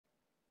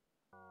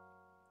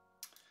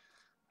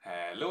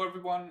Hello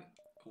everyone,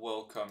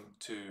 welcome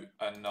to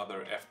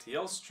another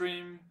FTL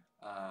stream.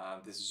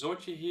 This is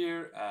Zochi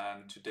here,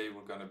 and today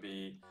we're going to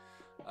be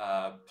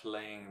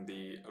playing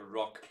the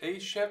Rock A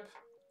ship.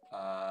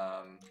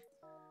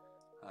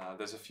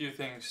 There's a few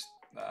things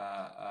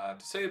to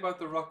say about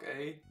the Rock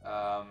A.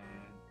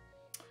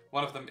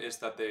 One of them is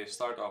that they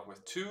start off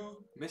with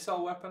 2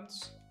 missile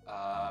weapons,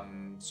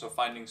 so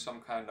finding some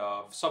kind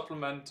of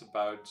supplement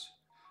about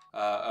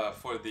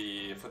for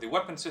the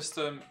weapon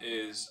system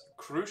is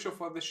crucial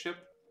for this ship.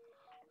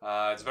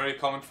 It's very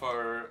common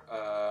for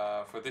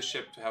this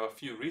ship to have a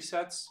few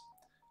resets,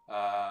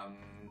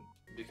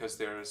 because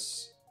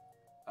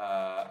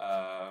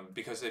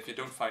if you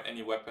don't find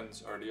any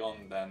weapons early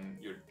on, then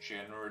you're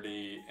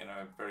generally in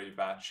a very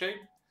bad shape.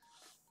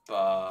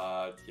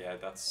 But yeah,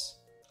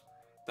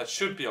 that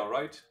should be all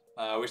right.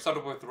 We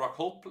started with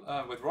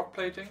rock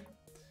plating.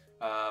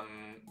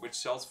 Which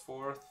sells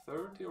for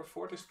 30 or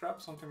 40 scrap,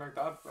 something like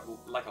that,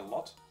 like a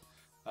lot.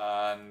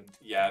 And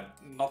yeah,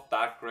 not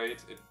that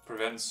great. It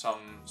prevents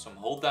some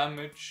hull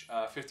damage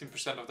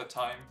 15% of the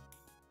time,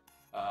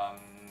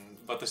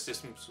 but the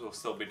systems will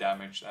still be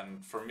damaged.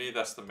 And for me,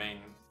 that's the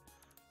main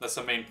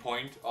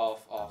point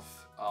of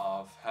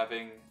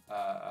having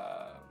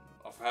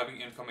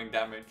incoming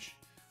damage.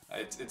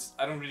 I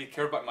don't really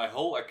care about my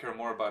hull. I care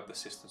more about the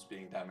systems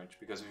being damaged,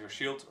 because if your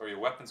shield or your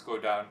weapons go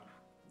down,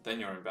 then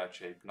you're in bad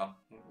shape.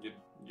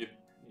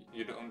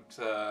 You don't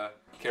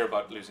care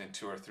about losing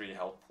 2 or 3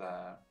 health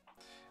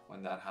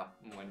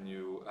when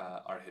you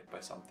are hit by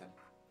something.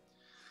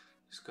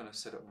 Just gonna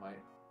set up my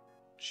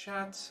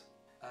chat,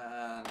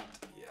 and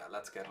yeah,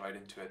 let's get right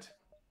into it.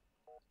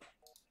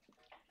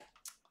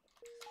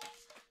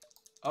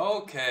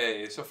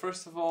 Okay, so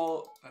first of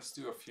all, let's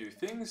do a few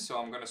things. So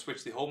I'm gonna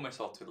switch the hull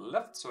missile to the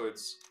left, so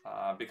it's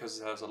because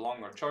it has a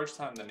longer charge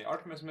time than the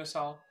Artemis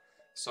missile.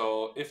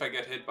 So if I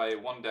get hit by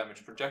 1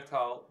 damage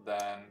projectile,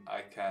 then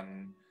I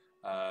can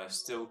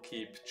still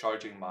keep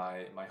charging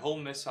my hull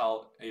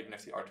missile, even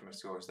if the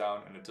Artemis goes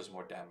down, and it does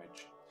more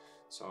damage.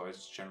 So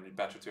it's generally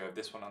better to have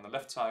this one on the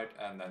left side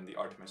and then the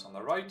Artemis on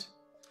the right.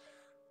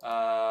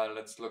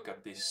 Let's look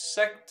at the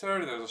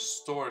sector. There's a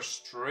store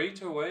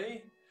straight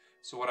away.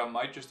 So what I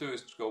might just do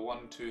is go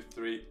 1, 2,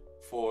 3,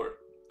 4,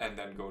 and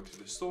then go to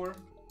the store.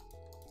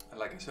 And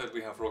like I said,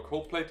 we have rock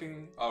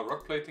plating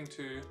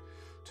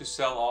to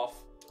sell off.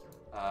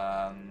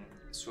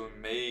 So we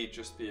may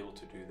just be able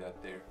to do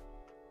that there.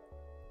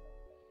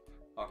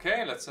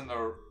 Okay, let's send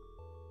our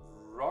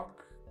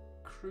rock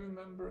crew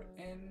member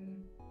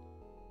in.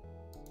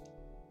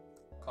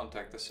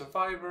 Contact the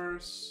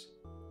survivors.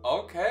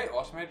 Okay,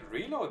 automated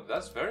reload.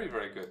 That's very,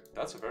 very good.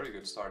 That's a very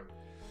good start.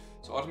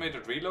 So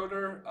automated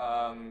reloader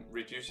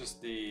reduces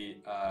the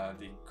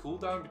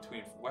cooldown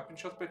between weapon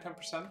shots by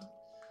 10%.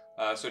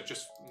 So it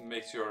just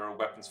makes your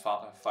weapons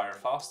fire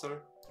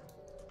faster.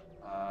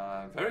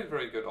 Very,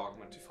 very good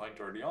augment to find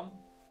early on.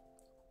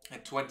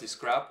 And 20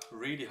 scrap,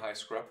 really high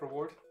scrap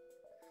reward.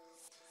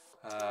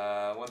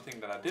 One thing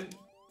that I didn't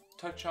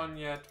touch on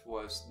yet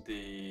was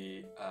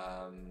the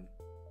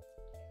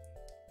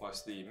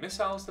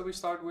missiles that we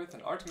start with.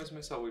 An Artemis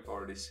missile we've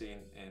already seen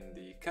in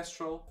the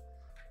Kestrel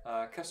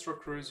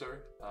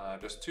cruiser.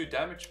 Does 2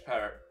 damage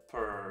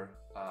per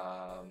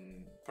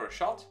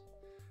shot.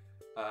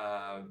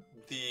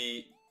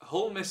 The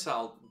hull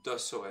missile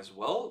does so as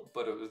well,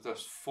 but it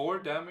does 4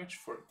 damage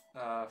for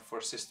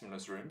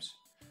systemless rooms,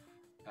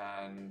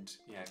 and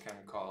yeah, can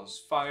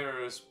cause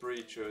fires,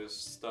 breaches,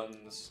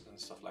 stuns, and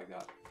stuff like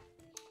that.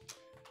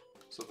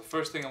 So the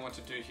first thing I want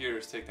to do here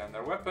is take down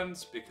their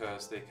weapons,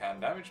 because they can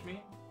damage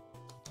me,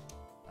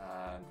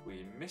 and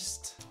we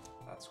missed.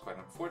 That's quite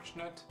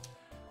unfortunate.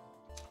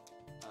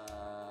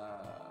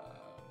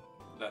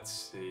 Let's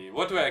see,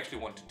 what do I actually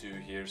want to do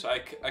here? So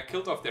I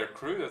killed off their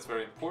crew. That's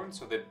very important,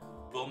 so they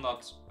will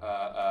not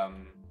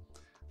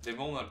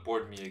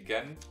board me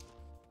again,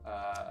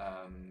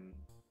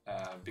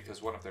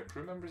 because one of their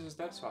crew members is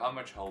dead. So how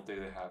much hull do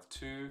they have?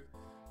 2,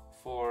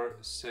 4,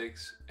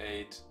 6,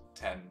 8,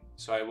 10.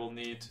 So I will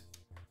need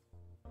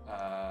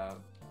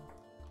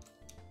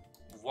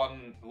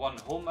one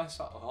hull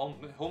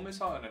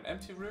missile in an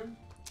empty room,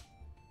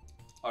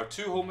 or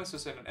 2 hull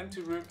missiles in an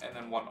empty room, and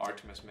then 1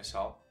 Artemis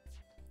missile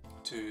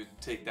to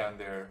take down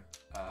their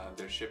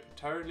ship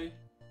entirely.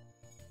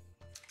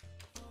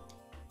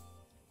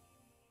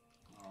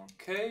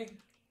 Okay,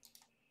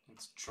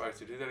 let's try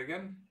to do that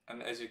again.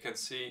 And as you can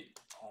see,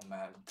 oh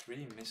man,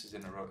 3 misses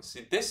in a row.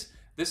 See, this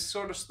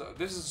sort of stuff.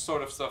 This is the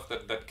sort of stuff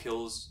that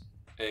kills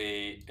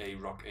a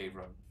Rock A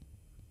run,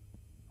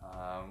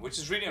 which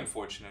is really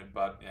unfortunate.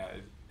 But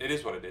yeah, it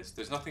is what it is.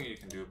 There's nothing you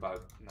can do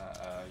about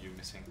you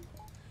missing.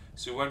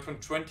 So we went from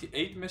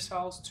 28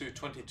 missiles to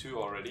 22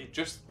 already,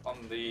 just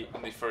on the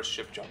first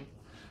ship jump.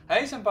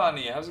 Hey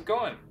Zambani, how's it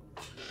going?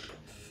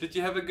 Did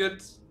you have a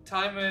good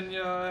time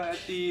at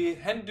the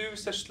Hendu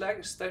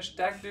 /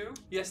 Dagdu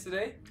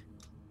yesterday?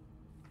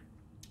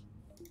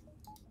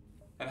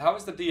 And how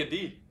was the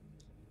D&D?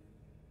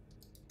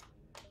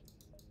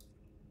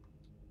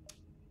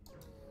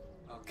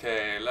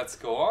 Okay, let's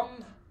go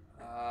on.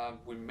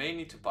 We may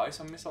need to buy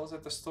some missiles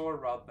at the store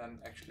rather than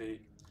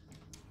actually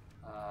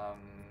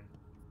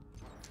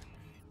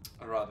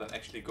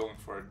going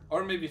for it,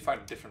 or maybe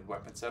find a different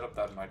weapon setup.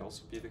 That might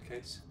also be the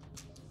case.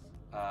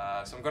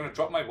 So I'm gonna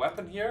drop my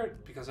weapon here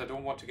because I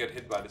don't want to get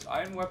hit by this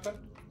iron weapon.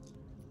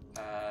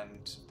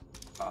 And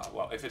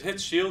well, if it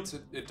hits shields,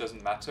 it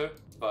doesn't matter.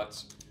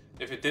 But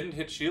if it didn't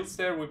hit shields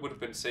there, we would have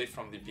been safe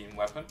from the beam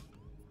weapon.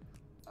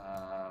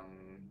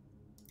 And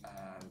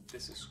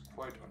this is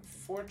quite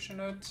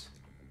unfortunate.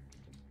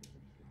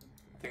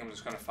 I think I'm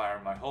just gonna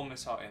fire my hull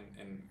missile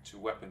into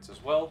weapons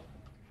as well.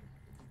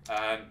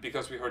 And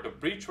because we heard a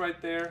breach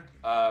right there,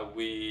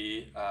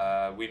 we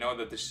know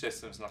that this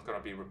system is not going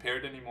to be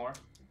repaired anymore.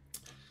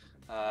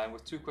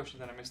 With 2 questions,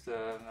 then I missed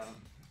the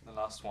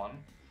last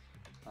one.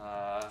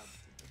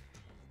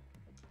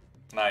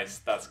 Nice,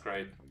 that's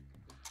great.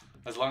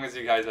 As long as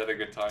you guys had a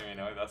good time, you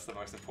know, that's the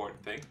most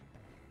important thing.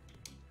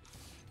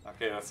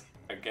 Okay, that's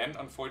again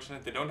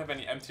unfortunate. They don't have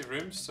any empty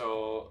rooms,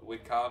 so we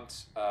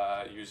can't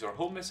use our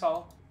hull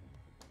missile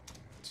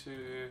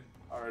to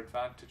our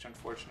advantage,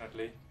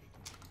 unfortunately.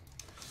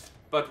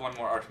 But one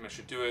more Artemis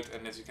should do it,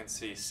 and as you can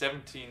see,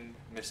 17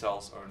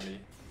 missiles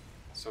only.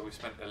 So we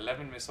spent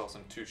 11 missiles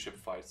on 2 ship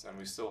fights, and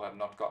we still have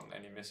not gotten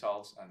any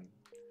missiles, and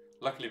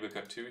luckily we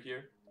got 2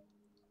 here.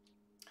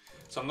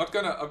 So I'm not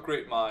gonna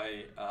upgrade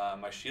my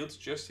my shields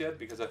just yet,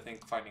 because I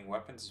think finding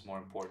weapons is more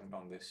important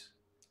on this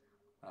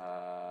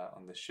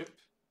ship.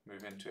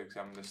 Move in to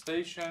examine the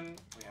station.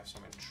 We have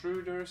some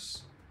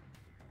intruders.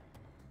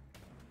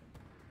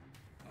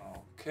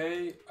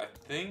 Okay, I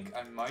think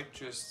I might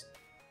just...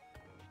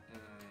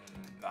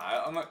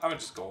 I'm gonna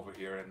just go over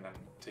here and then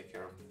take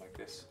care of them like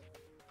this.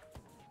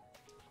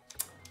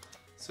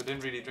 So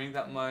didn't really drink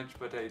that much,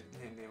 but they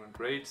went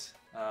great.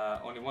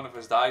 Only one of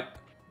us died.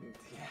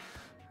 Yeah.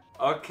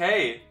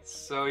 Okay,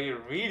 so he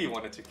really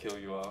wanted to kill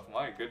you off.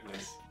 My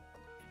goodness,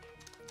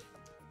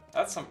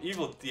 that's some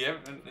evil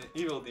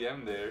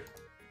DM there.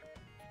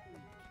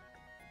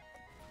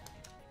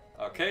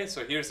 Okay,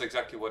 so here's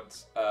exactly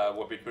what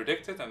we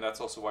predicted, and that's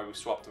also why we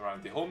swapped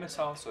around the hull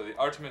missile. So the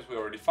Artemis we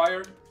already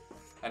fired.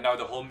 And now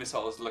the hull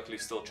missile is luckily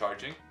still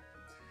charging.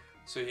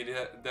 So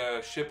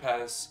the ship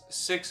has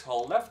 6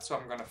 hull left, so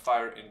I'm gonna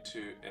fire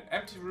into an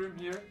empty room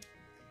here.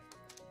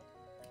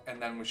 And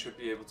then we should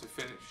be able to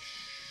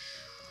finish.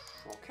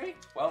 Okay,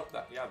 well,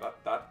 that may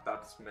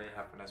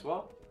happen as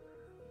well.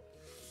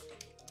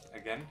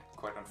 Again,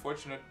 quite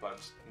unfortunate,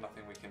 but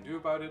nothing we can do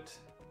about it.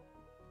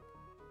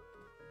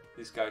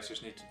 These guys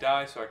just need to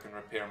die so I can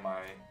repair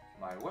my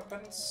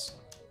weapons.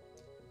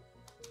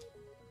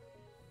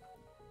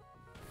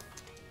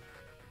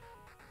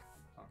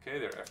 Okay,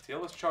 their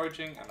FTL is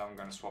charging, and I'm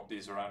going to swap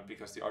these around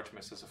because the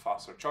Artemis has a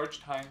faster charge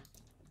time.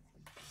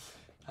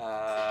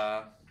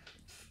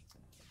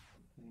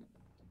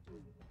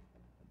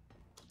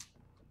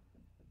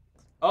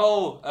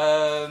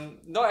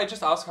 No, I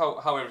just asked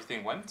how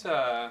everything went.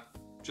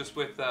 Just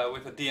with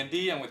a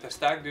D&D and with a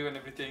stag do and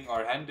everything,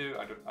 or hand do.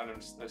 I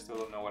still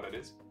don't know what it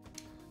is.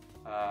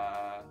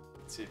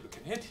 Let's see if we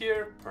can hit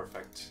here.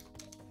 Perfect.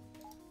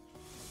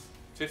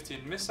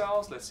 15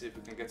 missiles. Let's see if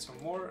we can get some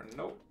more.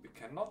 Nope, we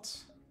cannot.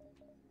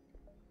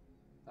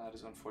 That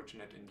is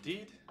unfortunate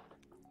indeed.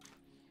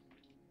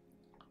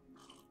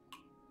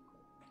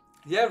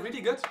 Yeah, really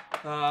good.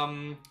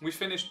 We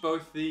finished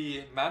both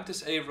the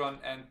Mantis A run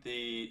and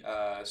the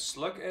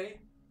Slug A.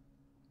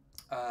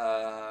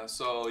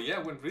 So yeah,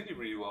 it went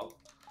really well.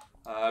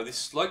 The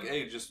Slug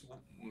A just,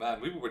 man,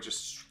 we were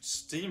just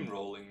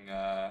steamrolling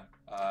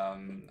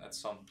at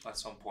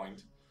some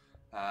point,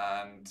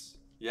 and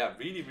yeah,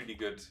 really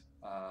good.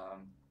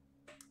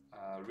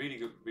 Really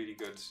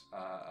good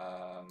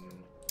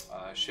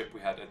ship we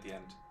had at the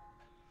end.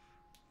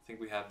 I think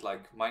we had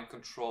like mind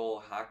control,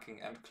 hacking,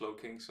 and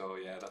cloaking. So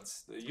yeah,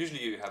 that's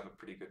usually you have a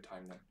pretty good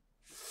time then.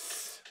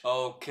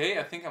 Okay,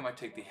 I think I might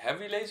take the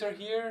heavy laser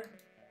here.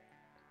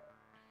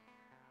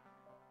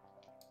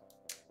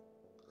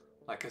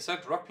 Like I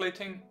said, rock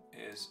plating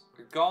is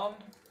gone,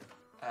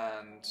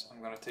 and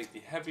I'm gonna take the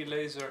heavy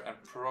laser and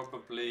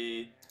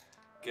probably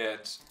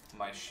get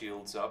my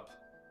shields up.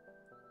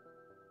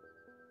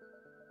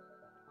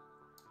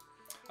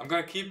 I'm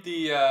gonna keep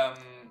the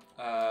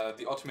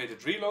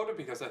automated reloader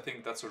because I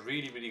think that's a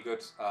really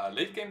good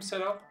late game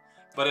setup.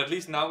 But at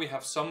least now we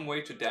have some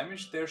way to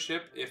damage their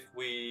ship if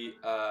we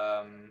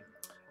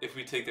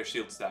take their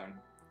shields down.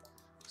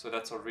 So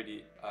that's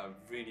already a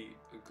really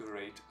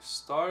great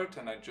start.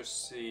 And I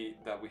just see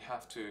that we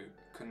have to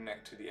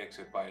connect to the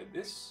exit by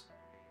this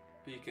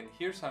beacon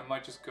here. So I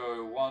might just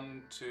go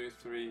 1, 2,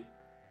 3,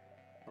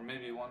 or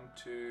maybe 1,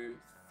 2,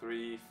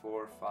 3,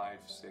 4, 5,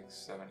 6,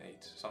 7,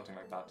 8, something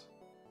like that.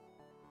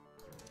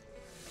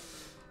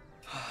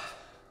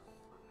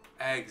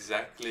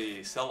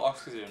 Exactly, sell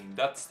oxygen.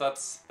 That's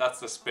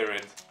the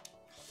spirit.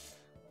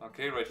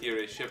 Okay, right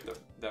here a ship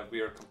that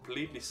we are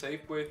completely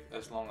safe with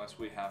as long as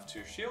we have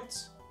 2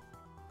 shields.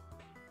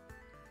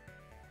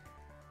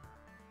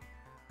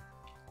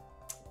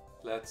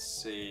 Let's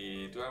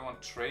see. Do I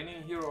want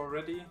training here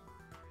already?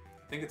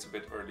 I think it's a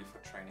bit early for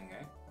training,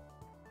 eh?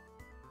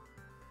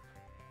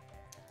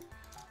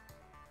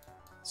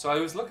 So I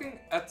was looking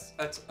at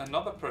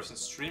another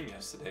person's stream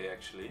yesterday,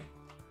 actually,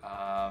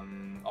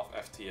 of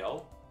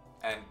FTL,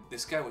 and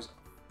this guy was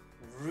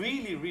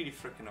really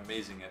freaking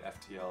amazing at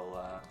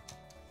FTL.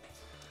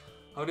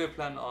 How do you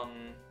plan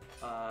on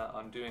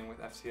doing with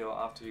FTL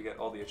after you get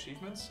all the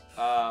achievements?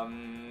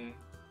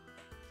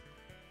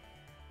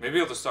 Maybe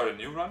I'll just start a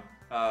new run,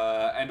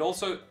 and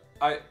also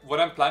what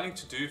I'm planning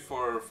to do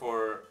for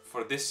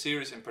this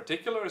series in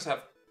particular is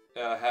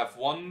have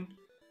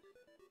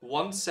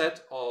one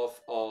set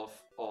of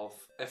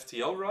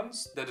FTL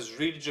runs that is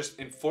really just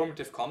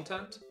informative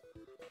content,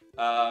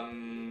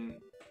 and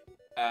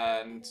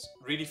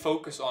really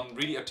focus on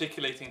really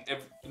articulating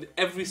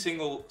every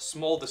single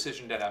small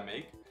decision that I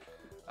make,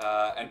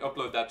 and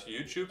upload that to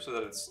YouTube so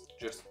that it's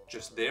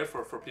just there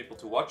for people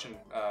to watch and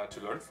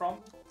to learn from.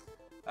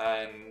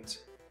 And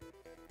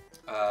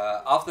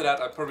after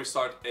that, I'd probably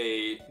start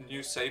a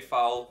new save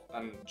file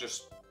and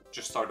just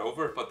start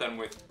over, but then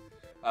with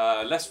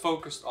less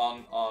focused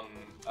on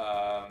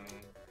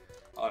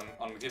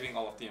giving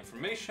all of the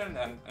information,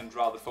 and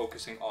rather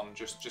focusing on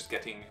just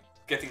getting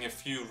a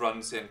few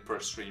runs in per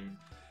stream,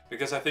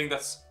 because I think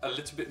that's a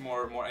little bit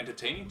more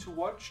entertaining to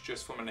watch,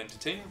 just from an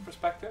entertainment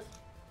perspective.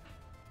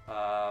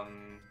 So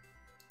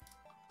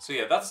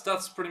yeah,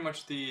 that's pretty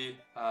much the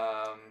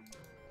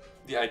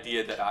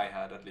idea that I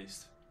had, at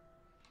least.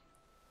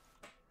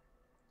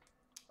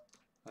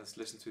 Let's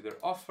listen to their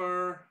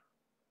offer.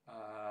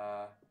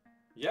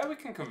 Yeah, we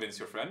can convince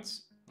your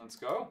friends. Let's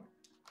go.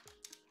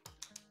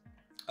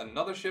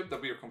 Another ship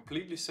that we are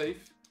completely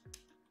safe.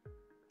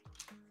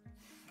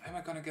 Am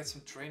I gonna get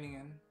some training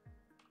in?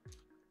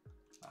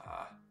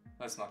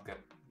 Let's not get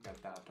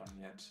that done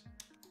yet.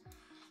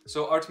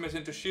 So Artemis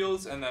into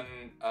shields, and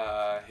then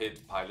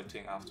hit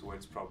piloting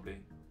afterwards,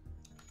 probably.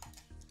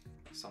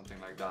 Something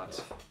like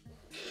that.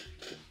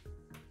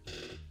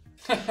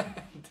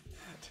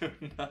 Do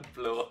not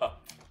blow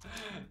up.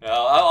 Yeah,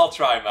 I'll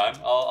try, man.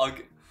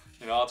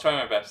 I'll try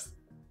my best.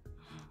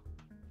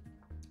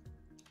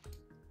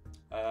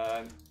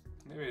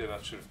 Maybe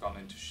that should have gone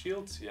into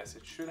shields. Yes,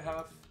 it should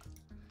have.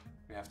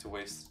 We have to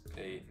waste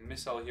a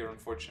missile here,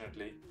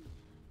 unfortunately.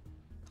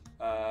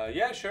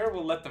 Yeah, sure,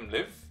 we'll let them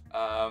live.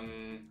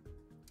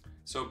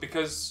 So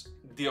because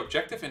the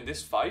objective in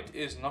this fight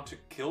is not to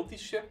kill the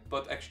ship,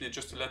 but actually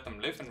just to let them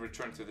live and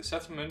return to the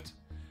settlement,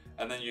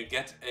 and then you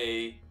get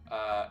a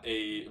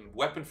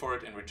weapon for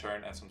it in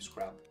return and some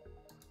scrap.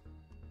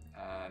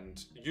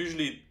 And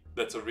usually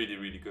that's a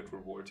really good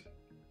reward.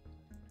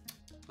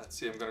 Let's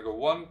see, I'm gonna go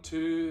 1,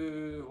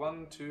 2,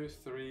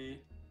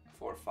 3,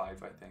 4,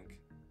 5, I think.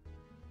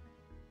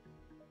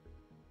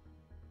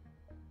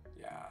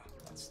 Yeah,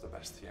 that's the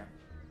best here.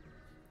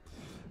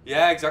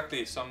 Yeah,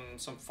 exactly. Some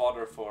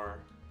fodder for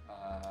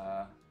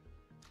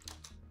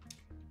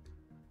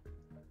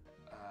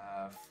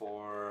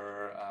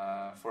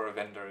a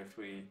vendor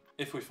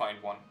if we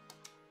find one.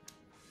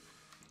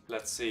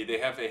 Let's see. They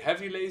have a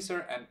heavy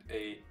laser and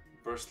a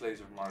burst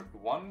laser Mark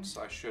 1,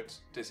 so I should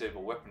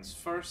disable weapons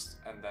first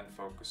and then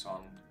focus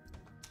on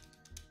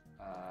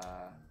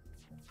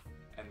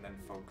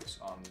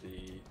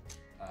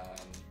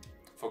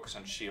focus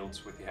on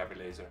shields with the heavy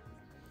laser.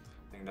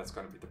 I think that's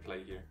going to be the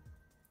play here.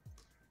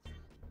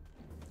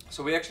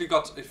 So we actually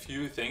got a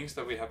few things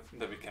that we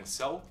can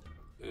sell.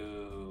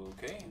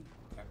 Okay,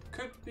 that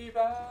could be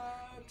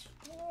bad.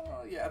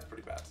 Oh, yeah, it's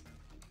pretty bad.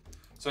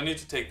 So I need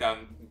to take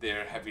down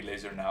their heavy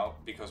laser now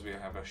because we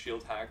have a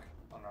shield hack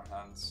on our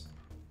hands.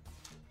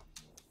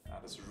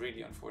 That's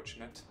really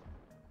unfortunate.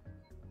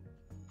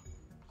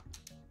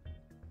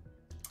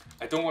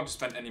 I don't want to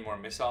spend any more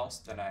missiles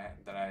than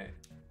I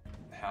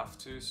have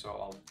to, so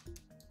I'll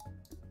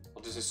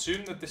just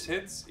assume that this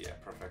hits. Yeah,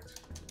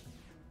 perfect.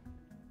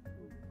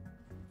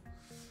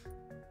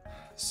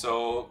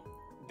 So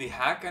the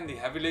hack and the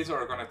heavy laser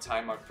are going to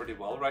time out pretty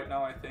well right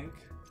now, I think.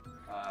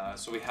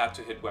 So we had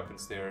to hit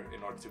weapons there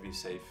in order to be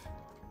safe.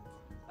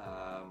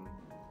 I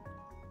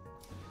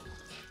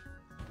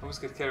always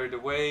get carried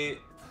away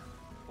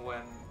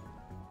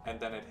and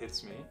then it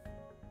hits me.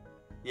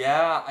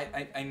 Yeah,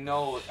 I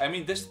know. I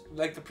mean,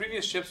 like the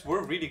previous ships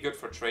were really good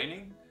for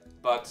training,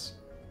 but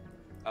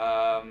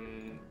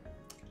I'm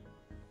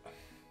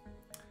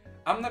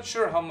not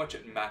sure how much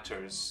it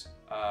matters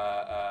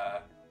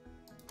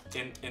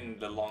in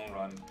the long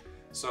run.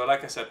 So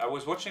like I said, I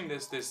was watching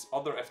this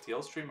other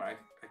FTL streamer. I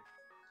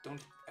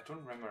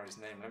don't remember his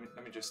name.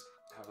 Let me just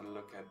have a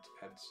look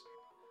at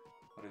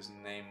what his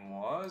name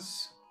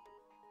was.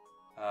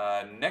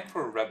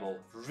 Necro Rebel,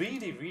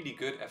 really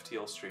good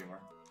FTL streamer.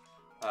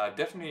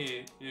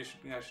 Definitely, you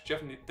should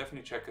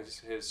definitely check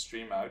his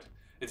stream out.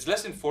 It's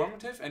less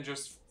informative and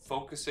just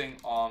focusing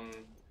on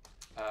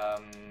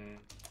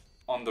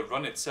the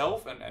run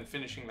itself and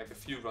finishing like a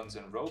few runs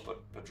in a row,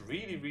 but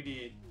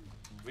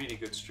really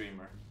good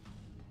streamer.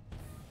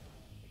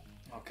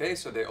 Okay,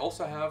 so they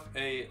also have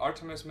a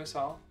Artemis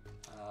missile,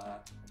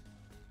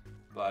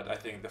 but I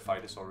think the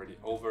fight is already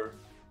over.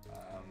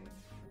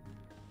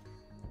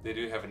 They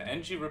do have an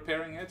NG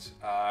repairing it.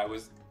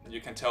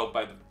 You can tell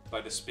by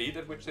the speed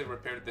at which they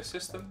repaired the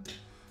system.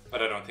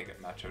 But I don't think it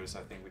matters.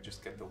 I think we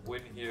just get the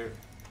win here.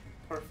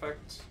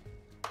 Perfect.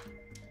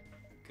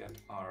 Get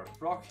our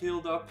rock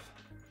healed up.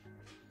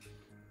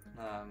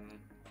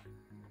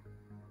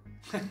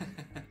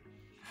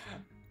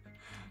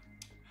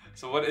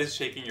 So what is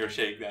shaking your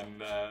shake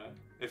then,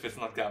 if it's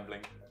not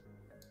gambling?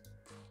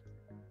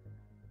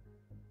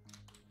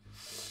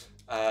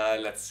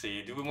 Let's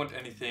see, do we want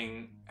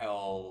anything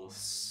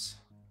else?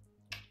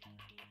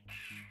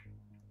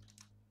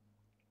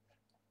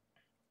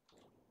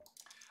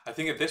 I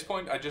think at this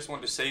point I just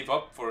want to save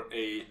up for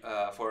a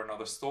for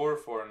another store,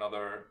 for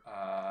another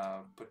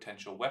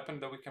potential weapon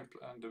that we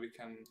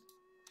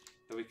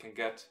can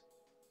get.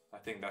 I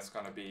think that's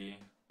gonna be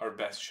our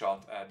best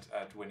shot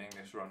at winning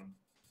this run.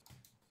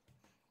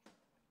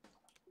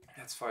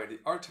 Let's fire the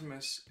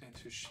Artemis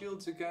into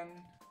shields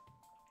again.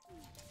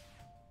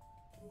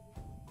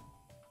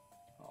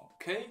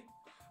 Okay,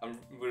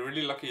 we're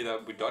really lucky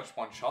that we dodged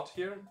one shot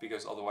here,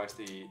 because otherwise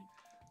the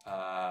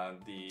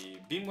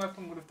beam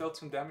weapon would have dealt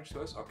some damage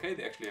to us. Okay,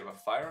 they actually have a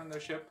fire on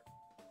their ship.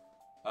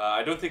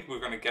 I don't think we're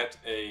gonna get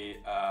a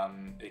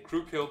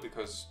crew kill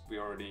because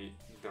they're already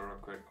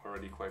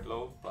quite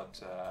low, but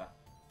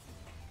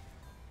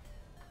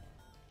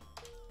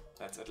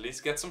let's at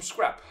least get some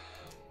scrap.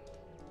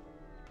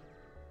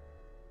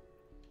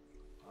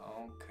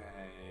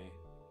 Okay,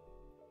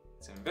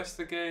 let's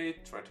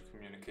investigate, try to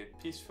communicate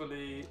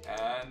peacefully,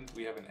 and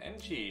we have an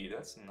NG.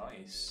 That's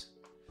nice.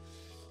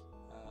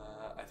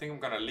 I think I'm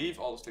gonna leave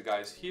all of the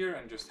guys here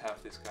and just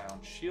have this guy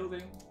on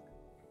shielding.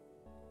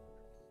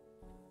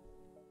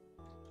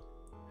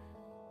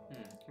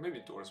 Maybe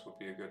doors would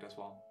be a good as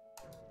well.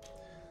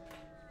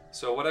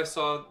 So what I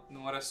saw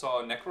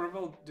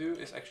Necrorevel do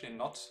is actually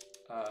not.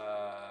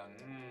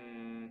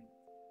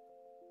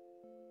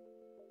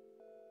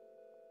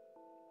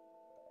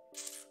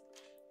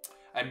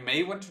 I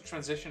may want to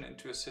transition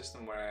into a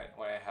system where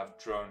I have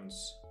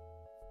drones.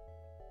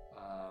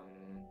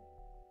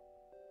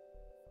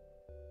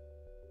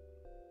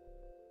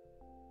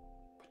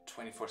 But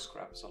 24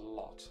 scrap is a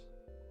lot.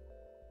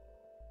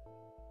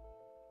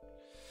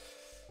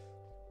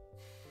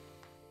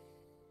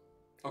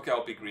 Okay,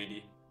 I'll be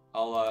greedy.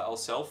 I'll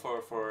sell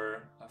for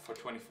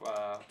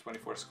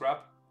 24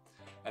 scrap,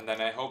 and then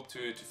I hope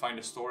to find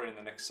a store in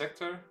the next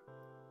sector.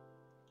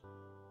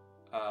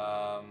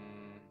 I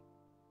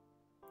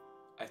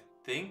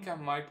think I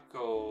might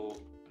go.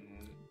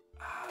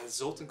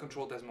 Zoltan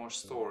controlled has more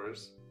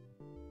stores.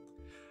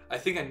 I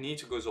think I need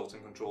to go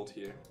Zoltan controlled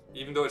here,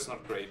 even though it's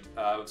not great.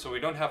 So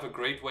we don't have a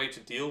great way to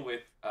deal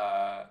with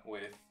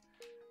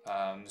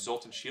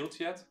Zoltan shield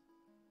yet.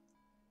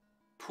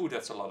 Pooh,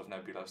 that's a lot of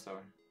nebulas though.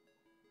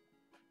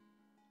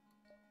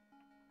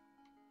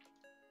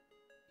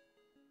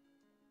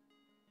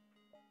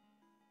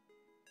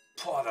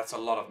 Oh, that's a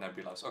lot of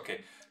nebulas.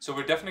 Okay, so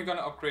we're definitely going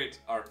to upgrade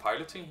our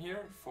piloting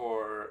here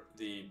for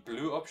the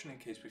blue option in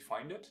case we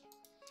find it.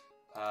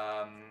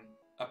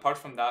 Apart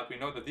from that, we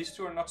know that these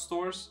two are not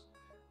stores,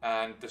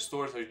 and the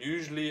stores are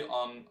usually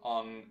on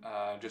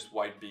just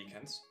white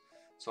beacons.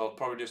 So I'll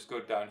probably just go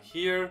down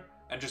here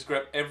and just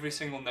grab every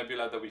single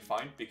nebula that we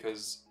find,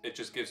 because it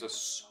just gives us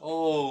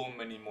so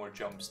many more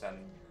jumps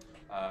than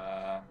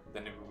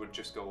if we would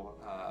just go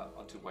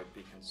onto white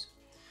beacons.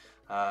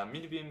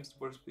 Mini beam is the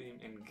worst beam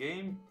in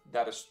game.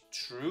 That is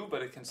true,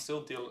 but it can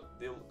still deal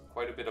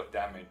quite a bit of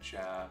damage.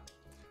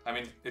 I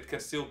mean, it can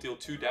still deal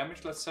 2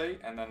 damage, let's say,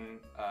 and then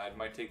it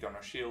might take down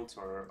our shields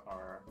or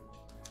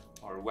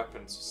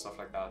weapons, stuff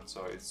like that.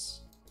 So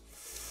it's,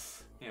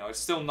 you know, it's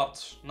still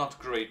not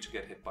great to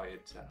get hit by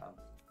it.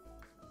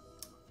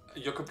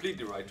 You're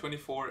completely right.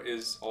 24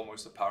 is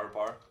almost a power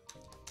bar.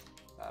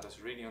 That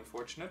is really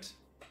unfortunate.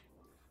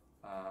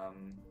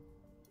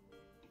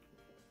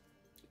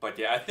 But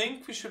yeah, I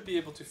think we should be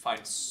able to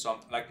find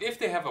some, like if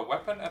they have a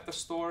weapon at the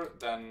store,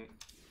 then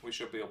we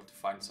should be able to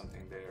find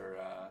something there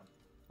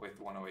with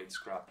 108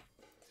 scrap.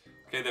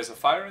 Okay, there's a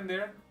fire in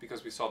there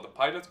because we saw the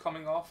pilot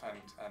coming off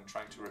and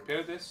trying to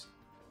repair this.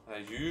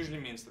 That usually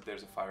means that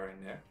there's a fire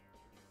in there.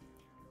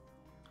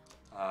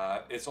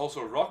 It's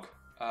also rock,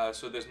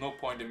 so there's no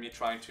point in me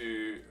trying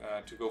to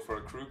go for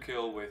a crew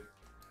kill with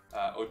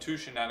O2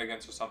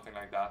 shenanigans or something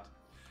like that.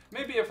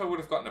 Maybe if I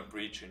would have gotten a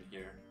breach in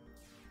here.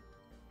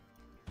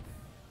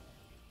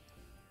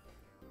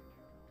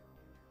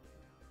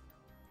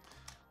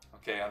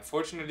 Okay,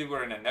 unfortunately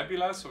we're in a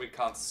nebula, so we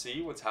can't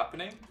see what's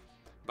happening.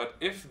 But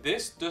if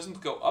this doesn't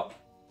go up...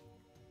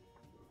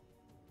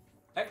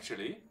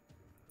 Actually,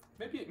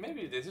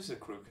 maybe this is a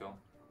crew kill.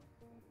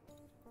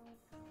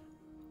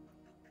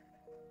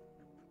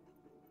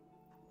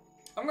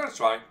 I'm gonna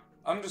try.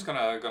 I'm just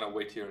gonna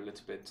wait here a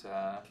little bit.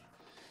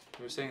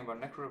 You were saying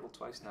about Necrorevel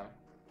twice now.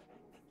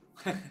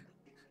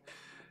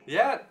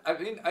 Yeah, I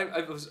mean,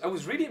 I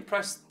was really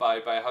impressed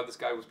by how this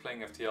guy was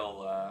playing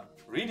FTL.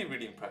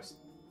 Really impressed.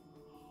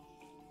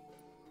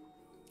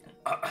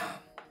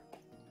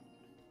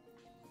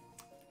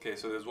 Okay,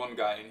 so there's one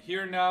guy in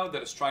here now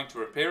that is trying to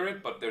repair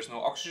it, but there's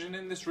no oxygen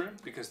in this room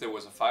because there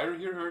was a fire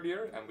here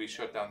earlier and we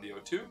shut down the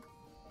O2.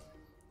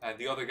 And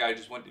the other guy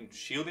just went into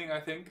shielding, I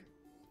think.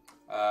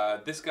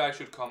 This guy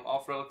should come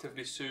off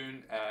relatively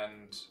soon,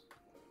 and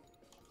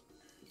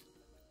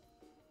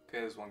okay,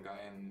 there's one guy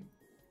in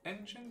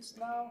engines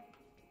now.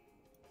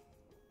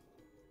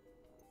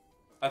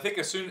 I think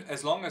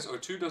as long as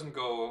O2 doesn't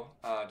go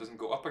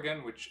up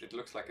again, which it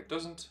looks like it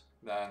doesn't,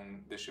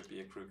 then this should be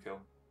a crew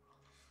kill.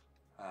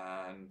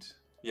 And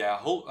yeah,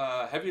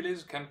 heavy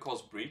lasers can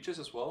cause breaches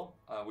as well,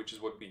 which is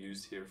what we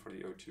used here for the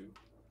O2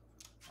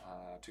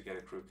 to get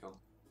a crew kill.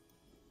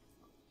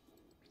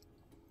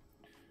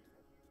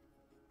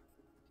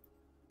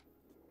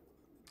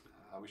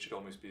 We should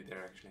almost be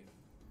there actually.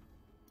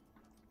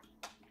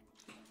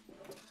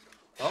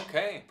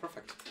 Okay,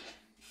 perfect.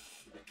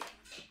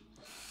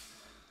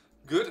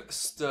 Good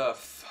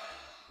stuff.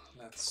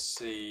 Let's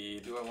see.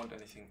 Do I want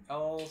anything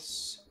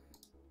else?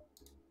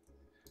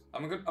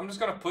 I'm just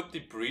gonna put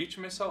the breach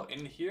missile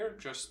in here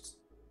just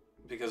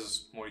because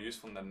it's more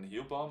useful than the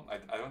heal bomb.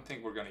 I don't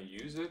think we're gonna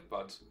use it,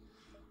 but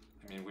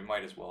I mean we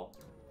might as well.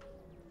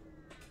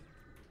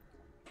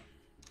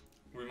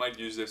 We might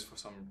use this for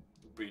some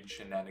breach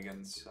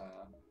shenanigans.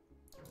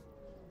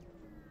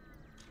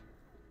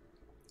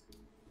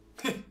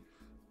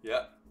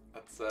 Yeah,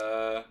 that's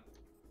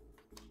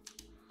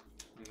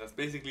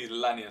basically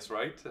Lanius,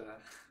 right?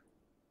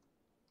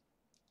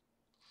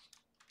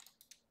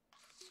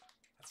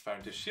 Let's fire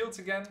into shields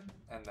again,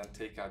 and then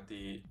take out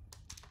the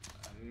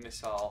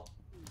missile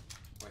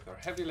with our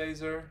heavy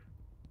laser.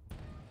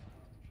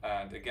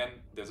 And again,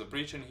 there's a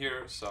breach in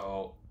here,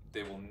 so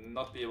they will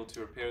not be able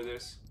to repair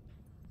this.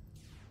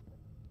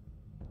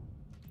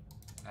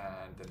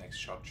 And the next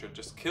shot should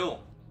just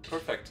kill.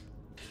 Perfect.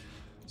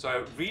 So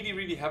I'm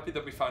really happy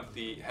that we found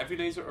the heavy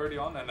laser early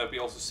on, and that we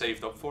also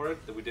saved up for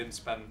it, that we didn't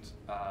spend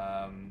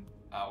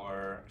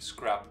our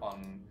scrap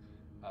on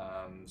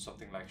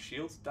something like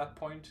shields at that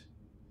point.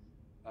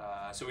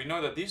 So we know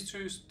that these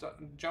two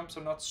jumps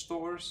are not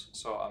stores,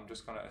 so I'm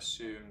just going to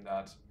assume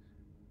that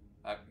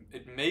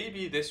it may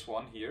be this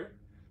one here.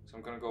 So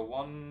I'm going to go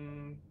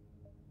 1,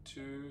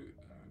 2,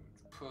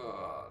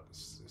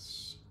 this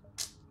is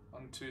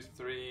 1, 2,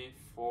 3,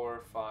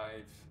 4,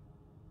 5.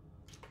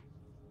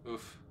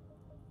 Oof.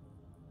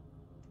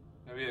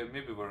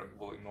 Maybe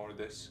we'll ignore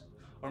this,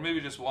 or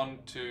maybe just 1,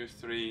 2,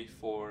 3,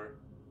 4,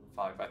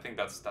 5. I think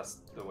that's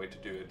the way to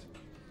do it.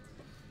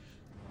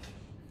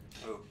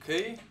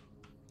 Okay.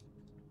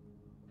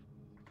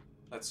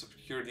 Let's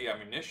secure the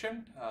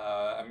ammunition.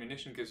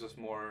 Ammunition gives us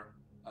more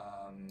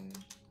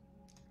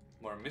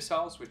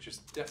missiles, which is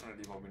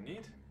definitely what we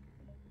need.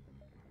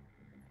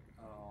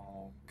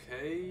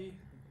 Okay.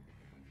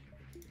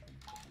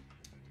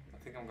 I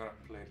think I'm gonna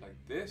play it like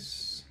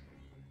this.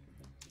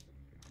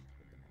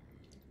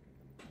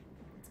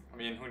 I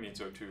mean, who needs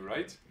O2,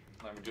 right?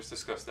 Let me just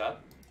discuss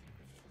that.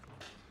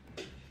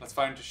 Let's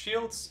fire into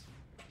shields.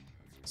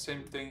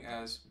 Same thing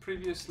as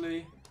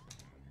previously.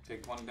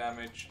 Take 1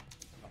 damage.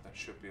 Oh, that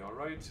should be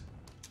alright.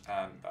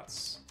 And that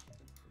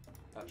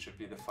should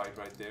be the fight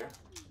right there.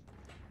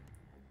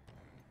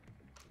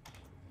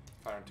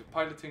 Fire into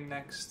piloting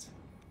next.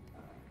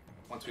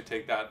 Once we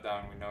take that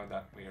down, we know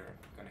that we are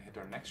going to hit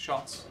our next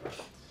shots.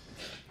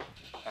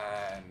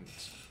 And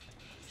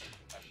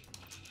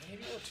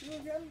maybe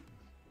O2 again?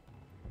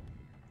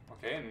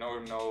 Okay,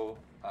 no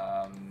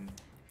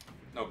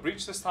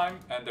breach this time,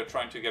 and they're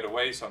trying to get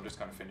away, so I'm just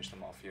gonna finish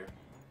them off here.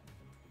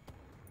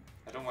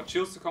 I don't want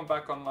shields to come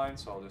back online,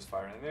 so I'll just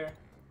fire in there.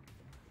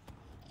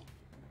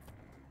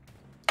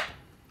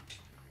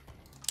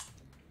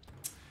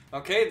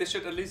 Okay, this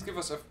should at least give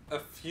us a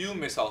few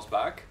missiles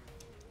back.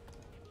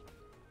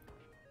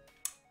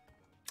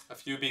 A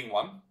few being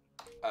 1.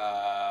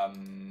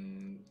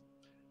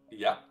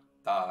 Yeah,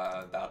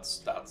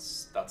 that's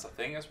a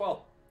thing as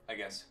well, I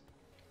guess.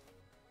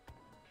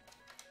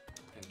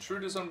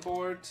 Intruders on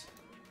board.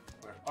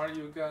 Where are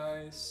you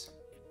guys?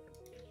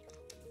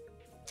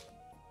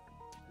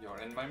 You're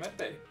in my med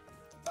bay.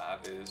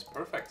 That is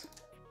perfect.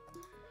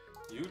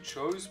 You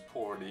chose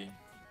poorly.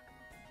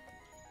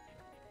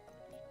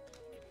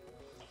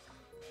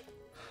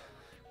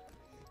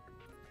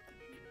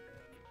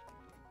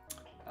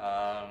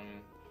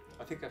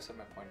 I think I've said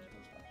my point in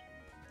this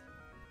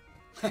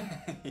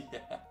match.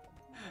 Yeah.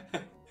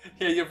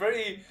 Yeah, you're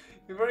very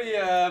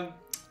how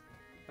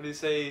do you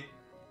say,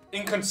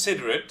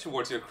 inconsiderate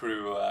towards your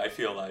crew, I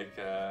feel like,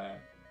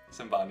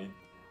 Simbani.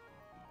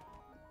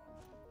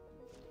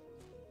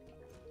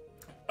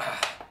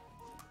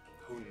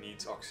 Who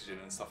needs oxygen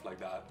and stuff like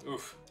that?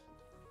 Oof.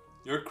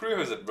 Your crew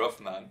has it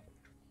rough, man.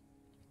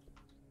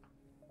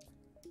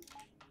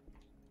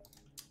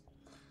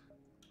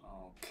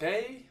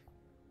 Okay.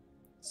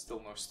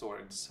 Still no store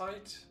in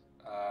sight.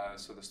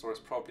 So the store is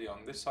probably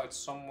on this side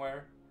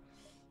somewhere.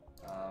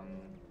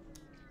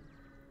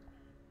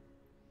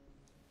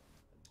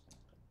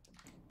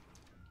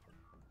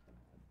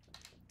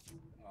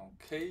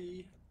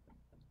 Okay.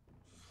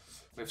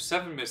 We have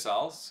 7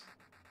 missiles.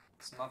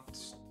 It's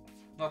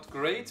not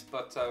great,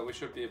 but we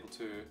should be able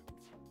to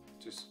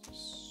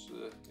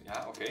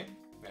yeah, okay.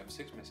 We have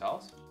 6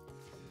 missiles.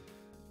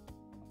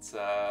 It's,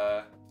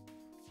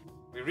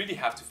 we really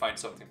have to find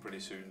something pretty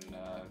soon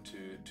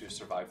to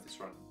survive this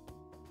run.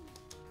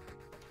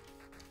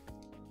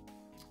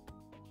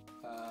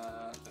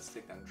 Let's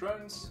take down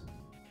drones.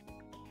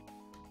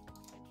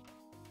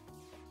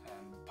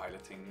 And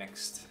piloting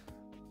next.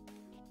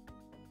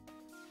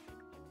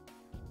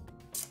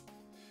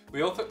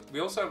 We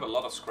also have a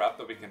lot of scrap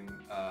that we can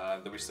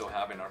that we still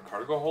have in our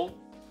cargo hold.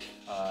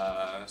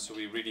 So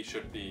we really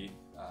should be.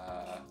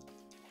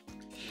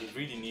 We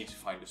really need to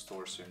find a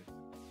store soon.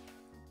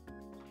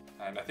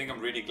 And I think I'm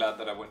really glad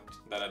that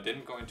I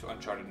didn't go into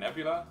Uncharted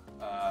Nebula.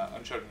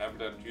 Uncharted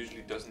Nebula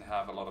usually doesn't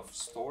have a lot of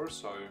stores,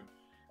 so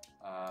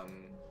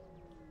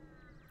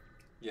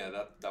yeah,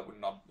 that would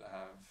not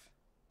have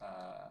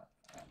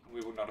we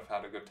would not have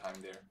had a good time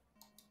there.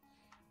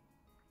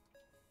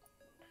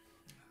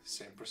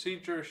 Same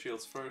procedure,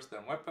 shields first,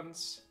 then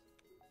weapons.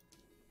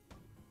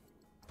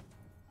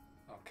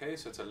 Okay,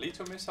 so it's a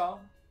Leto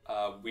missile.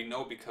 We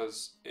know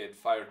because it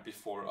fired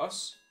before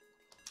us.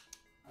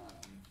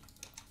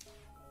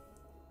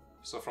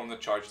 So from the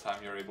charge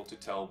time, you're able to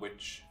tell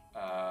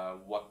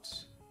what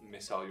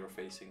missile you're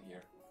facing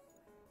here.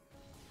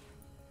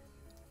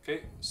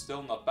 Okay,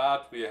 still not bad.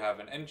 We have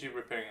an NG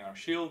repairing our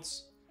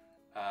shields,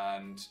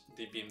 and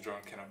the beam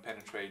drone cannot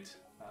penetrate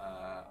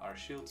our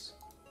shields.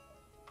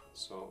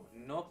 So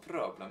no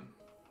problem.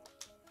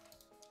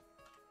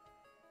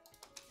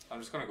 I'm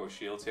just gonna go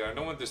shields here. I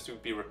don't want this to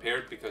be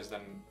repaired because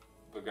then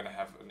we're gonna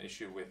have an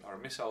issue with our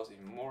missiles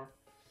even more.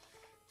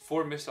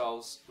 4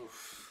 missiles.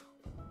 Oof.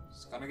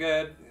 It's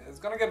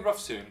gonna get rough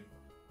soon.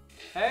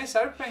 Hey,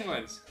 Cyber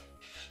Penguins.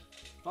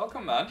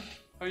 Welcome, man.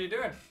 How are you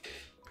doing?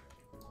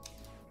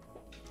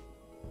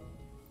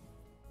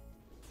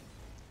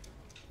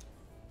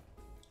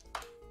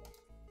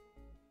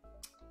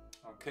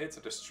 Okay, it's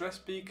a distress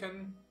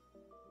beacon.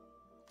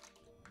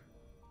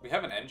 We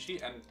have an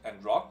NG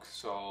and rock,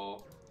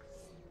 so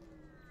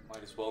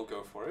might as well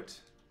go for it.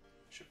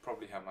 Should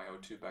probably have my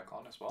O2 back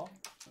on as well.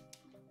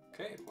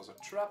 Okay, it was a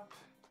trap.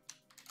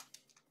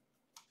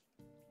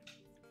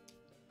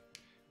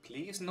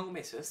 Please no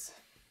misses.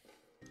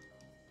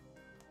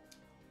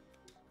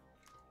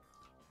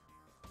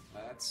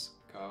 Let's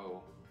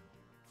go.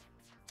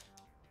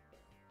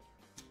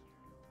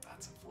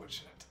 That's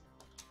unfortunate.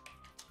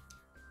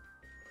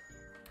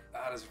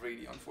 That is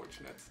really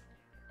unfortunate.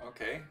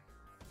 Okay.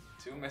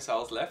 2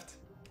 missiles left.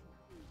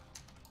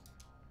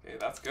 Okay,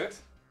 that's good.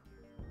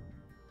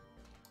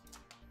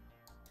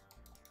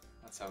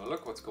 Let's have a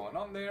look what's going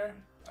on there.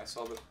 I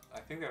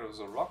think there was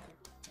a rock.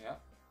 Yeah.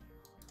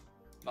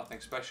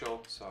 Nothing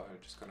special, so I'm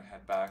just gonna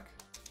head back.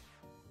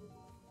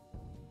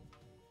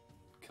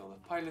 Kill the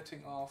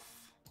piloting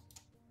off.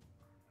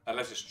 And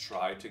let's just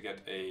try to get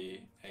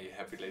a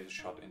heavy laser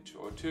shot into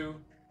O2.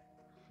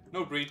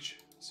 No breach,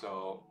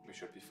 so we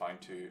should be fine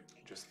to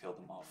just kill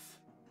them off.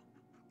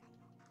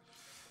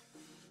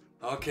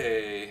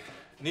 Okay,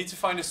 need to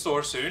find a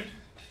store soon.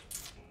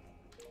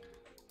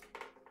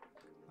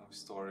 No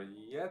store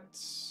yet.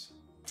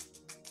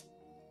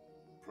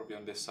 Probably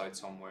on this side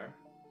somewhere.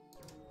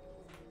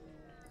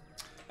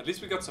 At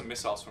least we got some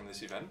missiles from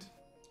this event.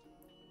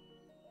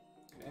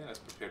 Okay, let's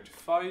prepare to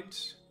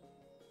fight.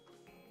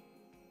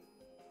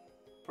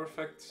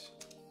 Perfect.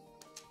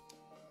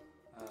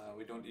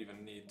 We don't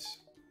even need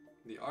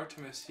the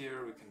Artemis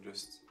here, we can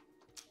just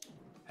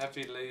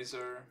heavy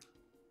laser.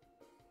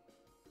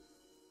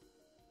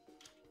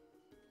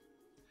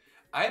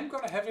 I am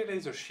gonna heavy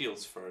laser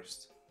shields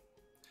first.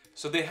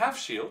 So they have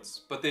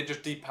shields, but they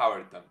just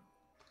depowered them.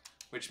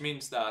 Which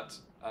means that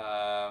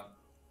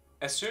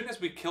as soon as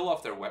we kill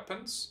off their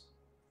weapons,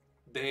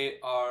 they're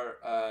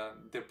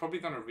probably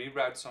gonna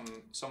reroute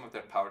some of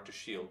their power to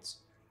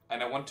shields.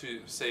 And I want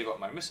to save up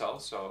my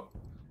missiles, so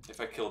if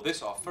I kill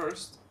this off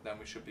first, then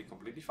we should be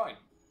completely fine.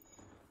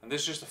 And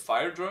this is just a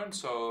fire drone,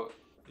 so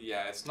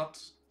yeah, it's not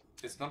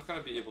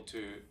gonna be able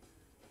to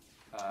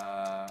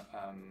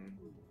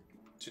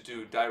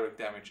do direct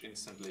damage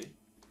instantly.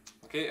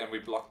 Okay, and we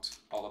blocked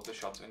all of the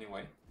shots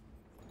anyway.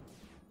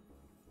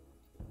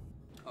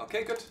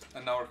 Okay, good.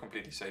 And now we're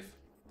completely safe.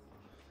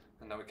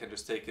 And now we can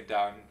just take it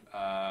down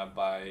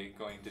by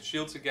going to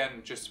shields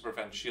again, just to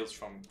prevent shields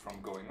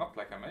from going up,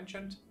 like I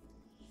mentioned.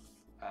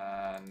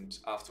 And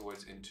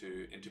afterwards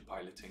into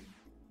piloting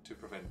to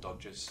prevent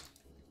dodges.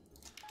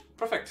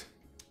 Perfect.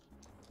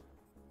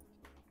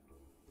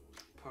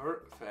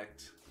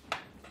 Perfect.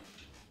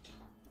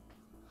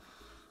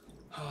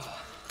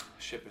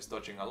 Ship is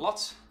dodging a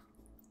lot.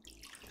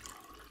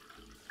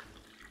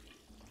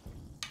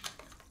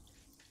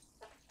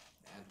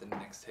 And the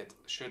next hit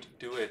should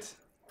do it.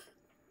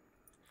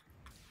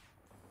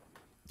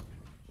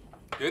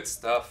 Good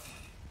stuff.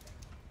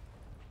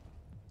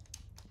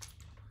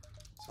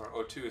 So our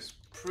O2 is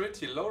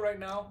pretty low right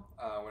now.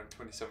 We're at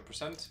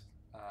 27%.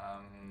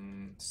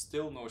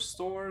 Still no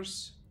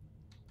stores.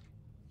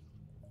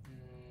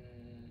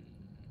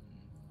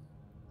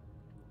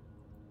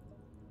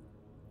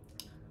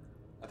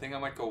 I think I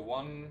might go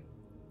 1,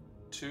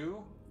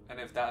 2, and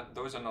if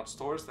those are not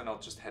stores, then I'll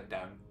just head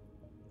down.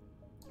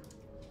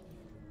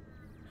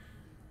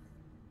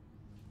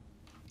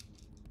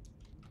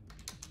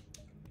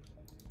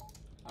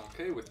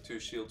 Okay, with 2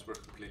 shields we're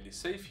completely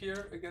safe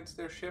here against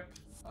their ship.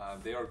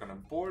 They are gonna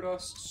board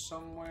us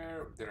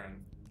somewhere. They're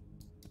in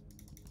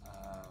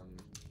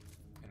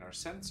in our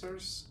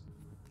sensors.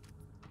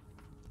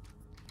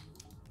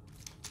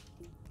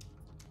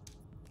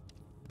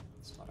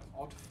 Let's not have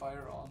auto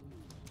fire on.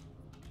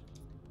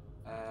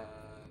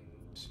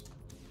 And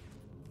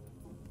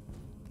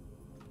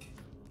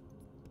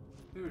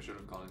maybe we should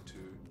have gone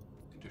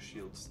into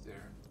shields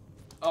there.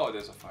 Oh,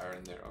 there's a fire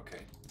in there.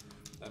 Okay,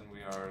 then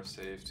we are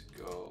safe to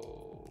go.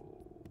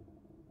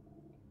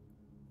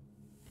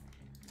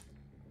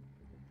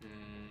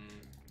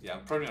 Yeah,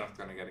 I'm probably not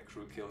gonna get a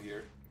crew kill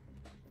here.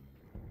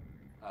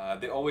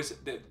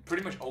 They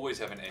pretty much always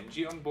have an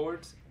MG on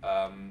board,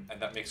 and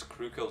that makes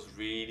crew kills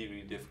really,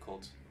 really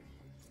difficult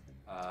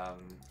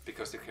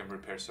because they can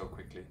repair so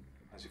quickly,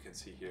 as you can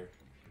see here.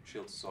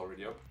 Shields is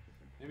already up.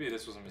 Maybe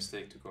this was a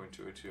mistake to go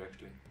into it too,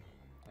 actually.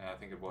 Yeah, I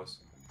think it was.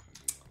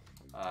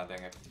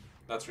 Dang it.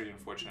 That's really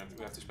unfortunate.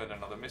 We have to spend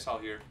another missile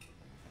here.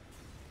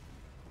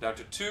 Down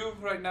to 2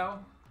 right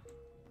now.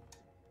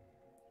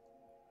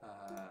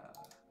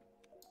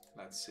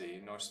 Let's see,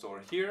 no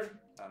store here.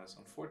 That is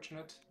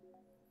unfortunate.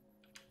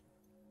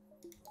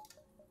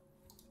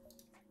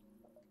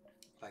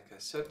 Like I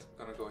said,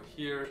 gonna go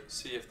here,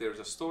 see if there's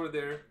a store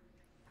there.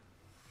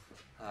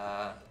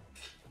 That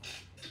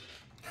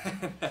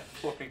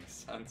boring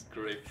sounds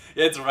great.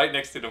 Yeah, it's right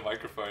next to the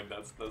microphone.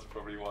 That's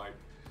probably why.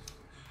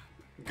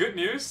 Good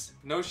news,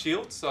 no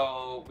shield,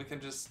 so we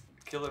can just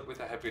kill it with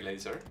a heavy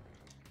laser.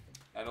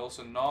 And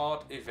also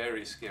not a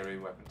very scary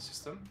weapon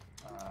system.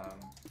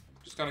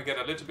 Just gonna get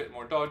a little bit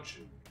more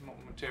dodge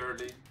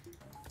momentarily.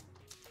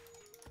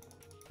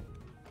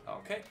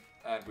 Okay,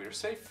 and we're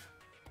safe.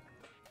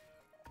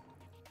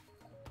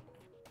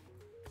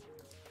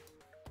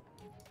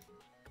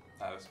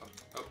 Oh,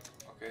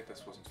 okay,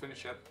 this wasn't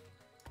finished yet.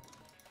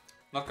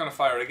 Not gonna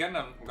fire again,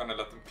 I'm gonna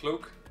let them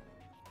cloak.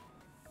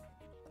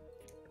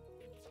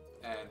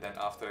 And then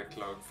after I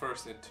cloak,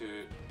 first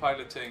into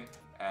piloting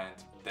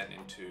and then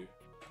into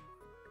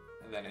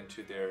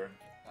their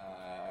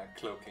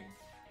cloaking.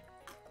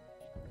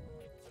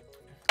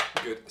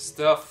 Good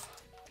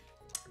stuff.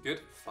 Good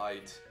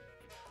fight.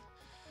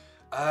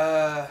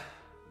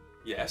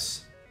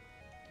 Yes.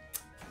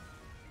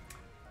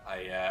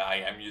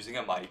 I am using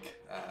a mic.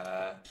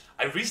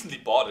 I recently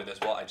bought it as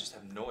well. I just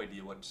have no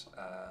idea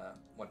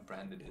what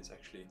brand it is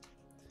actually.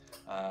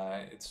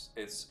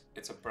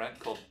 It's a brand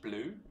called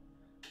Blue,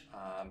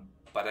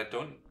 but I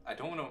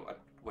don't know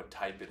what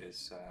type it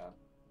is.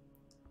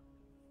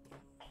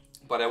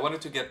 But I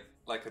wanted to get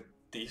like a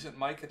decent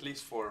mic at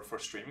least for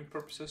streaming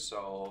purposes.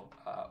 So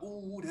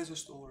ooh, there's a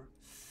store.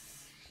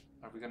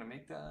 Are we gonna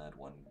make that?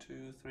 1,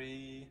 2,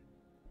 3.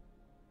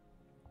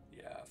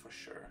 Yeah, for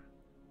sure.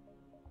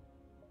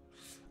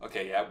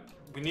 Okay, yeah,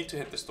 we need to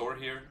hit the store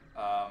here.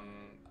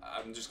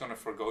 I'm just gonna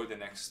forgo the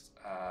next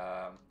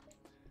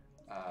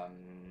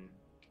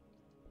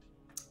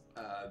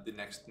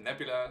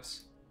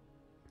nebulas.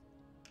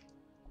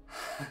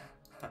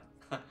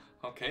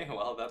 Okay,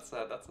 well that's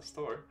a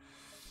store.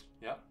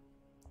 Yeah.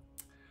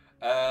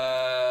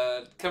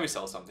 Can we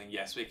sell something?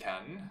 Yes, we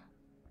can.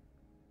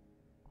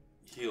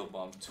 Heal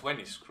bomb,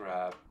 20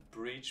 scrap,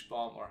 breach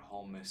bomb, or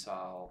hull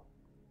missile.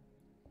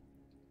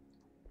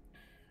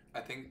 I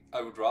think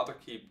I would rather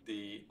keep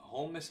the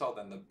hull missile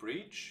than the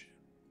breach.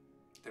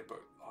 They're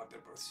both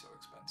so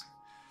expensive.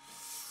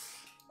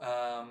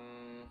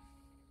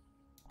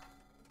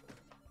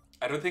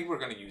 I don't think we're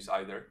gonna use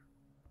either.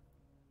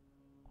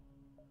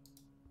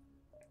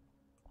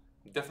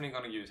 I'm definitely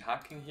gonna use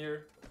hacking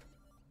here.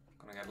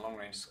 Gonna get long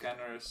range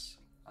scanners,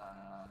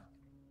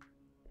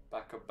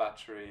 backup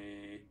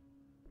battery.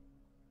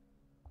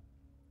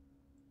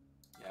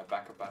 Yeah,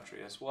 backup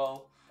battery as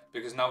well.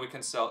 Because now we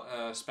can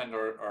spend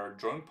our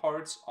drone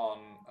parts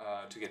on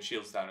to get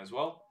shields down as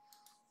well.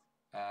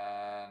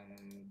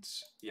 And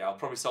yeah, I'll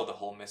probably sell the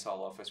whole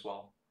missile off as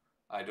well.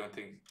 I don't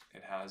think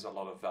it has a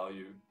lot of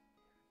value.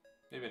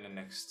 Maybe in the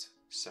next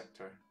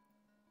sector.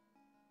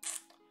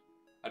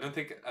 I don't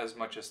think as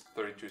much as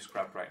 32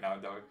 scrap right now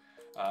though.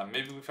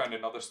 Maybe we find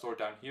another store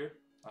down here.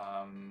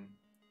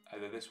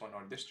 Either this one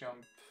or this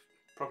jump.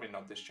 Probably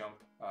not this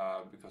jump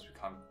because we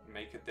can't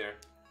make it there.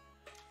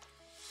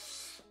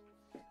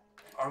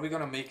 Are we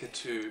gonna make it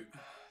to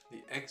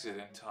the exit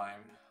in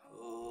time?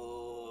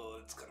 Oh,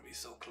 it's gonna be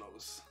so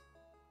close.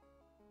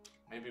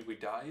 Maybe we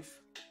dive?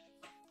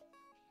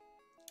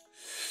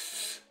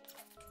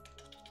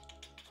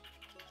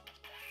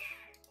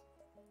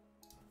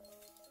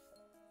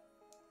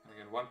 And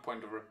again, 1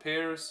 point of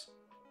repairs.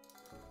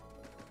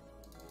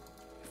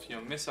 A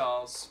few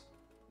missiles.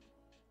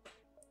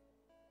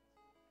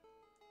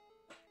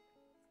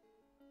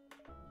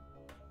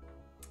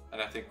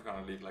 And I think we're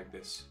gonna leave like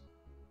this.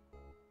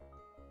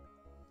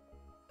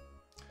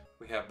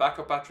 We have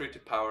backup battery to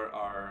power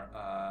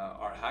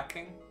our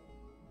hacking.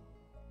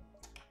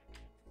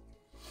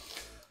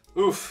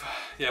 Oof,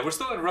 yeah, we're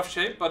still in rough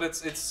shape, but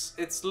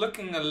it's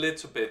looking a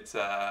little bit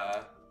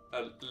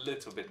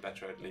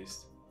better at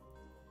least.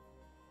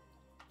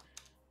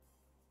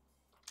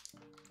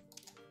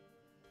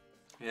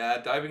 Yeah,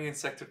 diving in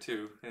sector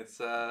 2.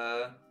 It's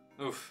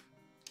oof,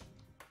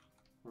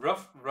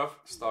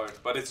 rough start,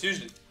 but it's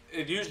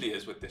it usually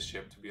is with this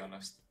ship, to be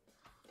honest.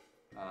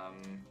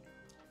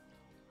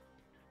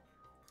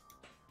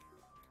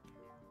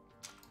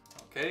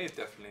 Okay,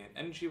 definitely an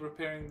energy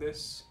repairing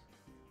this.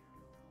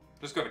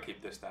 Just gonna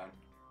keep this down.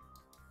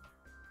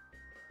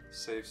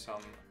 Save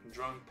some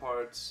drone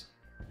parts.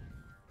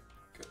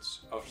 Good,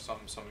 or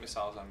some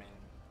missiles, I mean.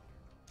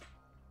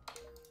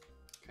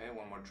 Okay,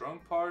 one more drone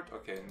part.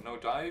 Okay, no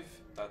dive.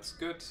 That's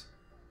good.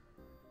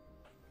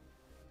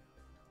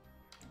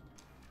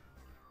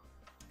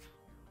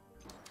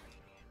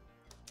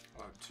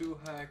 Or 2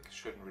 hack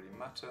shouldn't really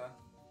matter.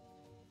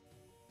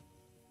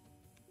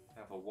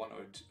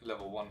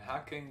 Level 1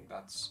 hacking.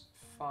 That's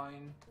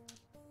fine.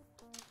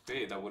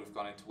 Okay, that would have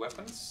gone into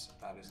weapons.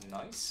 That is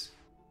nice.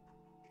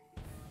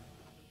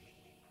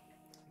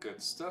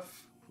 Good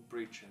stuff.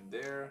 Breach in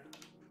there.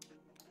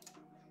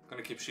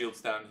 Gonna keep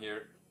shields down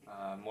here.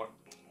 More.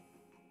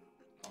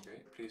 Okay,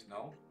 please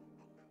no.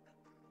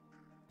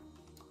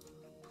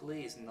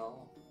 Please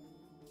no.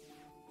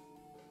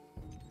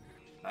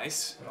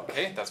 Nice.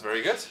 Okay, that's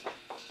very good.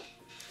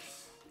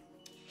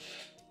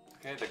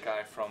 Okay, the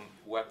guy from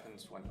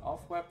weapons went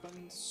off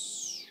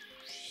weapons.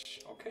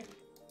 Okay.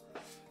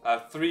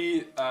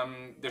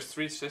 There's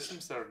 3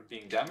 systems that are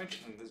being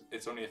damaged, and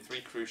it's only a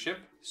 3 crew ship,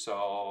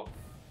 so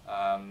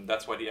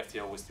that's why the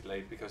FTL was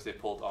delayed, because they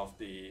pulled off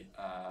the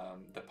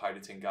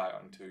piloting guy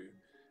onto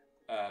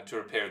to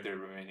repair their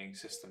remaining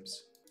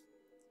systems.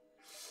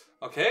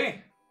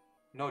 Okay,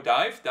 no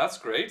dive. That's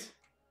great.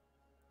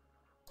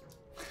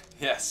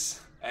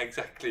 Yes,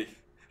 exactly.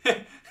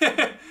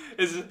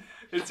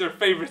 It's your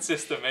favorite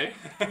system, eh?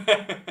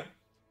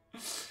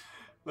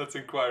 Let's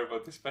inquire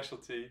about the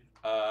specialty.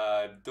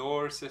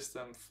 Door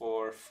system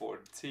for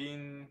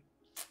 14.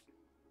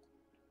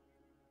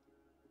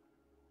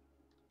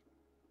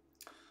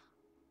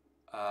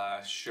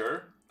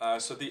 Sure.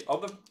 So the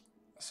other,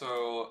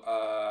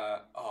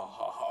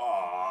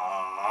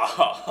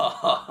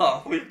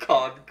 we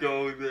can't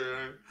go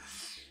there.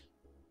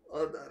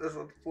 Oh, that is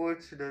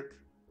unfortunate.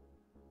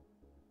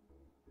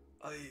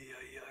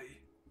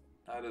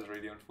 That is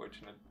really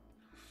unfortunate.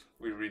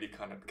 We really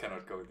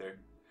cannot go there.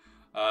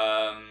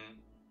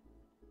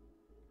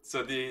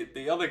 So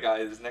the other guy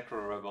is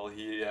Necro Rebel.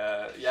 He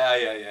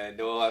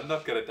no, I'm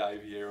not gonna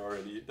dive here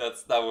already.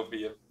 That would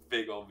be a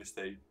big old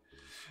mistake.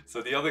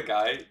 So the other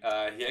guy,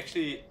 he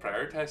actually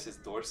prioritized his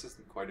door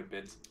system quite a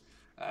bit,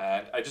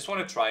 and I just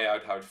want to try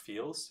out how it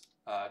feels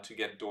to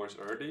get doors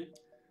early.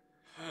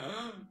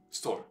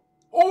 Store.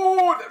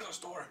 Oh, there's a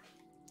store.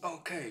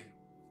 Okay.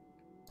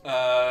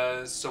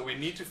 So we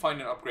need to find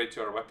an upgrade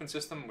to our weapon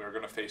system. We're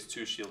gonna face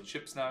 2 shield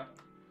ships now.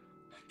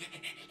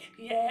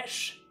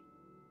 Yes.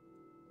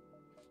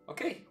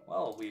 Okay,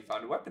 well, we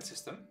found a weapon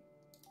system.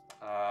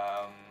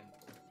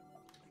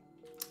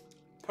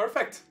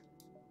 Perfect.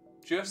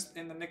 Just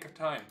in the nick of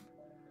time.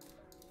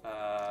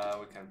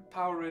 We can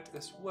power it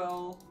as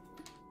well.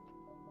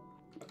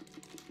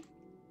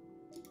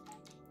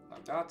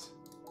 Like that.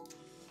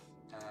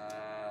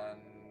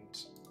 And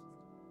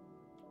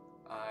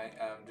I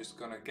am just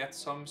gonna get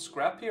some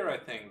scrap here, I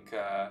think.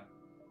 I'm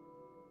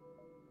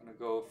gonna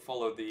go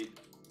follow the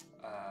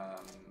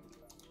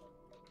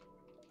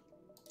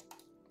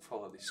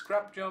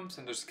scrap jumps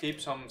and just keep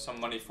some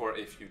money for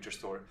a future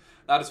store.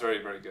 That is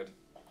very, very good.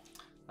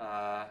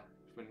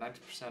 With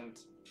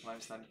 90%,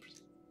 minus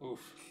 90%.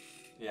 Oof.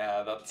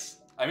 Yeah,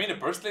 that's... I mean, a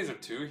burst laser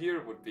 2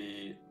 here would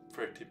be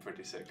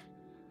pretty sick.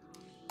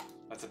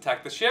 Let's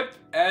attack the ship,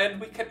 and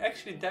we can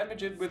actually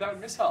damage it without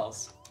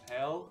missiles.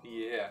 Hell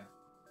yeah.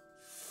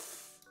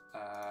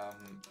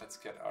 Let's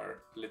get our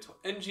little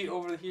NG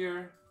over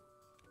here.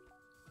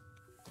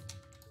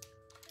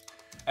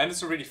 And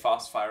it's a really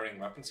fast firing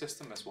weapon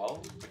system as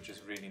well, which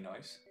is really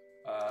nice.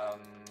 I'm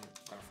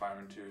gonna fire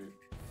into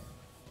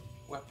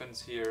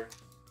weapons here.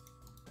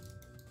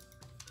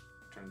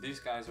 Turn these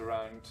guys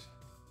around.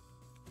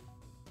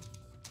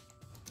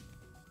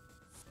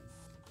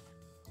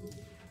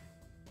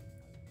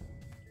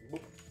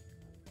 Boop.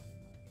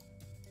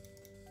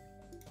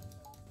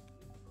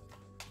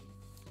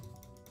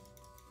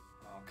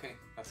 Okay,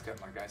 let's get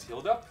my guys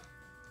healed up.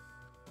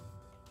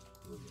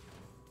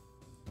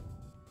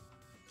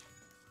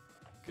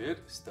 Good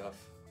stuff.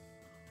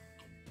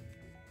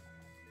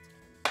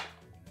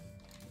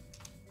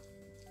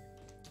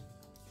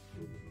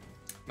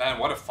 Man,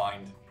 what a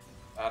find.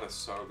 That is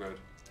so good.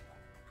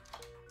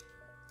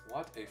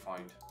 What a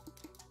find.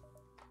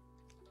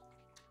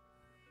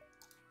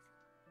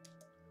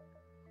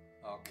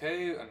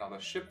 Okay, another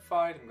ship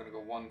fight. I'm gonna go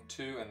 1,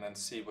 2 and then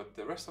see what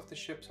the rest of the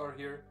ships are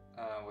here.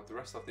 What the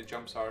rest of the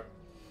jumps are.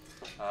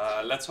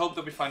 Let's hope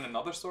that we find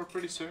another store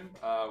pretty soon.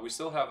 We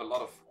still have a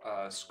lot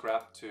of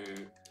scrap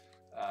to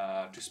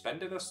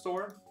spend at a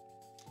store.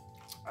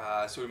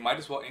 So we might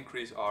as well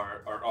increase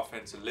our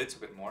offense a little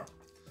bit more.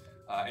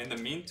 In the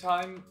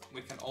meantime,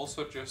 we can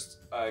also just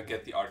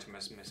get the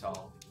Artemis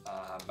missile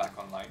back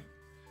online.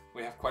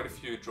 We have quite a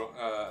few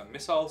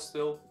missiles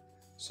still,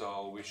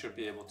 so we should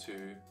be able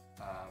to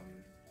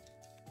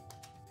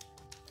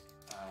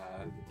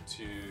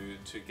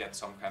get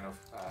some kind of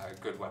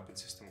good weapon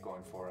system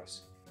going for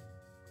us.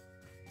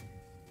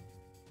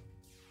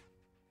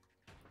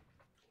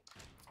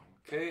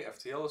 Okay,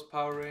 FTL is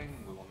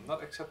powering. We will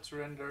not accept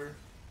surrender.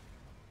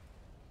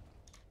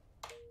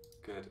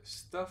 Good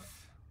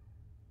stuff.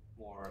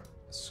 More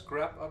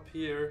scrap up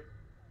here.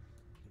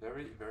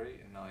 Very, very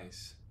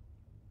nice.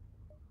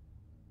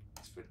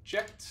 Let's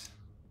reject.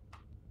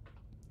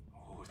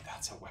 Oh,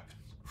 that's a weapon.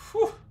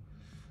 Whew.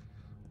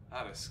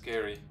 That is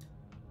scary.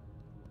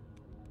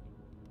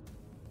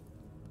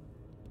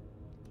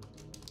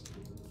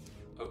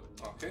 Oh,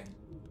 okay.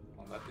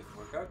 Well, that didn't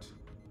work out.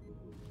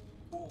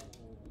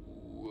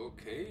 Ooh,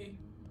 okay.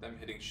 Them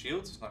hitting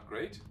shields is not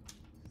great.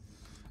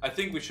 I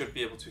think we should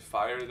be able to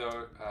fire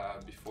though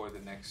before the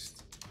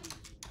next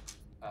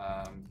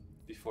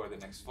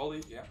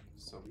volley. Yeah,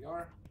 so we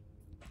are.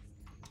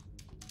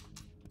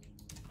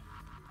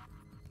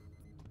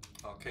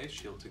 Okay,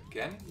 shield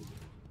again.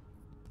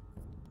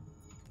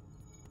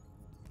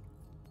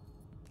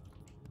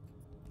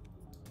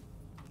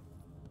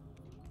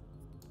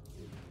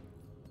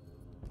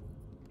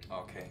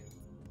 Okay,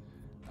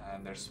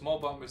 and their small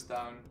bomb is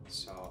down,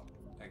 so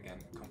again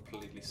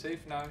completely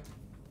safe now.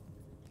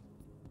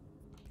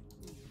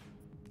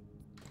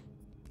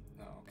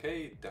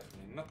 Okay,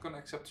 definitely not gonna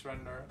accept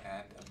surrender,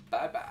 and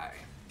bye bye.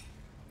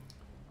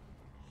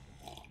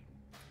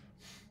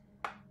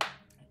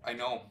 I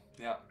know,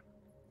 yeah.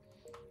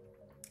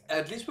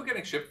 At least we're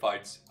getting ship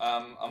fights.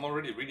 I'm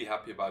already really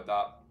happy about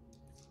that.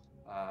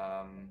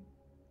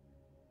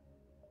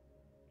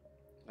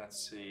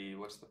 Let's see,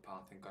 what's the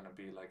pathing gonna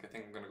be like? I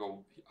think I'm gonna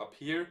go up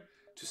here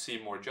to see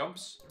more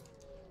jumps.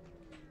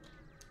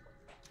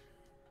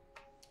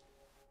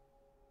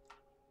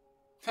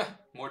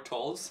 More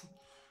tolls.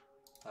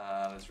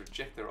 Let's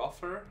reject their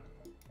offer.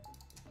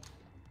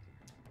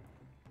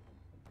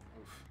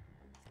 Oof.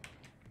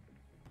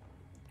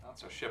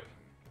 That's our ship.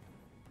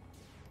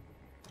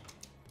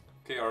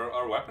 Okay,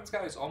 our weapons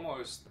guy is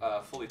almost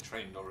fully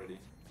trained already.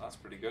 That's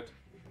pretty good.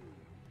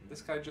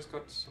 This guy just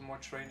got some more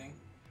training.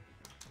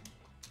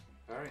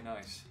 Very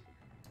nice.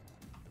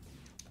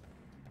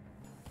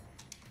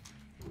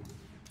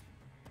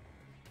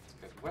 Let's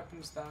get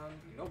weapons down.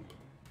 Nope.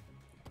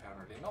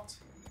 Apparently not.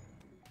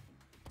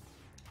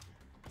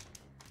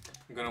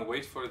 I'm gonna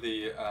wait for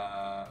the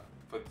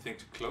thing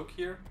to cloak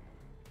here,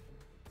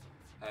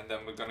 and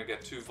then we're gonna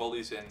get 2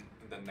 volleys in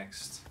the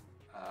next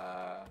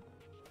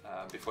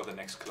before the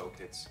next cloak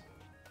hits.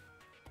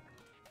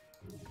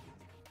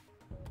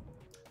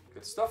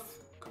 Good stuff.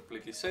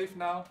 Completely safe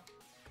now,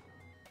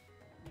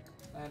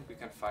 and we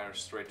can fire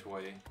straight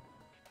away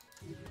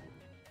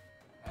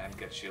and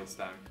get shields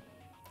down.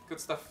 Good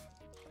stuff.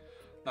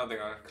 Now they're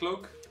gonna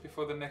cloak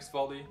before the next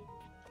volley.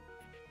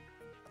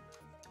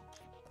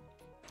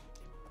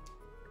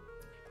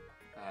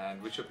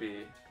 And we should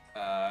be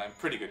in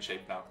pretty good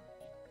shape now.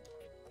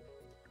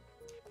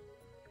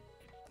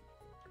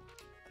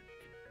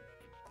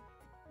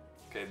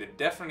 Okay, they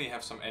definitely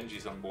have some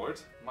NGs on board.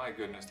 My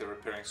goodness, they're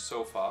repairing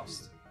so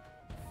fast.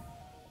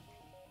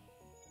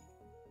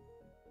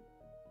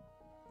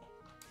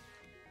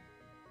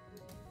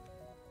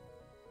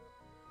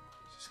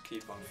 Just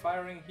keep on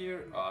firing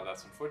here. Oh,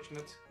 that's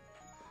unfortunate.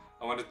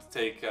 I wanted to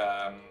take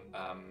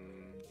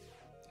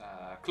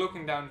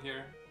cloaking down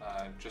here,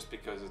 just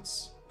because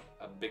it's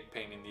a big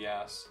pain in the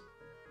ass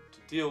to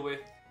deal with,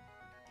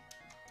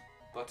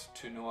 but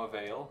to no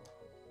avail.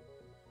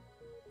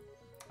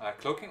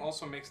 Cloaking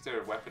also makes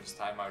their weapons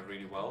time out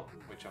really well,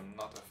 which I'm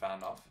not a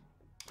fan of.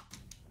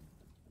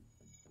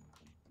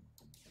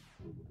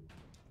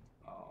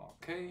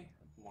 Okay,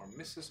 more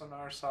misses on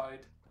our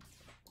side.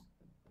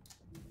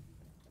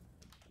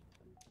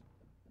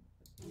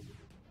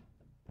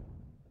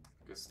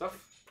 Good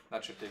stuff.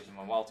 That should take them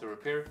a while to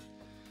repair.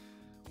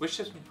 Which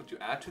ships would you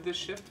add to this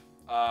ship?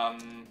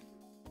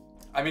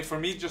 I mean, for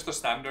me, just a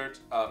standard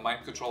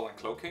mind control and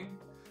cloaking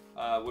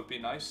would be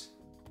nice.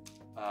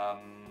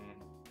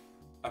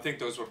 I think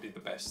those would be the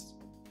best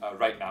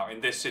right now in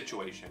this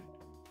situation.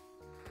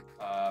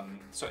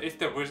 So if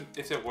there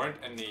weren't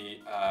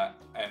any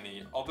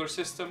other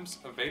systems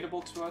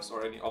available to us,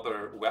 or any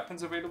other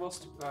weapons available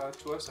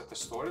to us at the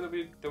store that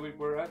we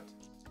were at,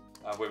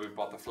 where we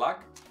bought the flag,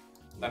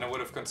 then I would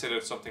have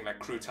considered something like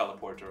crew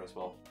teleporter as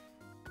well.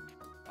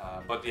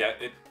 But yeah,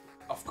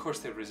 of course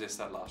they resist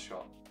that last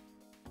shot.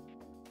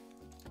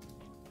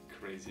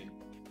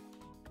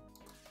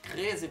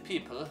 Crazy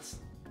people.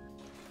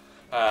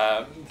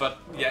 But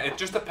yeah, it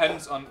just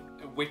depends on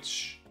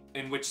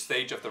in which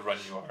stage of the run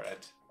you are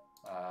at.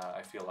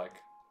 I feel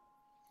like.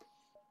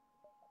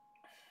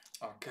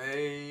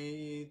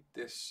 Okay,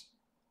 this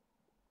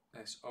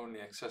is only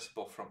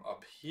accessible from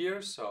up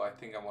here, so I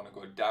think I want to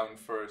go down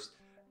first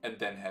and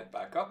then head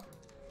back up.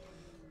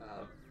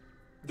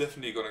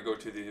 Definitely gonna go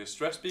to the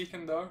distress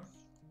beacon though.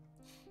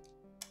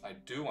 I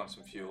do want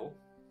some fuel.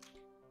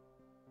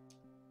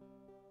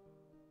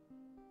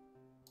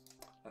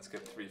 Let's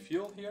get 3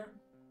 fuel here.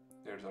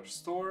 There's our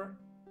store.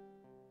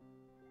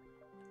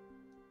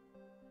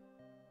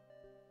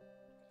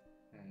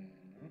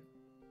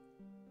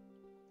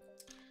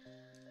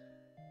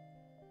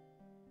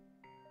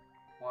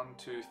 One,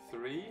 2,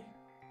 3,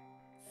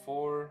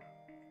 4.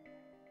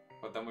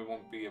 But then we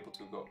won't be able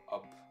to go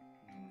up.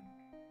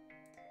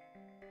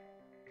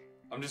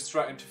 I'm just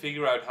trying to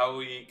figure out how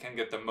we can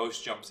get the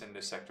most jumps in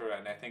this sector,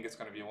 and I think it's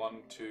going to be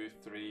 1, 2,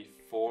 3,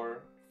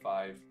 4,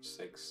 5,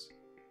 6.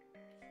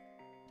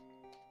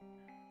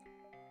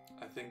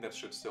 I think that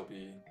should still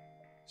be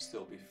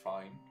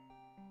fine.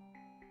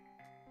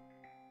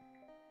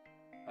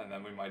 And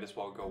then we might as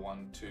well go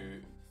 1,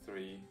 2,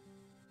 3,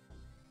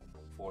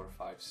 4,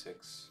 5,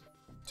 6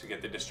 to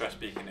get the distress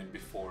beacon in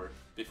before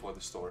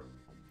the store.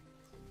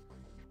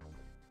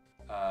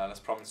 Let's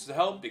promise to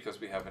help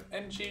because we have an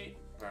NG.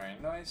 Very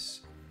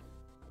nice.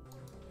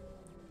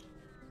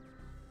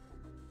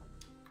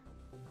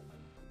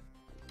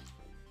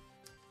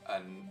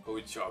 And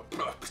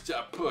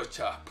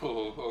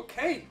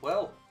okay,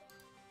 well.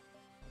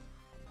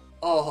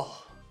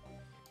 Oh,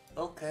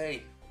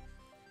 okay.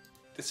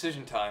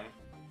 Decision time.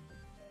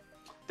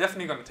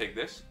 Definitely gonna take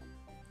this.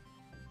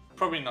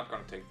 Probably not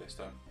gonna take this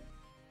though.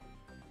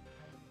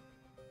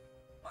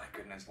 My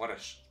goodness, what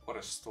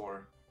a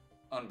store.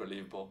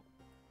 Unbelievable.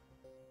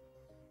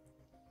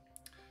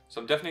 So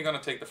I'm definitely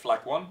gonna take the flag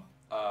 1.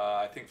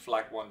 I think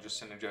flag 1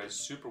 just synergizes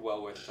super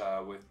well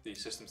with the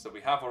systems that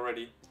we have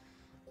already.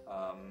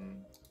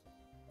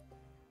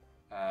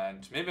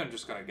 And maybe I'm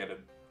just gonna get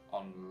it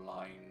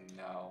online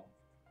now.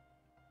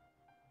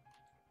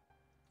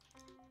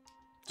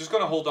 Just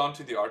gonna hold on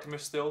to the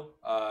Artemis still.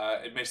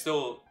 It may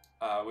still,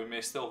 we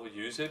may still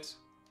use it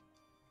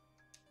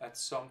at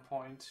some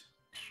point.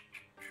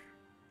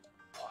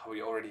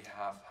 We already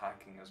have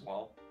hacking as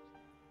well.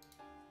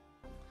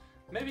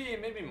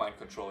 Maybe mind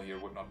control here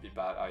would not be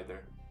bad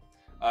either,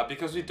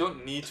 because we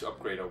don't need to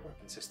upgrade our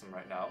weapon system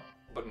right now.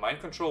 But mind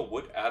control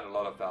would add a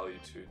lot of value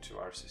to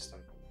our system.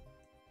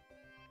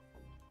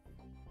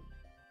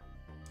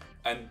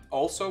 And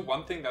also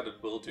one thing that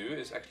it will do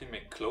is actually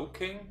make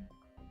cloaking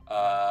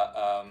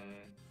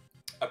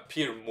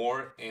appear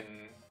more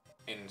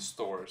in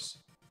stores.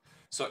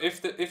 So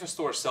if a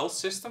store sells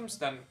systems,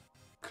 then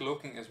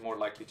cloaking is more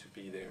likely to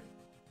be there.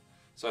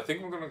 So I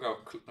think we're gonna go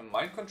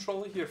mind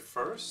control here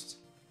first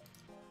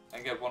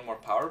and get 1 more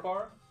power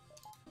bar,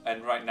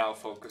 and right now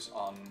focus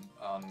on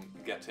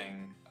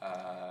getting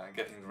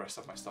the rest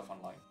of my stuff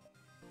online.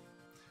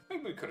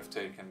 Maybe we could have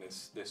taken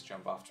this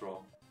jump after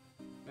all.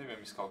 Maybe I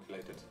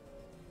miscalculated.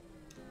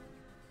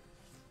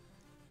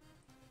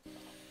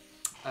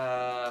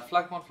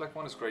 Flag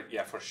 1 is great.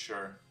 Yeah, for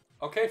sure.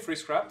 Okay, free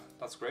scrap.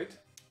 That's great.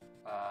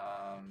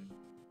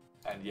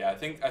 And yeah, I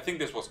think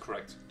this was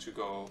correct to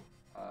go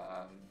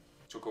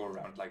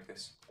around like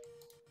this,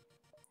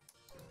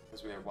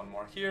 because we have 1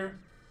 more here,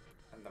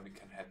 and then we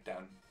can head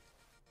down.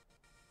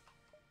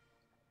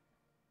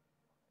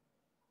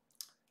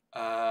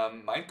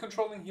 Mind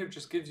controlling here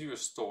just gives you a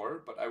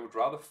store, but I would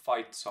rather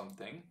fight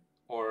something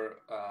or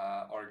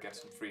get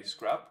some free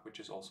scrap, which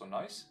is also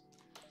nice.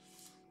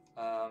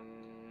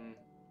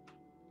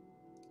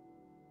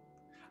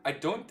 I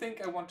don't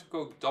think I want to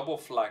go double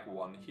flag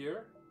 1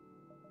 here.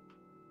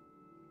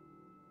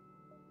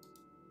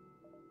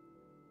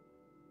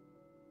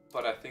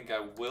 But I think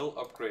I will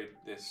upgrade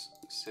this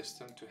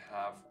system to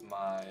have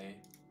my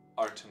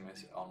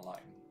Artemis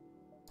online.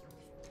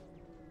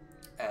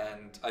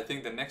 And I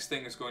think the next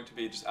thing is going to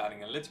be just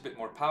adding a little bit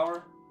more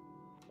power.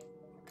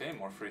 Okay,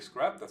 more free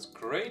scrap, that's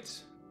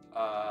great.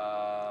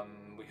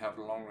 We have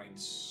long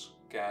range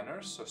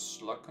scanners, so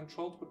slug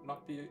controlled would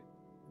not be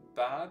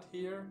bad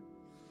here.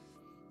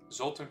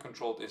 Zoltan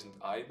controlled isn't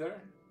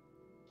either.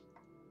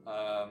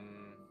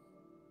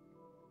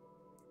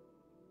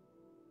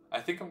 I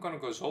think I'm gonna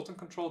go Zoltan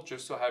controlled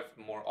just to have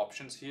more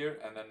options here,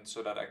 and then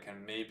so that I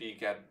can maybe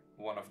get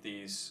one of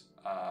these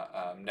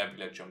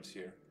nebula jumps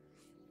here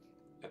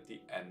at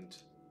the end.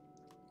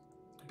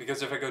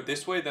 Because if I go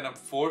this way, then I'm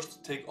forced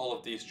to take all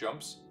of these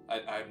jumps.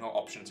 I have no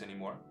options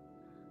anymore.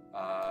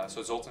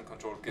 So Zoltan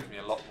control gives me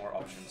a lot more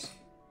options.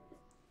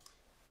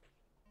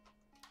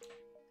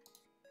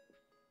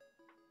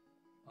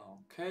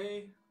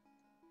 Okay.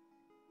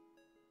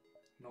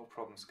 No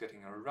problems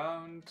getting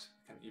around.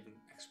 Can even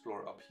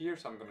explore up here.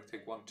 So I'm going to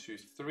take 1, 2,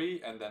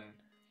 3 and then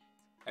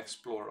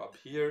explore up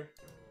here.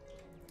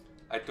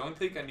 I don't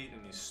think I need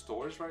any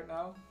stores right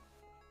now.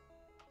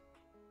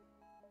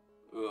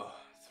 Ugh,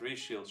 3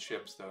 shield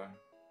ships though,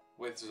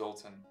 with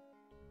Zoltan.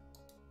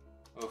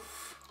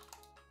 Oof.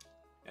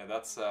 Yeah,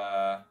 that's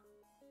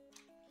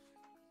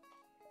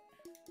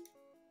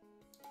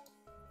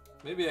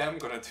maybe I'm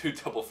gonna do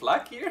double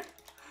flag here.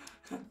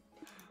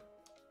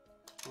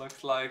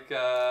 Looks like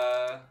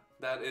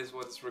that is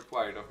what's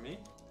required of me.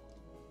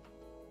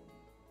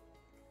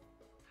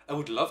 I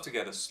would love to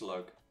get a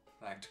slug,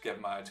 like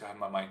to have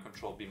my mind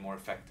control be more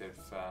effective.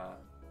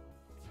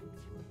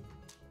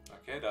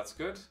 Okay, that's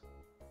good.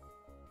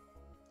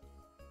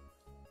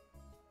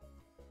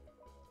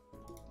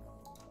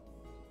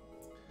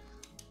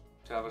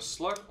 To have a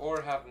slug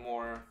or have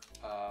more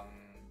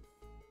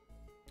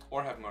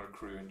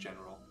crew in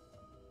general.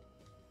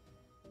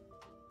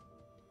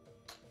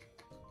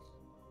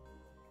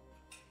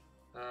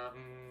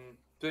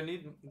 Do I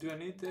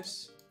need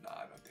this? No,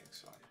 I don't think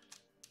so.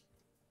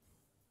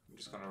 I'm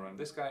just gonna run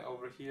this guy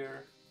over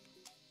here.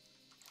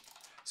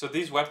 So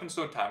these weapons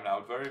don't time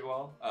out very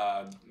well.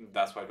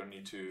 That's why I don't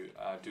need to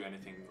do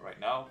anything right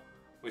now.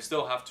 We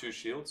still have 2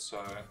 shields,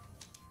 so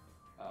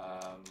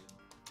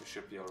we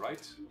should be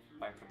alright.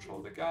 Mind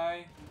control the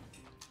guy,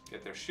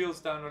 get their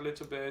shields down a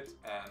little bit,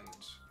 and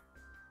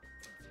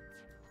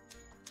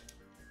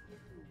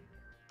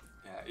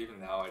yeah,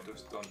 even now I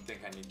just don't think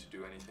I need to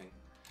do anything.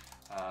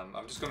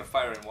 I'm just gonna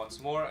fire in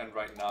once more, and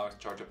right now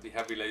charge up the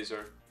heavy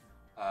laser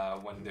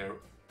when their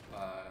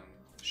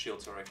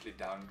shields are actually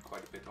down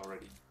quite a bit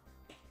already.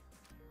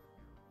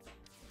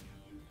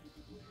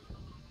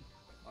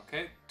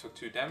 Okay, took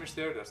 2 damage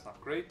there, that's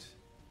not great,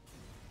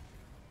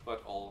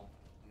 but all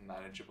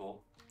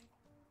manageable.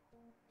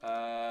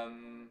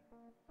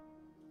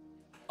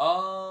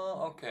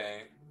 Oh,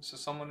 okay, so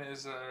someone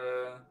is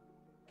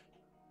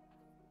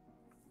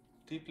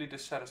deeply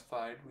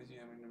dissatisfied with you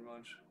having the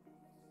much.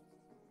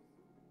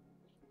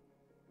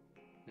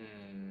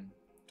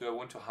 Do I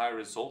want to hire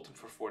a Zoltan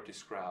for 40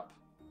 scrap?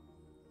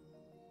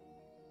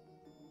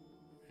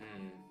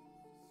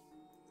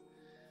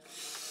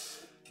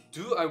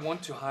 Do I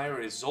want to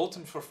hire a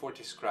Zoltan for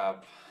 40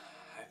 scrap?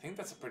 I think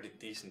that's a pretty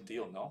decent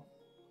deal, no?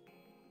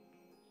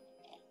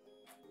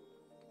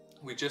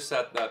 We just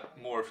said that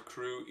more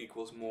crew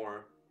equals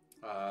more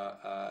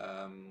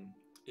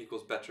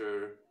equals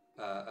better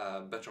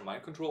better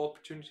mind control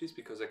opportunities,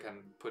 because I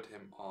can put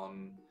him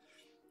on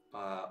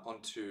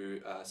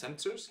onto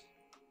sensors,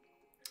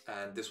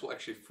 and this will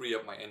actually free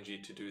up my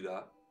NG to do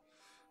that.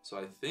 So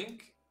I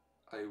think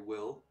I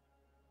will.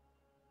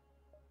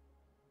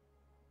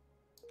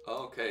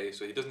 Okay,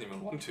 so he doesn't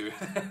even want to.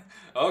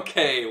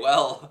 Okay,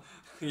 well,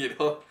 you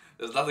know,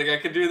 there's nothing I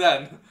can do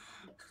then.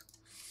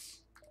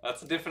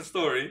 That's a different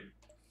story.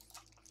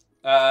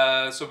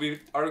 So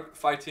we are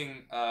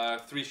fighting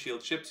 3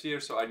 shield ships here,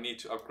 so I need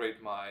to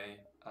upgrade my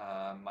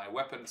my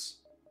weapons.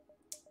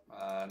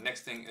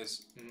 Next thing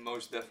is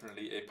most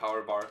definitely a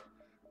power bar,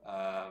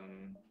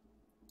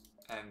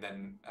 and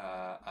then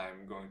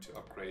I'm going to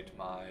upgrade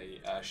my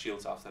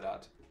shields after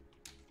that.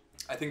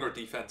 I think our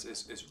defense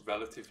is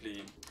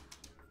relatively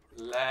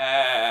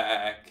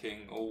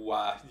lacking. Oh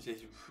wow.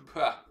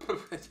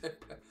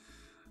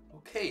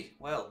 Okay,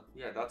 well,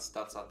 yeah, that's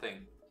our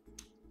thing.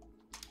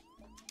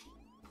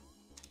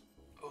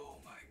 Oh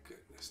my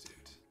goodness,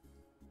 dude.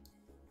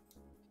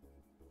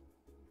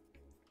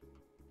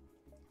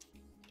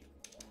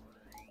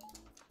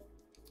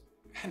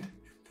 And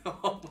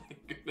oh my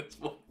goodness,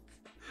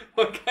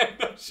 what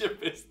kind of ship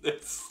is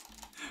this?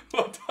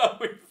 What are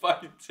we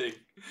fighting?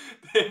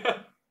 They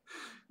have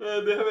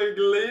a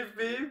glaive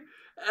beam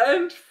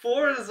and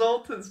 4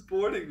 Zoltans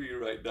boarding me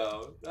right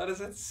now. That is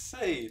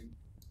insane.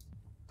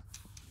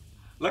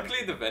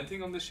 Luckily, the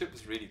venting on the ship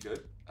is really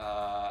good,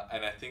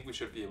 and I think we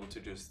should be able to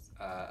just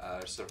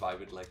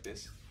survive it like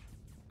this.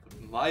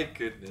 But my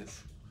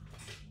goodness.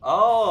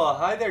 Oh,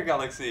 hi there,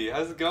 Galaxy.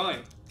 How's it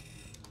going?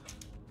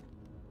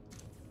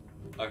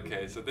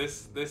 Okay, so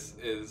this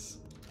is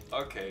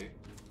okay.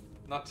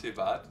 Not too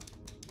bad.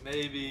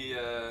 Maybe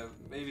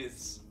maybe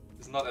it's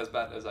not as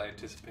bad as I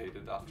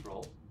anticipated after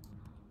all.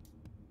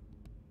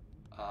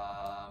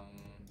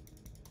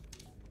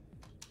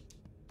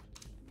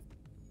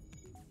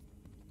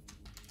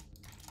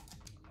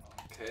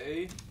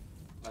 Okay,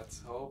 let's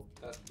hope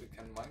that we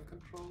can mind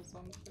control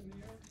something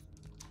here.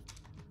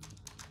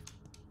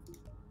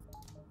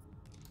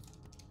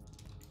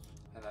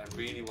 And I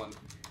really want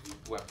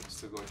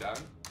weapons to go down.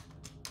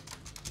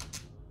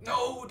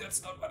 No,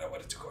 that's not what I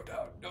wanted to go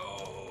down.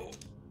 No.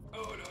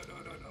 Oh, no.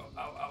 Ow,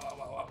 ow, ow,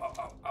 ow, ow,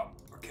 ow, ow.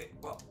 Okay,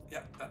 well,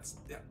 yeah, that's,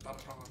 yeah,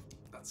 not a problem.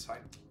 That's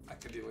fine. I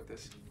can deal with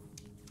this.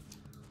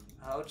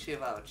 Ouchie,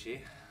 ouchie.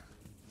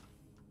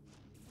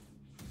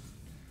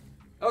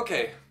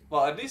 Okay,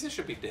 well, at least it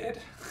should be dead.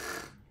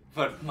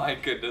 But my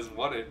goodness,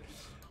 what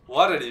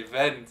an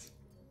event.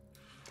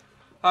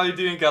 How you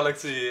doing,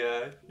 Galaxy?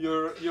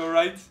 You're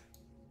right?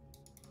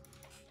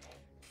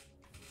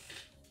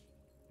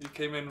 You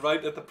came in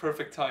right at the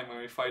perfect time when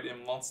we fight a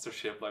monster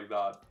ship like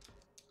that.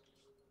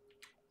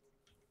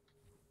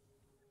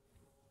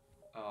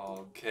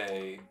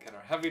 Okay, get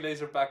our heavy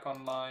laser back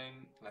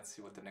online. Let's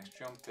see what the next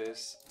jump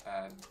is,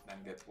 and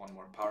then get 1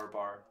 more power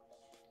bar.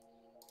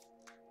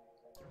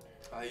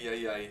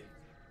 Ay.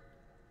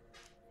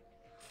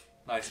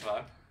 Nice,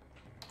 man.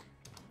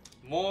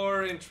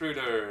 More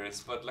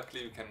intruders, but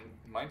luckily we can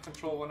mind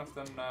control one of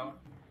them now.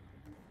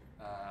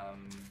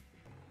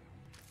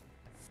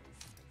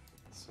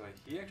 So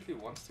he actually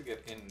wants to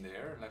get in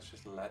there. Let's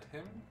just let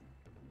him.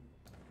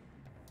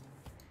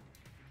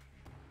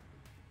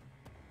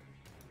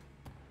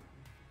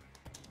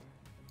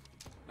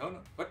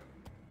 No, what?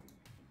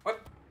 What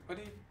are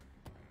you...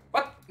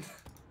 What?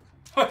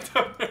 What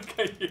the heck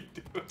are you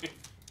doing?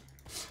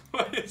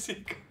 Why is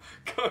he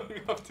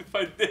going up to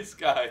fight this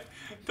guy?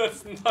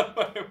 That's not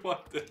what I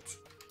wanted.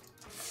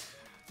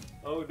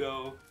 Oh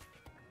no.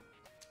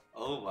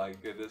 Oh my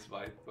goodness,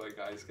 my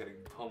guy's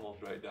getting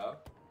pummeled right now.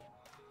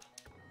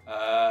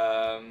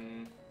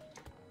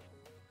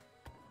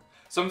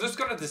 So I'm just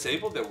gonna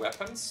disable their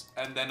weapons,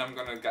 and then I'm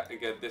gonna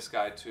get this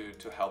guy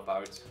to help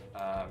out,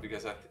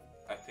 because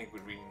I I think we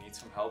really need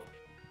some help.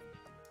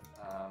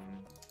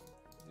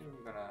 Maybe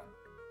we're gonna...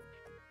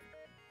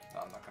 No,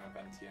 I'm not gonna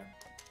vent here.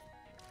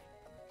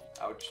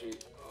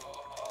 Ouchie.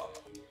 Oh.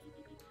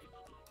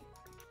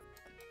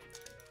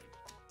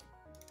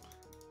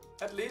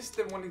 At least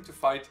they're wanting to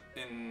fight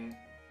in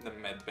the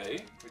med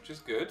bay, which is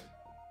good.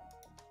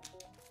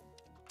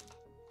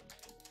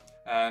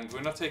 And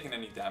we're not taking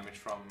any damage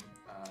from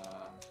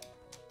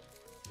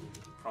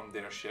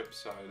their ship,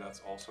 so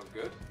that's also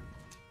good.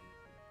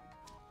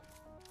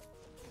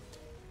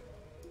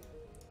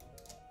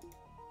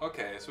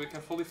 Okay, so we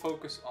can fully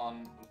focus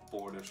on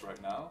borders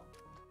right now.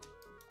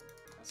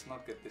 Let's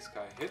not get this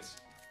guy hit.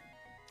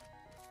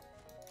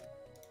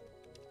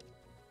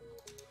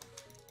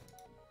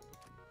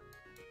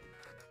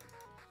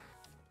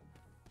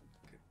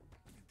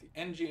 Get the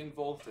NG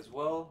involved as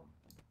well.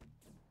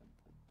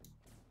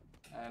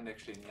 And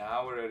actually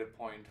now we're at a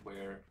point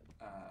where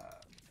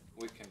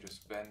we can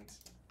just vent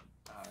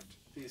out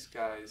these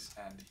guys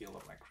and heal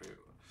up my crew.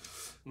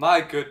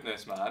 My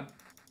goodness, man.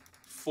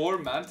 4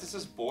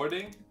 mantises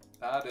boarding?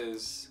 That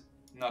is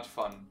not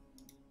fun.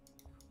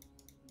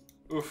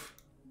 Oof.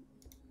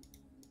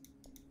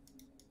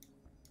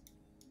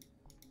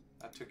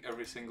 I took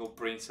every single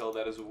brain cell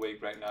that is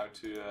awake right now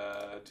to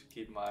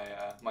keep my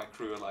my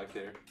crew alive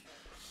there.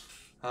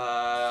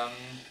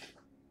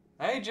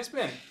 Hey,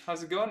 Jispin,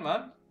 how's it going,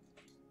 man?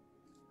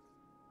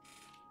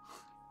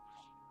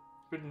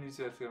 Pretty neat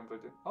to film,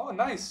 but oh,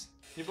 nice!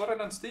 You bought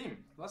it on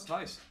Steam. That's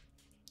nice.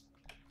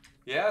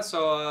 Yeah, so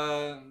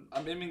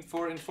I'm aiming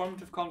for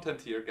informative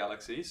content here,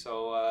 Galaxy.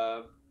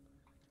 So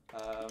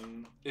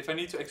if I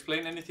need to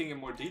explain anything in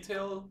more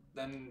detail,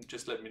 then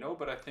just let me know.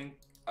 But I think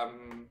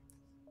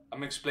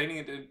I'm explaining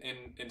it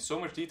in so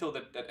much detail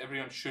that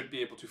everyone should be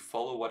able to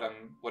follow what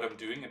I'm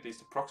doing, at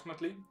least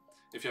approximately,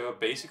 if you have a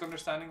basic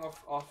understanding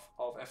of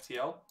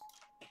FTL.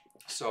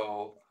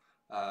 So,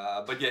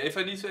 but yeah, if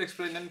I need to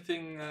explain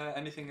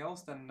anything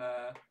else, then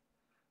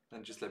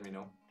just let me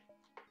know.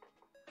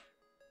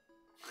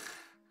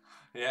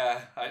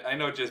 Yeah, I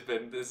know,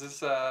 Jispin. This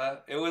is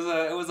it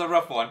was a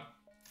rough one,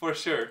 for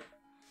sure.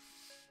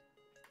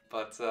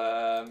 But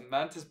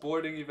Mantis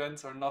boarding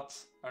events are not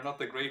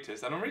the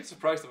greatest, and I'm really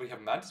surprised that we have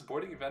Mantis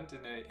boarding event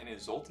in a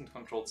Zoltan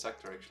controlled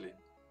sector actually.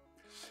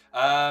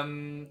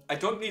 I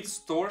don't need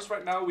stores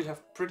right now. We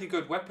have pretty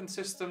good weapon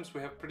systems. We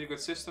have pretty good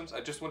systems.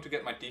 I just want to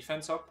get my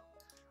defense up.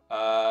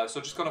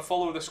 So just gonna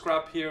follow the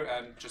scrap here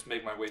and just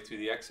make my way to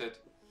the exit.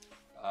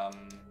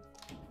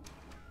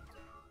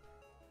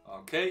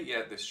 Okay,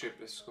 yeah, this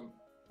ship is...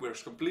 we're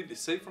completely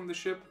safe from the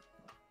ship.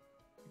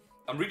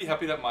 I'm really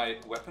happy that my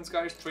weapons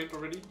guy is trained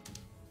already.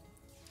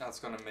 That's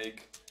gonna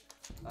make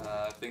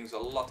things a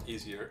lot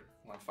easier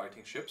when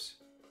fighting ships.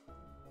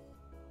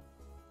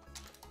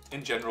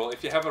 In general,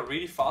 if you have a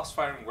really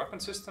fast-firing weapon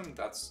system,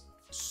 that's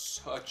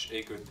such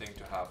a good thing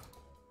to have.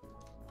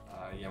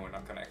 Yeah, we're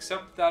not gonna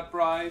accept that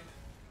bribe.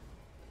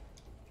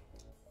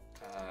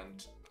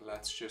 And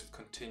let's just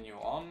continue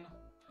on.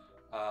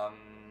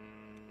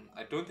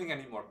 I don't think I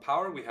need more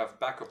power. We have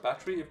backup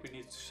battery if we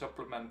need to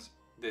supplement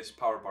this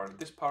power bar and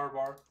this power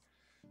bar.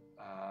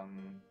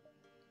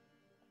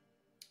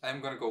 I'm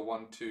gonna go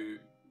 1, 2,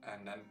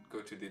 and then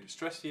go to the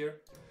distress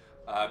here.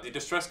 The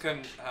distress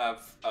can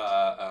have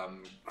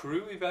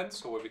crew events,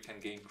 so where we can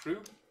gain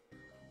crew.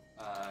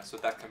 So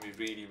that can be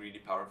really, really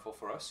powerful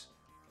for us.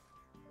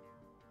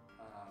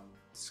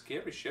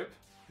 Scary ship.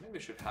 Maybe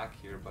I should hack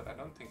here, but I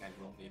don't think I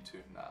will need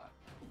to. Nah.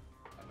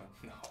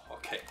 No,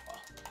 okay, well,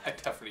 I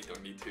definitely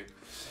don't need to.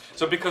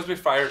 So because we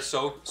fire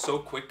so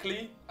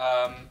quickly,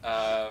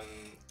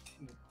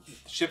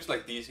 ships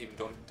like these even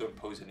don't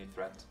pose any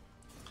threat.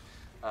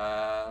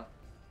 And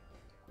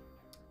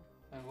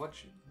what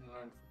should we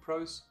learn from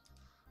pros?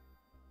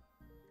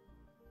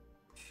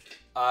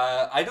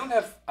 I don't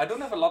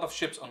have a lot of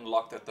ships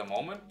unlocked at the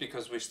moment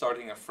because we're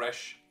starting a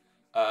fresh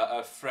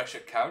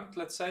account,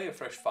 let's say, a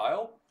fresh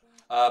file.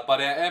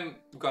 But I am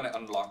gonna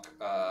unlock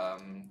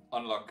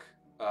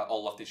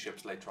all of these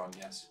ships later on,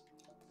 yes.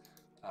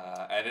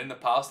 And in the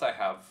past, I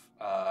have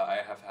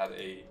had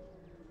a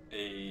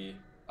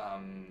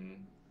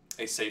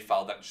save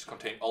file that just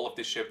contained all of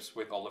the ships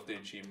with all of the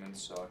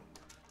achievements. So,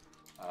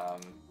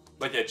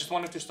 but yeah, just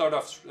wanted to start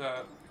off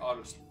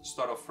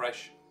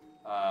fresh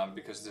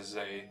because this is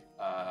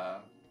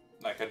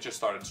like I just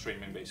started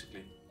streaming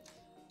basically.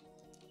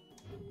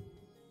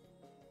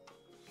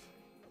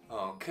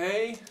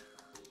 Okay,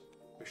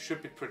 we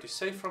should be pretty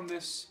safe from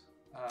this.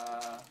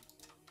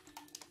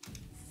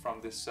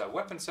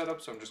 Weapon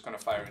setup, so I'm just gonna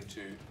fire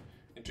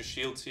into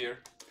shields here.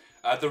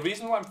 The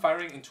reason why I'm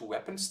firing into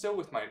weapons still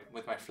with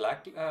my flag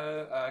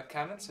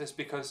cannons is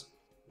because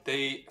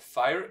they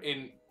fire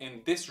in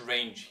this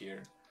range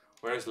here,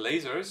 whereas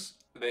lasers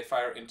they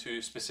fire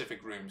into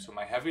specific rooms. So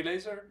my heavy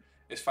laser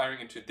is firing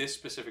into this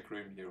specific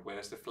room here,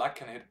 whereas the flag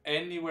can hit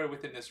anywhere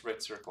within this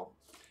red circle.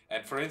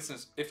 And for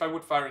instance, if I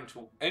would fire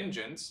into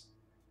engines,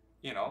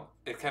 you know,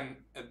 it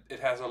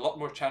has a lot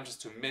more chances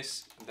to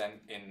miss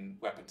than in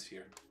weapons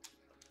here.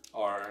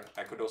 Or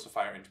I could also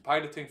fire into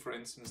piloting, for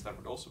instance, that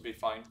would also be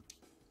fine.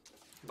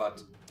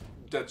 But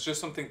that's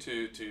just something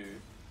to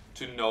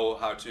know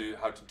how to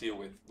deal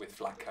with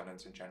flak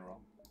cannons in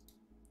general.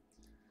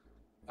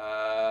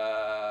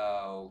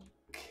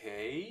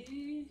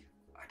 Okay,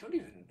 I don't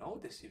even know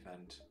this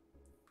event.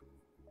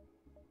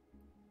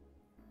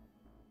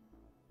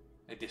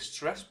 A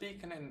distress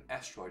beacon in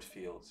asteroid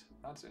field.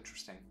 That's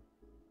interesting.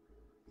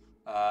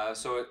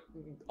 So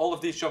all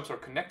of these jumps are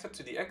connected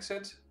to the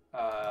exit.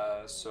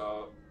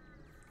 So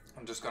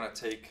I'm just gonna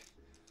take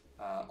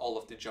all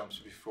of the jumps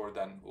before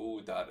then.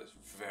 Ooh, that is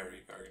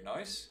very, very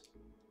nice.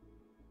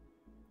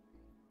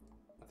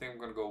 I think I'm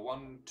gonna go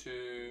 1,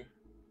 2,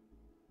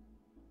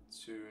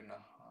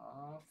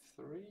 2.5,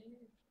 3,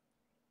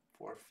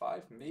 4,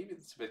 5. Maybe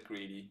that's a bit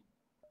greedy.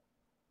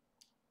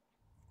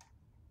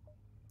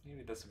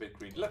 Maybe that's a bit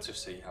greedy. Let's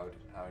just see how it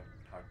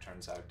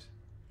turns out.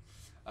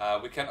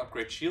 We can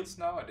upgrade shields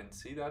now. I didn't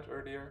see that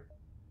earlier.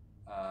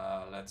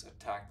 Let's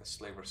attack the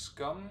Slaver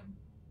Scum.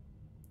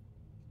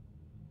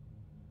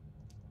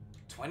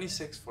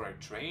 26 for a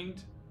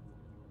trained.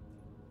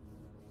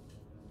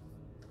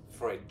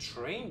 For a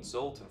trained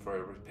Zoltan, for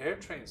a repair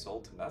trained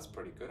Zoltan, that's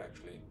pretty good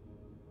actually.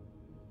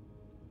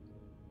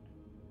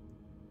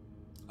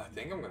 I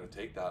think I'm gonna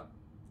take that.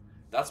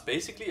 That's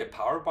basically a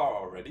power bar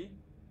already.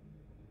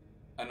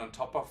 And on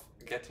top of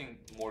getting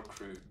more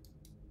crew.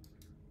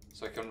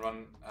 So I can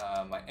run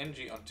my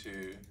NG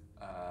onto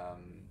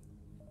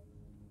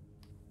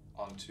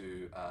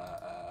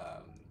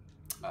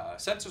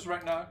sensors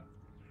right now.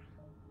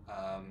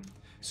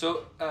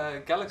 So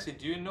Galaxy,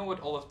 do you know what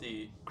all of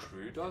the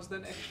crew does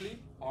then actually?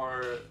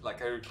 Or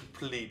like I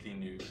completely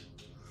new?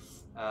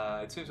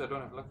 It seems I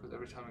don't have luck with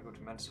every time I go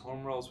to Mantis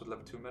home rolls with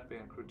level 2 medbay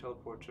and crew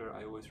teleporter.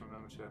 I always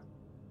remember to.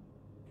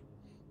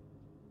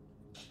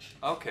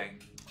 Okay.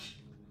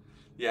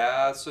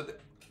 Yeah, so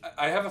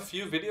I have a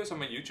few videos on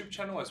my YouTube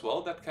channel as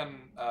well that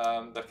can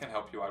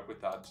help you out with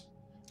that.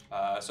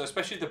 So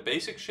especially the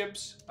basic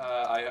ships,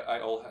 I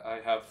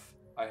have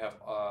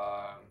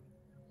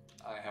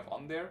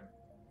on there.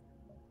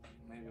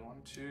 Maybe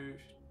 1, 2.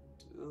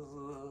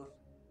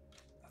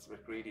 That's a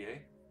bit greedy, eh?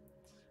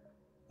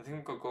 I think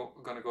I'm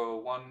gonna go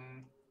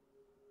 1,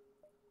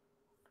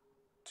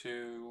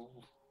 2,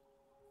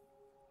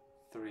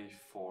 3,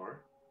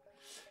 4.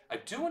 I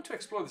do want to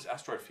explore this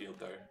asteroid field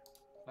though.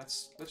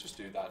 Let's just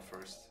do that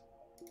first.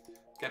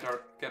 Get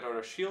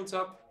our shields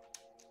up,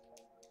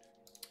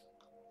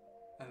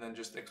 and then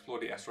just explore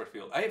the asteroid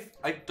field. I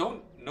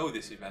don't know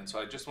this event, so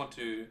I just want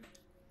to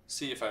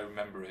see if I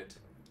remember it.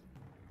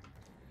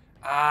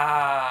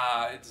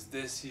 Ah, it's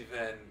this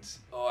event.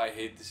 Oh, I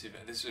hate this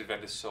event. This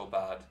event is so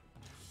bad.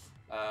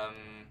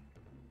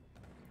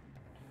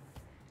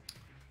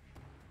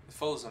 It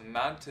follows a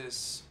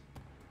mantis.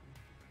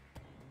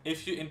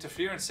 If you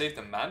interfere and save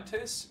the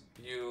mantis,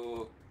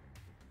 you.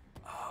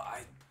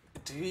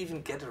 Do you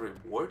even get a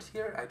reward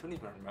here? I don't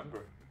even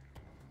remember.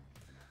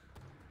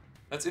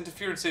 Let's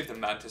interfere and save the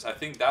mantis. I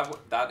think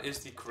that is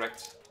the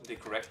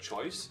correct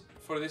choice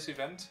for this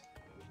event.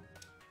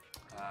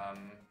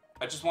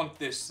 I just want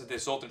this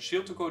Zoltan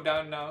shield to go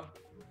down now.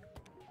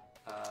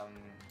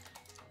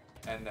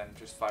 And then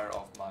just fire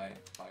off my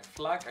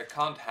flag. I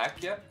can't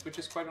hack yet, which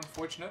is quite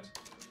unfortunate.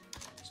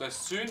 So as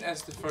soon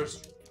as the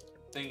first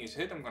thing is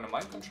hit, I'm gonna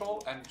mind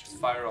control and just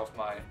fire off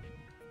my.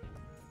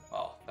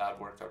 Well, that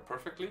worked out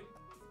perfectly.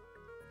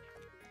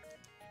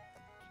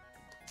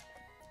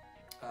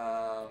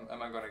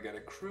 Am I gonna get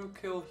a crew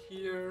kill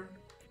here?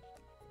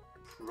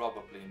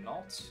 Probably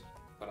not,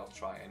 but I'll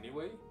try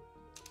anyway.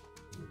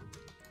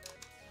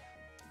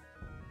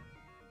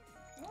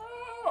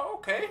 Oh,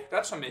 okay,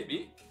 that's a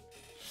maybe.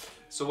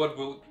 So what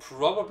will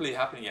probably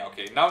happen? Yeah,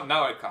 okay.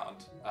 Now I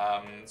can't.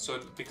 So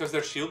because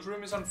their shield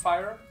room is on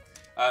fire,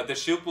 the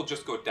shield will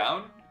just go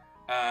down,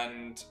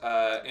 and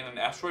in an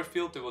asteroid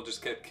field, they will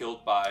just get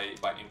killed by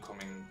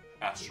incoming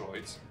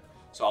asteroids.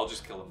 So I'll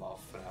just kill them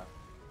off for now.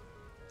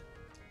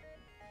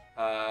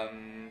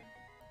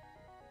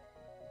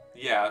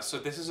 Yeah, so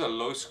this is a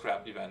low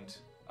scrap event.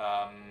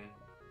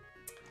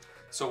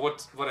 So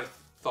what I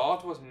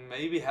thought was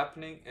maybe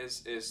happening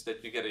is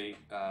that you get a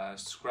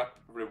scrap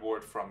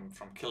reward from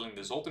killing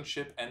the Zoltan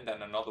ship and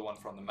then another one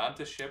from the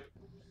Mantis ship,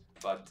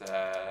 but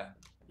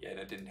yeah,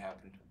 that didn't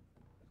happen.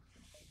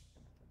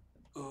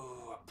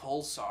 Ooh, a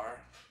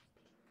pulsar.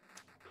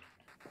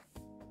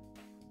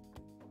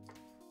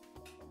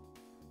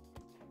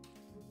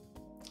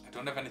 I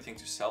don't have anything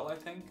to sell, I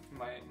think, in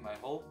my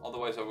hull.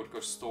 Otherwise I would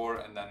go store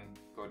and then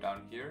go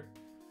down here.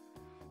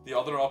 The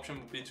other option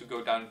would be to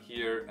go down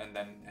here and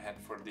then head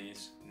for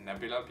these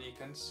nebula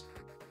beacons.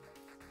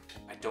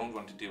 I don't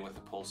want to deal with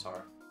the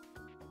pulsar.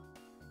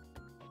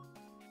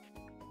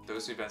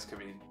 Those events can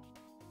be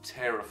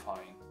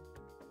terrifying.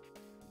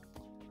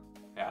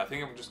 Yeah, I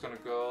think I'm just gonna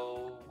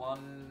go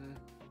 1.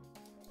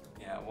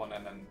 Yeah, 1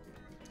 and then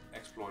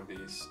explore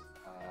these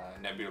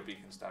nebula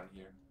beacons down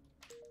here.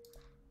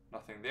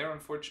 Nothing there,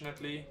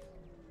 unfortunately.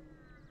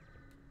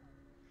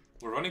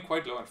 We're running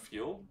quite low on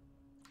fuel,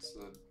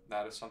 so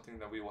that is something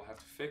that we will have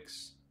to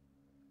fix.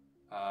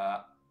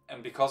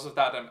 And because of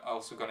that, I'm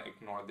also going to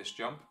ignore this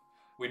jump.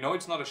 We know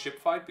it's not a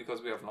ship fight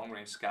because we have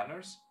long-range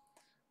scanners,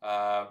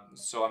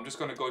 So I'm just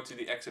going to go to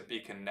the exit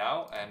beacon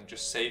now and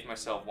just save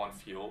myself 1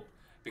 fuel,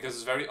 because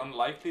it's very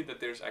unlikely that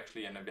there's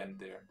actually an event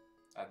there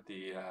at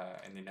the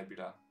in the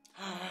nebula.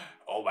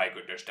 Oh my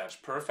goodness, that's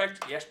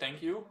perfect. Yes,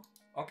 thank you.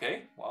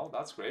 Okay, well,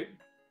 that's great.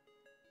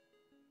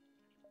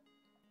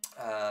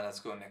 Let's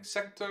go next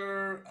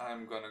sector.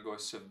 I'm gonna go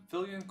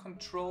civilian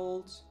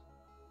controlled.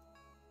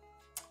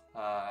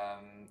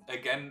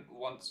 Again,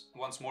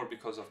 once more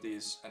because of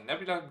these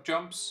nebula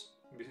jumps,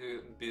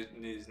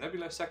 these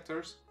nebula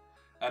sectors,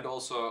 and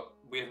also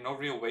we have no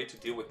real way to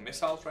deal with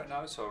missiles right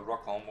now, so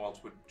rock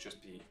homeworlds would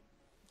just be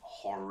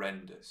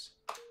horrendous.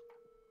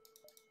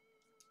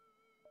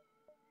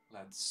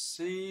 Let's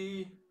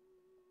see.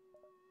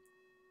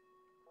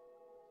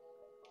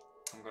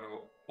 I'm gonna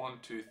go 1,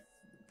 2,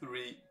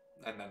 3,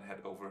 and then head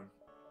over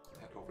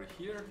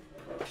here.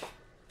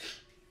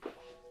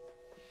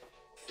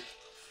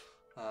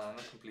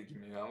 Not completely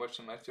new. I watched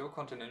some FTL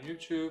content on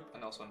YouTube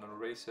and also on the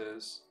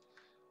races.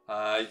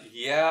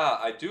 Yeah,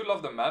 I do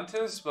love the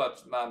Mantis,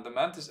 but man, the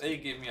Mantis A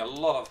gave me a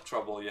lot of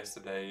trouble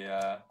yesterday.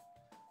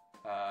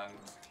 And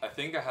I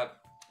think I had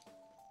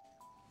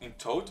in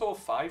total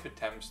 5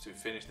 attempts to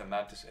finish the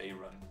Mantis A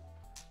run.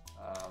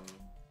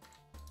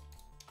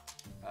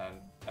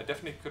 And I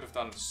definitely could have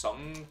done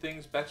some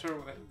things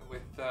better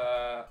with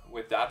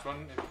that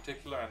run in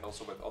particular, and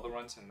also with other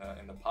runs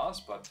in the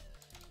past. But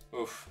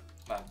oof,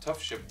 man,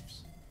 tough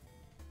ships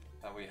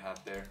that we had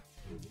there.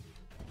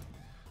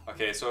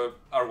 Okay, so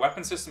our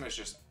weapon system is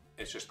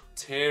just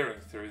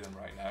tearing through them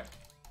right now.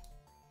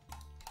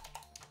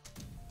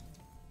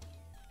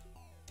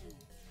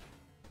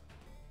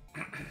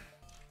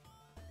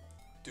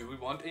 Do we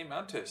want a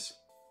Mantis?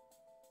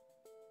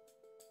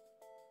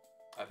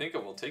 I think I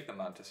will take the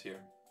Mantis here.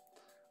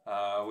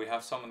 We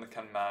have someone that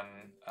can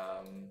man.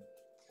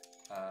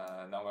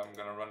 Now I'm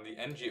gonna run the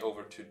NG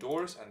over to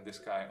doors and this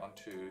guy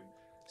onto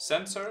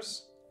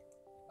sensors,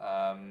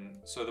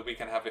 so that we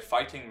can have a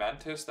fighting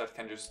Mantis that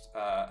can just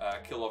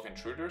kill off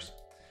intruders.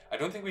 I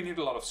don't think we need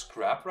a lot of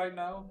scrap right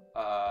now.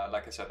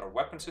 Like I said, our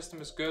weapon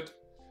system is good.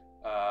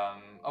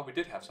 Oh, we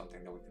did have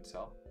something that we can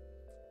sell.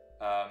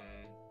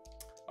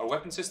 Our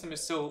weapon system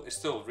is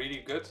still really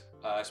good,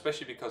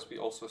 especially because we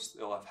also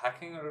still have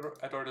hacking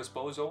at our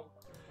disposal,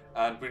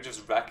 and we're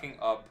just racking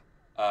up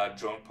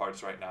drone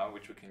parts right now,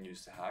 which we can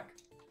use to hack.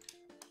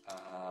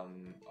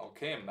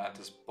 Okay, a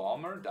Mantis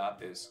bomber,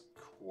 that is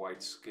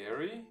quite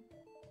scary.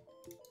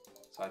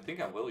 So I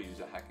think I will use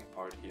a hacking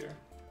part here,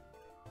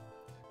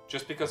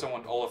 just because I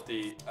want all of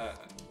the,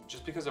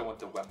 just because I want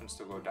the weapons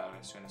to go down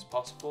as soon as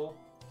possible.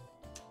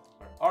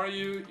 Where are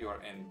you? You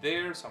are in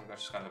there, so I'm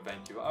just gonna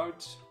bank you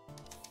out.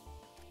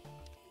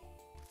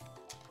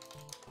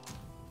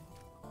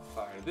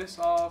 Fire this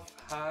off,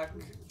 hack,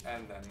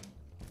 and then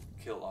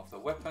kill off the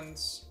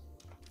weapons.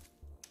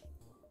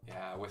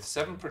 Yeah, with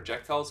 7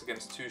 projectiles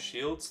against 2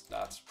 shields,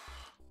 that's...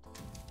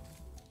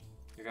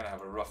 you're gonna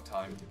have a rough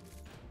time.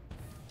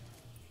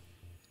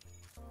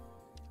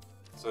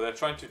 So they're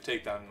trying to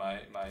take down my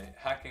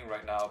hacking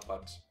right now,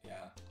 but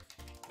yeah,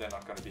 they're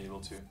not gonna be able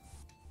to.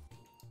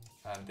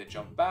 And they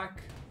jump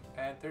back,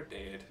 and they're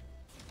dead.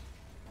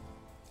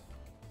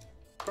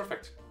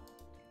 Perfect.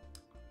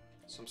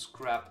 Some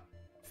scrap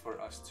for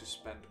us to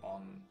spend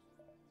on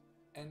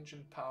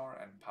engine power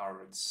and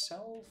power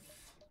itself.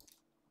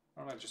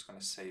 Or am I just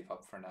gonna save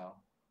up for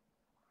now?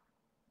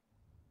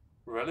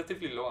 We're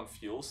relatively low on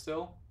fuel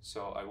still,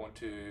 so I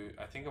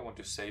think I want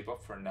to save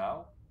up for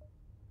now.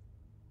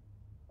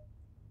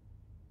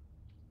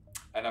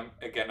 And I'm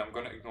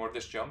gonna ignore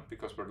this jump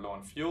because we're low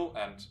on fuel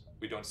and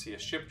we don't see a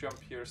ship jump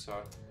here,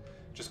 so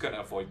just gonna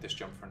avoid this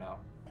jump for now.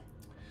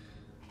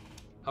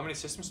 How many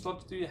system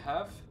slots do you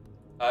have?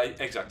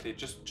 Exactly,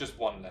 just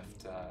 1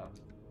 left.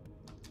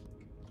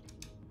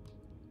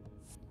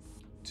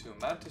 2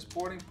 Mantis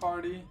boarding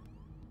party.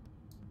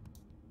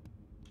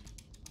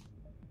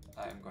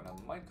 I'm gonna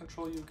mind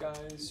control you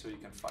guys so you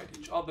can fight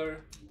each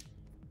other.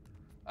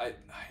 I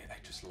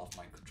just love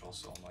mind control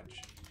so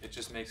much. It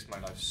just makes my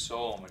life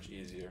so much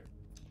easier.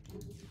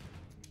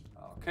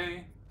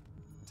 Okay,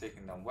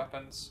 taking down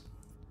weapons.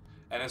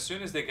 And as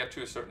soon as they get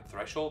to a certain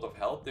threshold of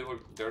health,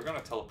 they're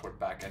gonna teleport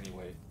back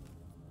anyway.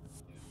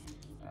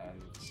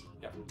 And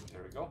yeah,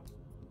 there we go.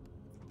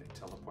 They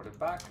teleported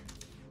back.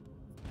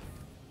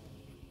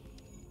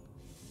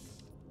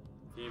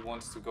 He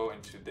wants to go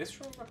into this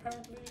room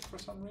apparently for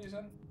some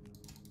reason.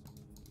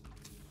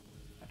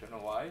 I don't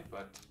know why,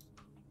 but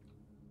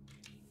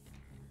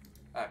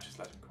just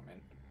let him come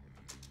in.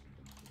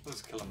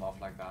 Let's kill him off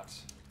like that.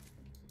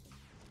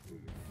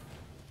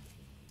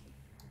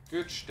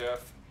 Good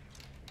stuff.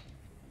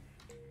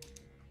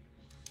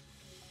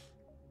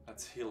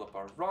 Let's heal up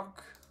our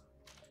rock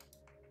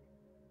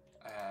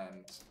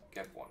and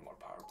get 1 more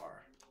power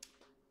bar.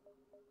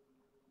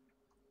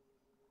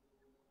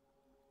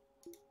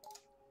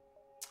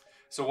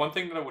 So one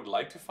thing that I would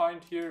like to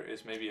find here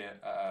is maybe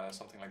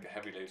something like a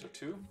heavy laser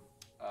 2,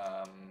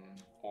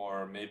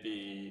 or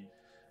maybe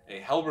a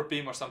halberd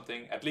beam or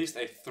something, at least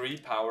a 3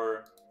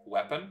 power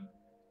weapon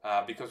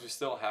because we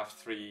still have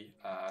three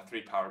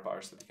power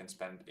bars that we can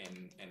spend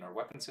in our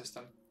weapon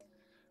system.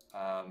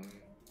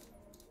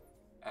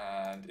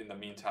 And in the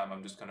meantime,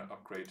 I'm just going to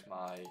upgrade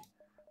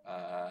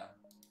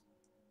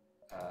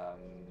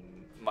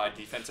my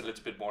defense a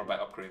little bit more by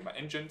upgrading my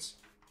engines.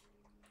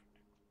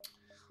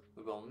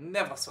 We will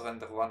never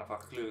surrender one of our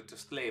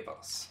greatest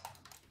labors.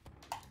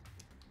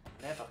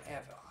 Never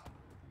ever.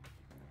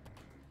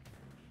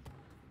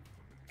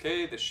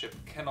 Okay, the ship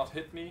cannot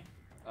hit me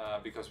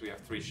because we have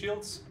 3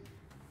 shields.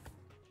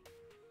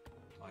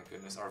 My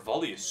goodness, our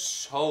volley is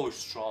so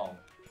strong.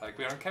 Like,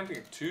 we are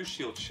encountering 2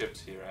 shield ships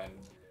here and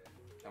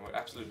we're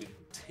absolutely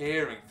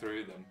tearing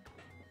through them.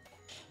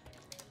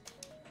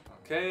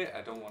 Okay,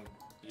 I don't want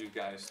you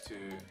guys to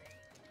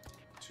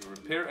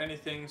repair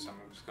anything, so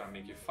I'm just gonna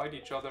make you fight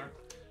each other.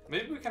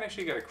 Maybe we can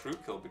actually get a crew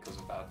kill because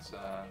of that,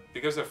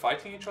 because they're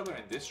fighting each other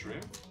in this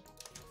room.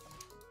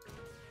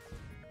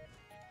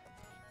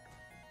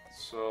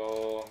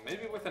 So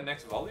maybe with the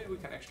next volley we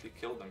can actually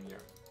kill them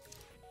here.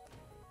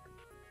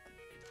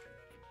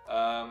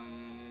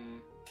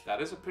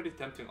 That is a pretty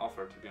tempting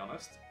offer, to be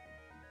honest.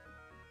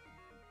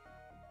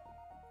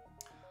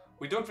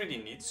 We don't really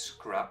need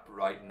scrap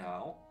right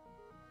now.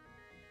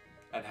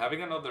 And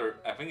having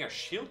a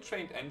shield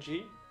trained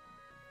NG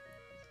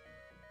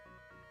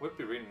would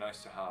be really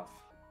nice to have.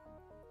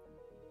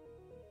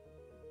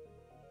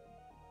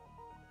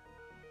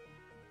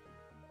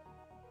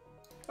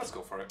 Let's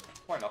go for it.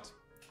 Why not?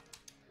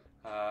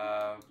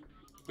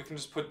 We can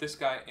just put this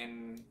guy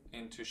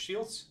into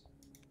shields,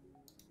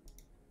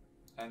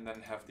 and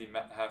then have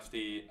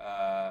the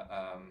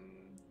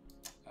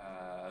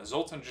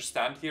Zoltan just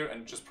stand here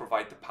and just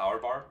provide the power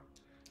bar.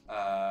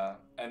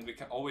 And we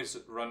can always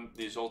run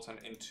the Zoltan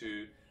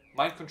into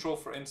mind control,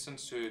 for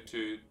instance, to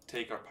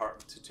take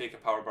a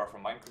power bar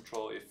from mind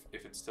control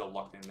if it's still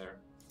locked in there.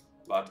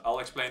 But I'll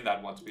explain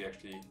that once we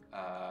actually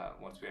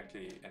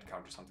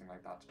encounter something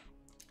like that.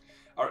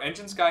 Our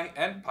engines guy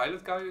and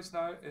pilot guy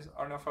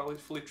are now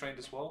fully trained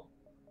as well,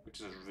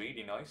 which is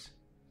really nice.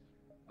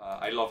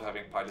 I love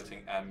having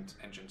piloting and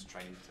engines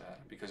trained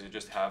because you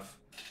just have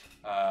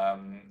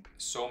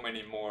so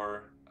many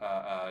more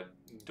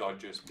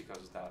dodges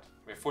because of that.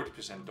 We have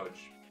 40%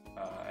 dodge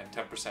and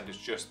 10% is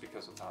just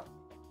because of that.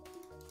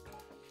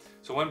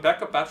 So when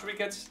backup battery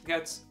gets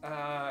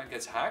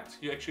hacked,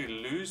 you actually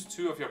lose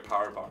 2 of your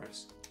power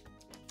bars.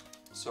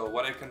 So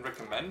what I can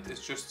recommend is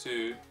just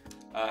to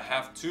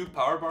have 2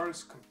 power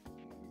bars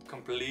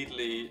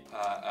completely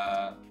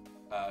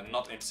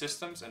not in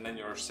systems, and then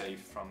you're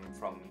safe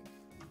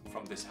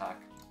from this hack.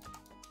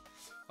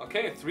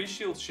 Okay, a 3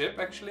 shield ship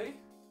actually.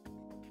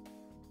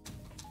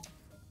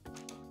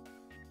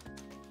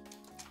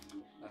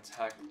 Let's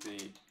hack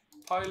the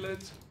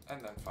pilot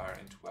and then fire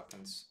into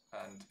weapons,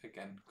 and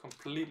again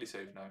completely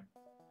safe now.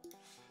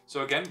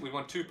 So again, we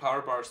want 2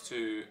 power bars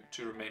to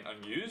remain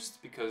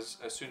unused, because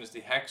as soon as the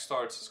hack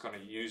starts, it's going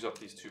to use up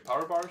these 2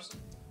 power bars.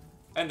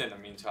 And in the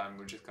meantime,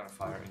 we're just going to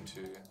fire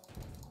into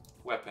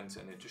weapons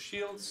and into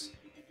shields.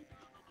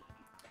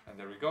 And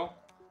there we go.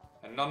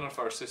 And none of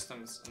our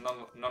systems,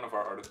 none of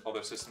our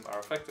other systems are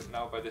affected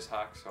now by this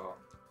hack. So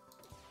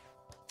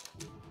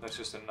that's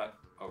just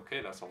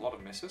okay. That's a lot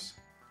of misses.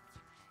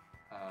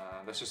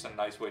 That's just a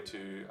nice way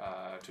to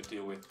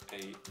deal with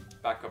a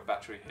backup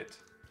battery hit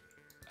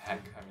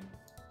hack. I mean,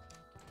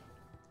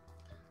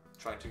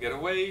 trying to get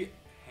away?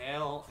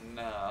 Hell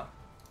nah.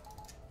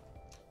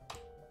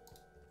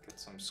 Get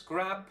some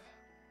scrap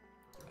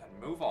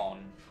and move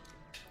on.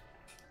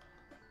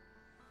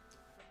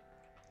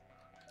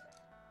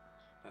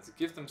 Let's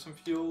give them some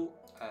fuel,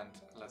 and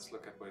let's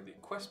look at where the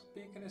quest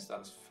beacon is.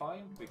 That is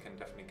fine. We can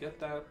definitely get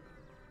that.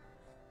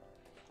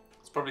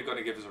 It's probably going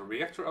to give us a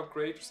reactor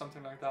upgrade or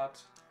something like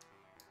that.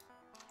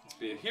 Let's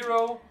be a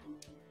hero.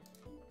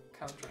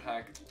 Counter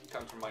hack,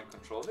 counter mind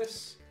control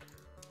this.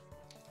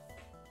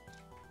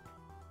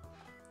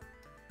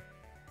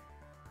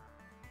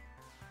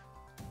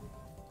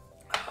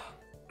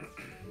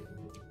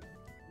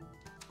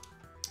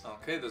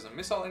 Okay, there's a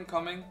missile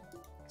incoming,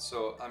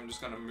 so I'm just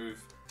going to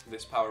move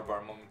this power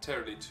bar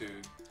momentarily to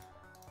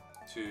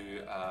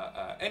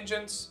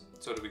engines,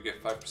 so that we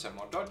get 5%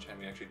 more dodge, and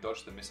we actually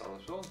dodge the missile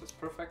as well. That's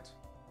perfect.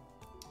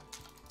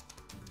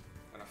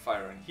 I'm going to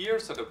fire in here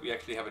so that we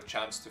actually have a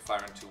chance to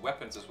fire into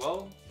weapons as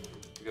well,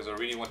 because I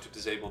really want to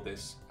disable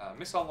this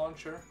missile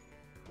launcher.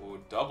 Oh,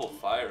 double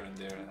fire in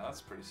there, that's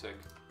pretty sick.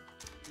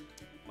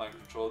 Mind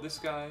control this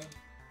guy.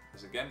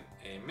 There's again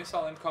a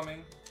missile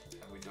incoming,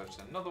 and we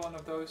dodged another one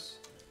of those.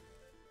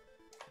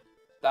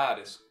 That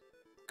is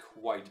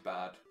quite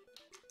bad.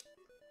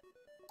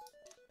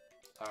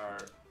 Our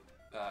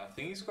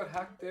thingies got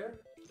hacked there.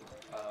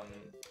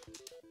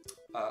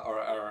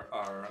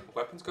 Our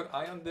weapons got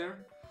ioned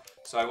there.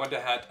 So I went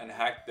ahead and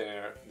hacked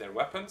their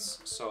weapons,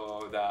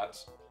 so that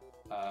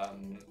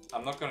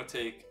I'm not going to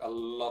take a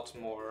lot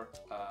more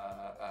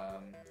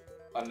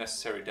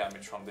unnecessary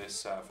damage from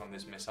this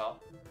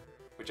missile,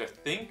 which I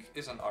think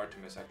is an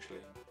Artemis actually.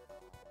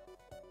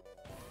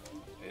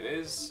 It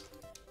is.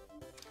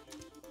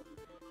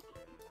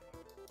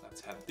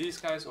 Let's have these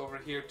guys over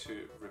here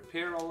to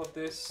repair all of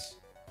this.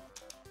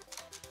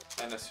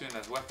 And as soon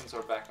as weapons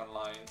are back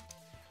online,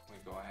 we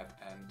go ahead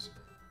and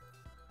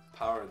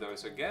power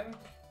those again.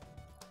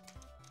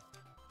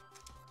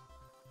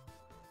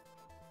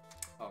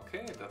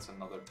 Okay, that's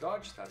another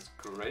dodge, that's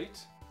great.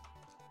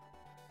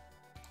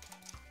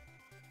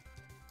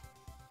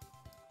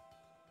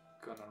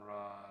 Gonna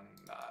run,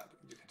 nah,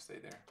 you can stay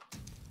there.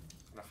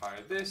 Gonna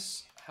fire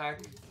this, hack,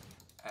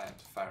 and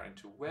fire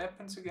into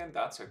weapons again.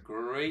 That's a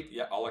great,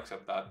 yeah, I'll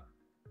accept that.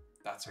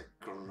 That's a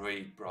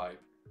great bribe.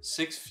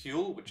 6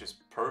 fuel, which is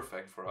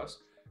perfect for us.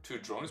 2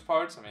 drones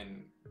parts, I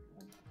mean,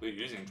 we're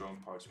using drone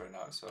parts right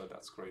now, so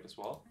that's great as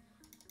well.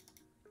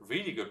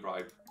 Really good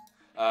bribe.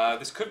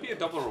 This could be a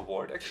double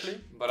reward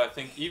actually, but I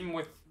think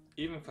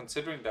even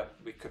considering that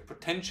we could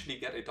potentially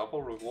get a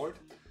double reward,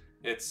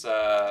 it's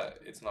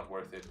not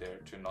worth it there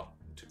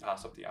to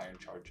pass up the iron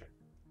charger.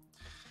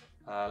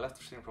 Left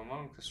of screen for a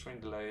moment, screen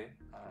delay,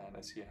 and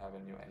I see you have a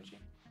new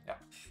engine. Yeah,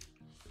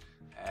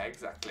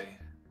 exactly.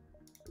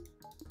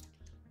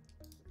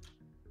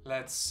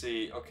 Let's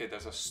see. Okay,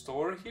 there's a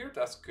store here.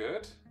 That's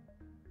good.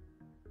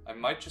 I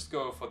might just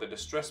go for the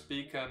distress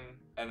beacon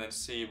and then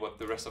see what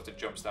the rest of the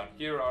jumps down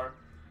here are.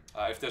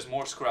 If there's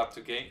more scrap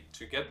to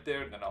get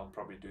there, then I'll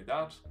probably do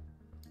that.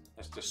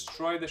 Let's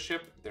destroy the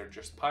ship. They're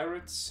just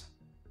pirates.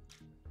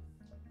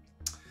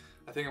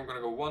 I think I'm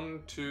gonna go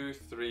 1, 2,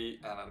 3,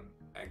 and an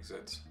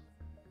exit.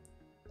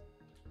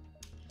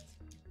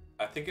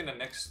 I think in the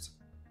next,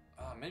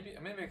 maybe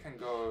I can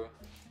go.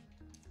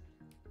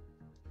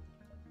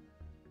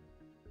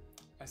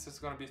 Is this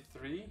gonna be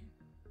 3?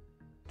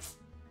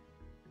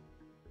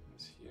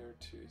 It's here,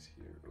 2 is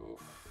here.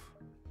 Oof.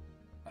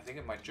 I think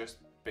it might just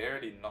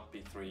barely not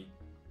be three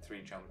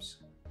jumps.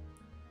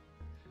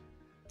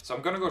 So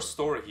I'm gonna go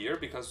store here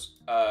because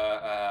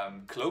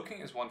cloaking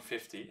is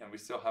 150, and we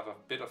still have a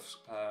bit of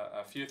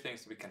a few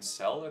things that we can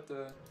sell at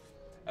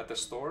the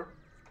store.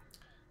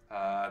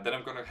 Then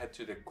I'm gonna head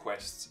to the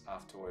quests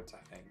afterwards,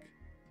 I think.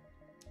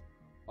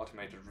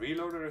 Automated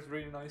reloader is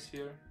really nice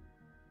here.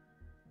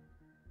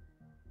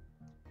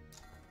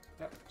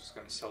 Yep, just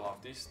gonna sell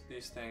off these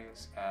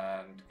things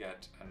and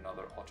get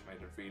another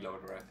automated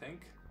reloader, I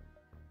think.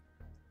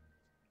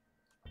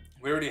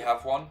 We already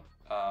have one.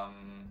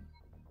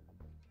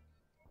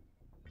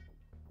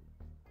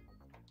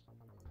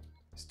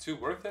 Is 2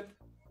 worth it?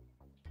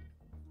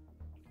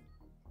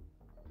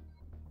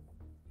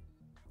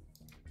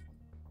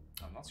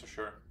 I'm not so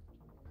sure.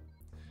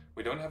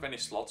 We don't have any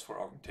slots for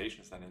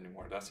augmentations then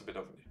anymore. That's a bit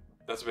of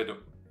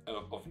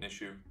an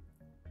issue.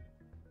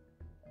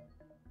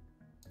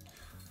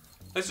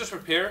 Let's just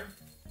repair.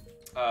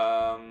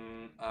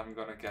 I'm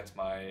gonna get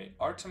my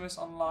Artemis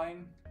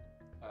online.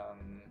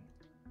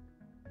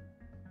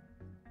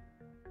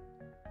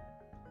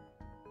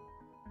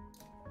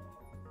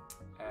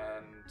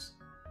 And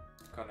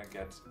gonna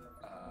get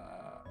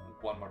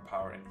 1 more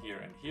power in here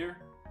and here.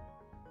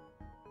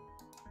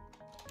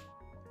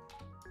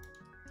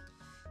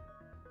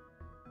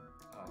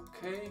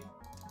 Okay.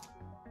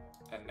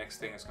 And next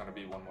thing is gonna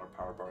be 1 more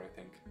power bar, I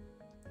think.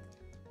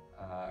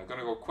 I'm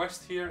gonna go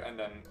quest here, and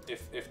then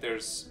if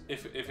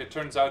it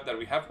turns out that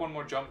we have 1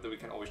 more jump, then we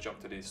can always jump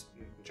to these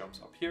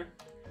jumps up here.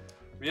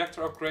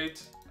 Reactor upgrade,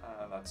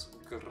 that's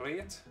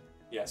great.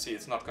 Yeah, see,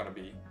 it's not gonna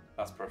be,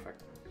 that's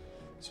perfect.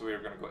 So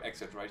we're gonna go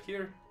exit right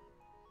here.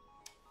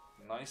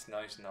 Nice,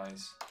 nice,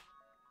 nice.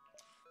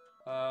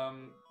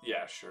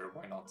 Yeah, sure,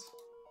 why not?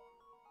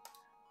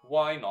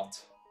 Why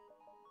not?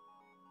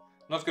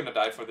 Not gonna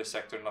die for this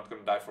sector, not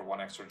gonna die for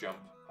 1 extra jump.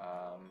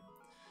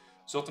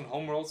 Zoltan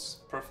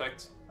Homeworlds,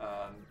 perfect.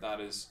 That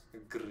is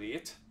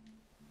great.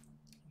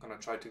 I'm gonna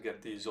try to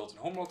get the Zoltan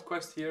Homeworld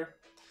quest here.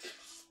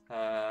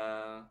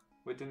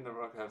 Within the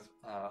rock have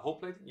hull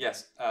plate?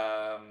 Yes,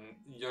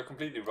 you're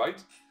completely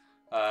right.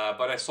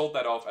 But I sold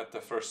that off at the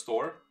first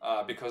store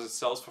because it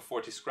sells for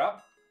 40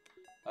 scrap.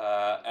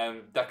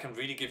 And that can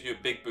really give you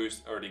a big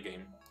boost early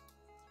game.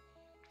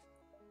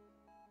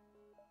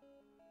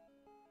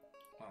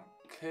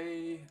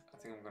 Okay, I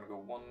think I'm gonna go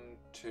 1,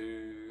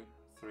 2,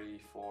 3,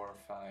 4,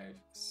 5,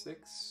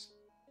 6.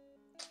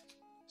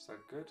 Is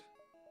that good?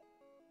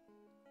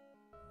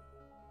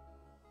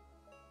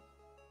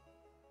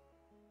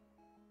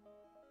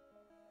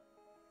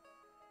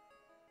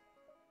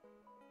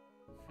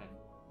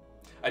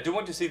 I do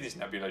want to see these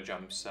nebula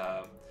jumps.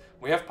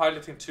 We have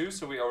piloting too,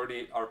 so we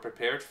already are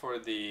prepared for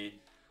the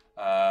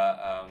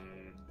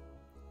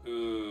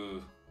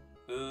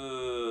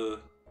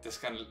this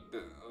kind of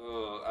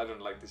I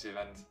don't like this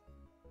event.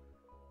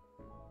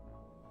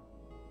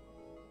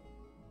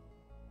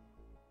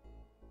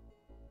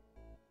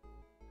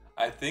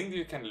 I think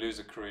you can lose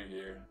a crew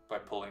here by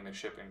pulling the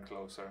ship in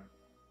closer.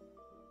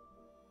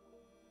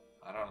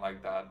 I don't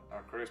like that.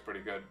 Our crew is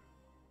pretty good.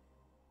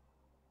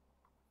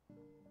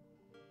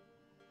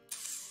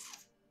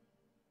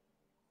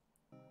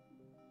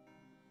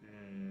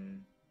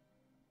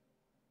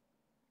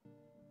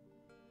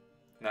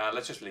 Nah,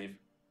 let's just leave.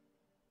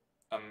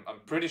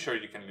 I'm pretty sure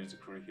you can lose a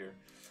crew here,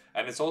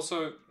 and it's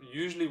also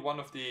usually one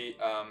of the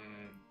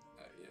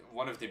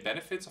one of the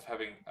benefits of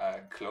having a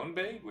clone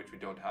bay, which we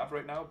don't have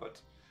right now,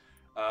 but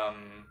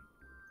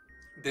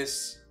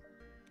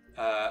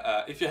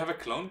if you have a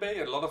clone bay,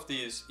 a lot of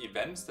these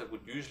events that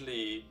would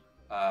usually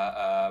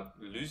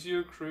lose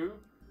your crew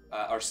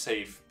are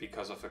safe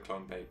because of a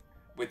clone bay.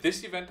 With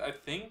this event, I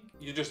think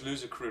you just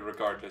lose a crew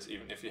regardless,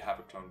 even if you have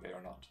a clone bay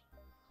or not.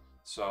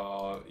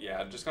 So yeah,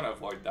 I'm just gonna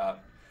avoid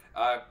that.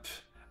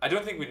 I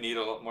don't think we need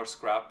a lot more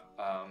scrap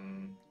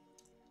from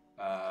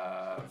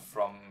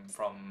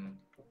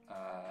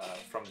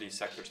these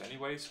sectors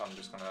anyway, so I'm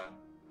just gonna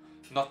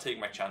not take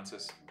my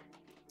chances.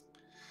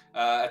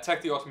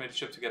 Attack the automated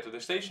ship to get to the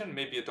station,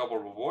 maybe a double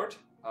reward,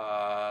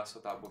 so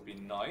that would be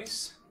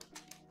nice.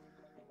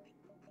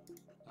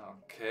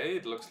 Okay,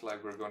 it looks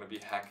like we're going to be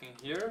hacking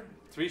here.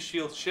 3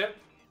 shield ship.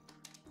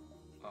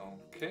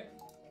 Okay.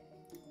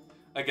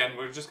 Again,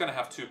 we're just going to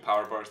have 2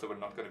 power bars that we're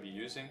not going to be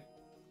using.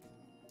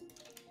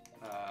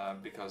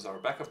 Because our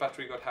backup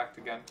battery got hacked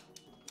again.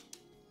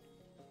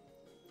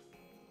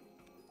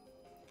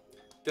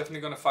 Definitely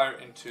going to fire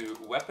into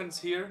weapons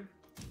here.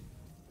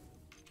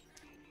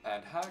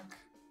 And hack.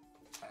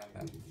 And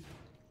then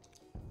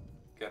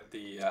get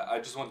the... I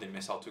just want the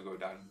missile to go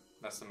down.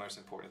 That's the most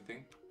important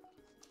thing.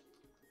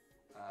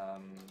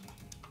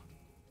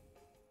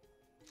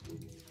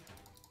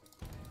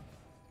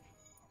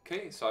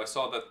 Okay, so I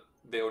saw that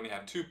they only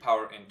have 2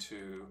 power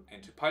into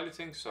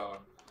piloting, so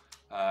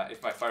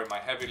if I fire my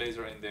heavy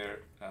laser in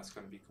there, that's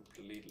going to be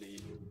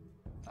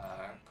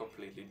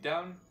completely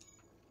down.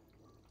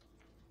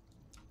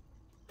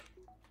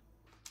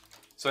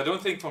 So I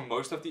don't think for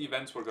most of the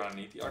events we're going to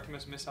need the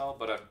Artemis missile,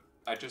 but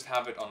I just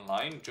have it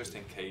online just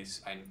in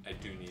case I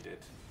do need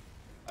it.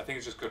 I think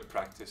it's just good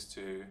practice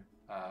to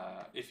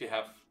if you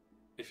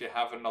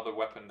have another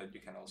weapon that you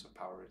can also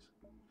power it.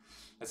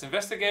 Let's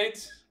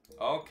investigate.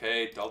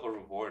 Okay, double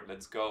reward,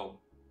 let's go.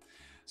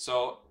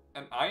 So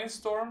an Iron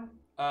Storm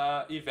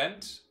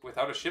event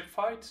without a ship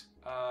fight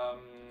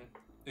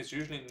is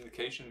usually an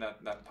indication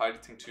that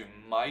piloting 2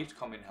 might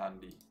come in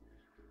handy.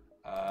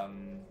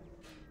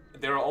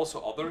 There are also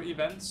other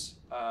events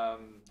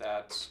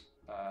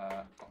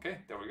okay,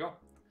 there we go.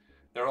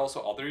 There are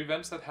also other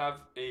events that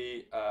have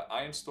a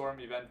Iron Storm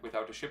event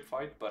without a ship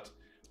fight, but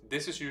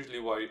this is usually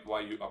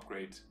why you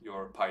upgrade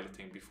your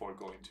piloting before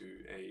going to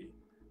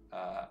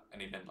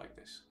an event like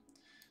this.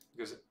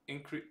 Because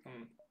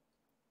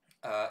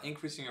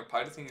increasing your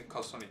piloting, it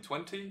costs only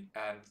 20,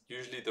 and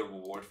usually the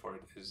reward for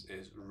it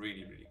is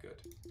really, really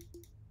good.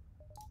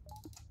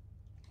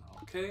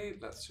 Okay,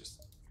 let's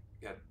just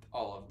get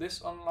all of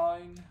this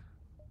online.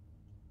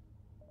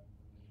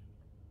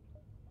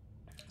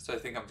 So I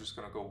think I'm just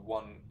gonna go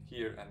 1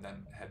 here and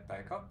then head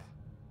back up.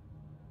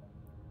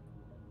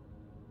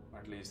 Or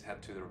at least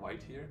head to the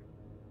right here.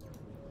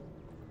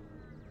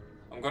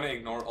 I'm gonna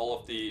ignore all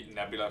of the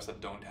nebulas that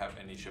don't have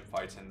any ship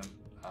fights in them.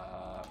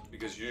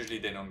 Because usually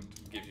they don't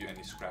give you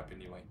any scrap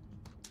anyway.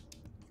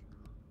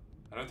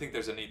 I don't think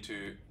there's a need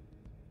to...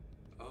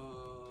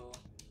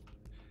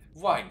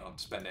 why not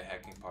spend a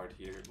hacking part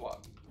here?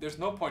 Well, there's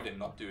no point in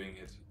not doing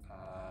it.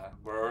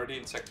 We're already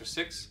in Sector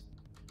 6.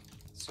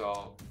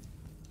 So...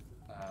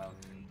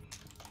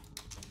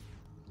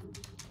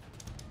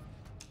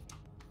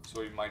 so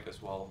we might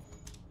as well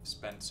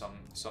spend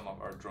some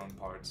of our drone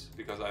parts,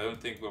 because I don't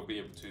think we'll be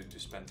able to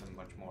spend them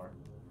much more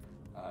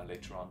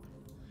later on.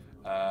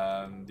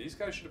 These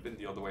guys should have been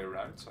the other way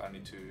around, so I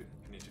need to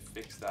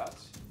fix that.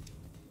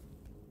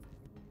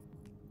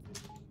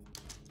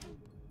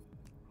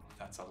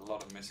 That's a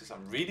lot of misses.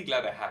 I'm really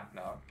glad I hacked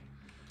now,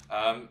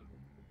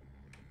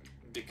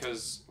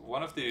 because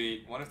one of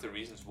the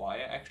reasons why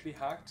I actually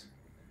hacked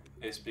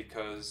is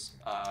because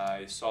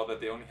I saw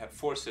that they only had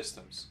 4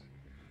 systems.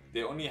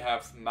 They only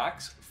have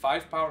max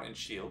 5 power in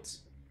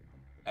shields,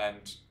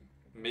 and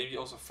maybe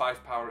also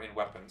 5 power in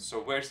weapons. So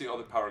where's the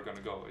other power going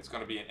to go? It's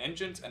going to be in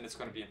engines and it's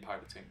going to be in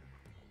piloting.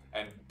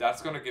 And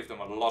that's going to give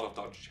them a lot of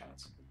dodge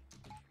chance.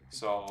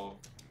 So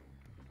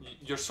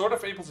you're sort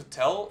of able to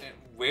tell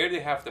where they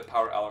have the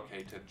power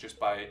allocated just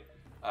by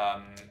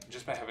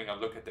having a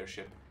look at their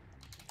ship.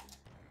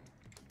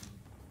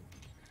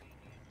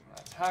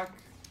 Let's hack.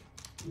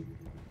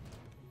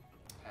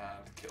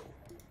 And kill.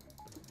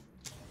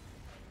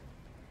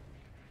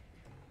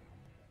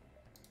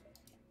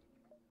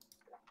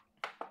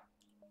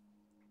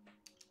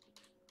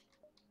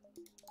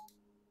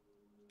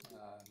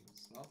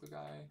 Not the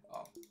guy.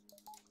 Oh,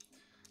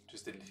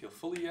 just didn't heal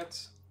fully yet.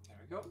 There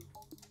we go.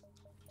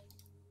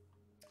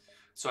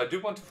 So I do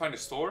want to find a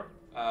store.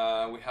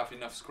 We have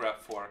enough scrap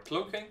for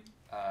cloaking,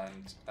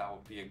 and that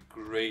would be a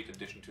great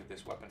addition to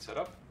this weapon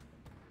setup.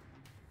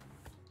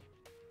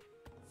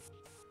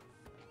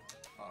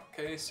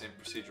 Okay, same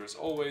procedure as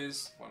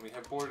always. When we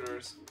have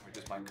borders, we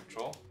just mind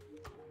control.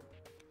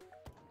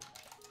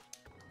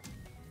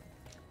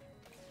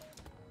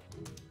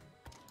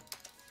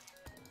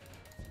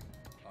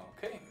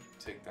 Okay,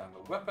 take down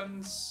the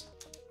weapons.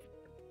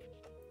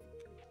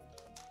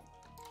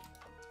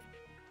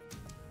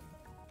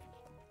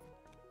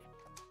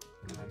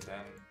 And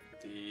then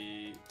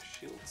the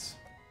shields.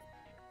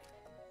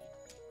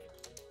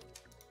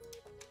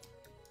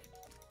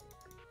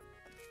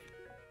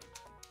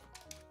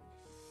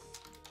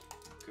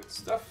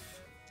 stuff.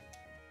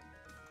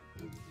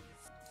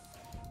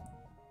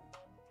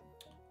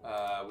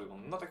 We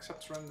will not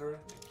accept surrender.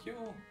 Thank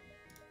you.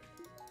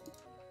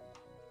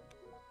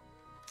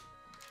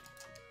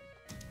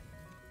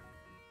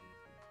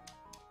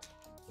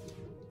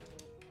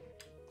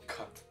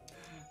 God,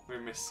 we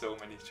missed so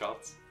many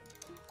shots.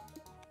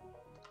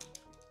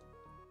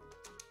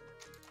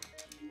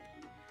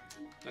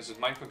 Let's just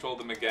mind control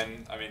them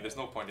again. I mean, there's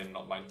no point in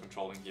not mind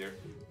controlling here.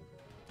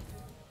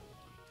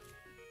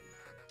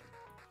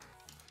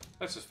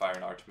 Let's just fire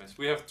an Artemis.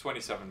 We have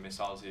 27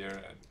 missiles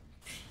here.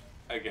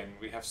 Again,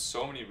 we have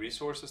so many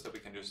resources that we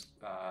can just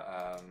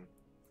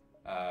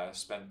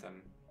spend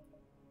them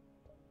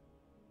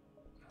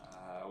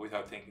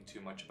without thinking too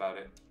much about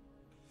it.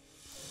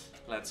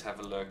 Let's have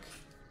a look.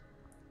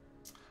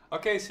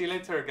 Okay, see you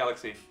later,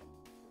 Galaxy.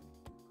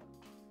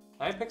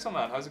 Hi,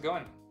 Pixelman, how's it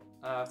going?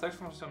 Thanks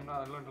for some.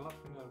 I learned a lot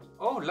from you.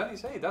 Oh, Lenny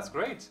say that's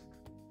great.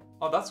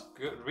 Oh, that's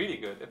good, really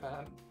good. If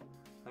I've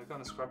gone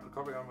to scrap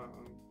recovery armor.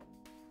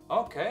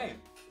 Okay,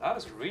 that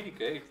is really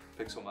great,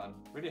 Pixelman.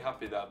 Really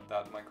happy that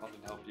my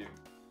content helped you.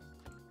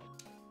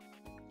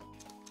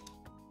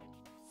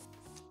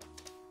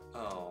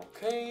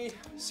 Okay,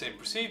 same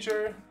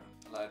procedure.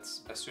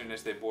 Let's, as soon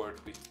as they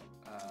board, we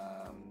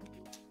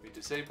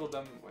disable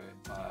them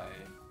with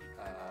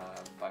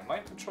by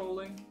mind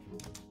controlling.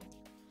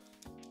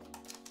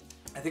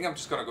 I think I'm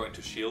just gonna go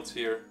into shields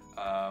here.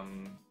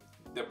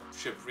 The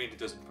ship really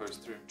doesn't pose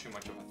too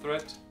much of a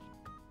threat.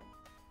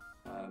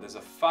 There's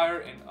a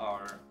fire in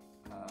our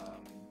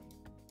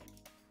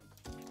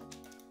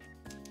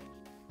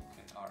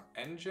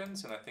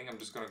engines, and I think I'm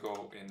just gonna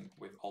go in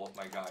with all of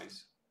my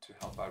guys to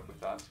help out with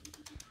that.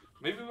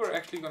 Maybe we're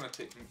actually gonna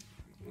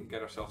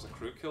get ourselves a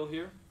crew kill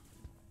here.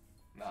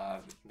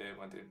 Nah, they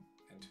went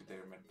into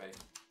their mid bay.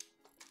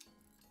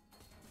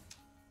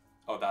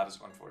 Oh, that is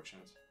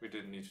unfortunate. We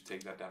didn't need to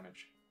take that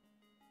damage.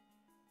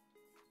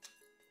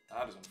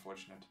 That is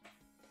unfortunate.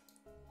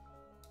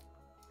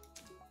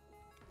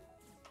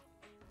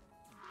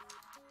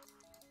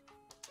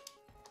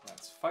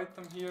 Let's fight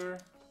them here.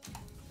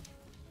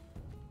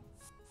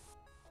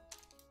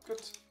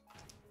 Good.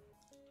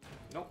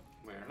 Nope,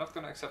 we're not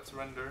gonna accept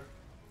surrender.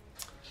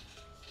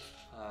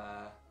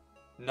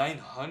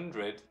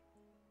 900.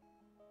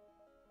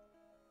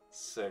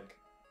 Sick.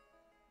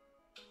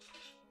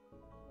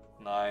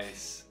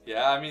 Nice.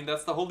 Yeah, I mean,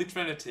 that's the Holy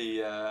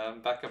Trinity.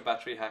 Backup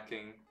battery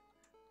hacking.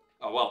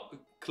 Oh, well,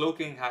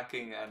 cloaking,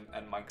 hacking,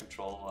 and mind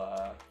control.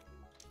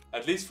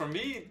 At least for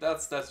me,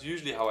 that's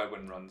usually how I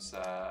win runs.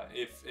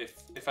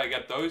 If I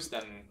get those,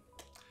 then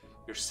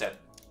you're set.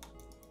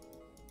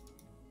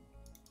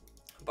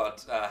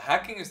 But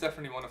hacking is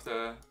definitely one of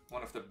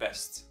the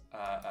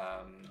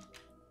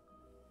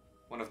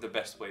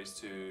best ways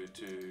to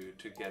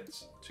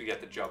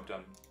get the job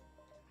done.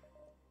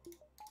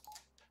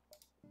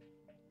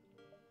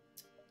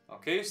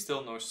 Okay,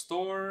 still no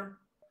store.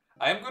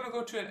 I am gonna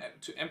go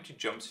to empty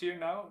jumps here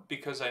now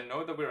because I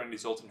know that we're in the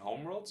Zoltan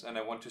homeworlds, and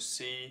I want to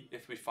see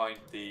if we find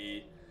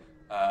the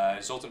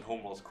Zoltan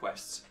homeworld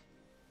quests.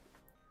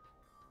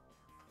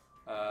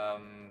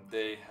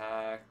 They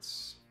hacked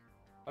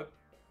what?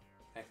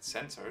 Hacked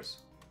sensors.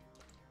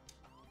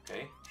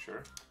 Okay,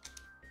 sure.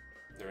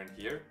 They're in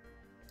here.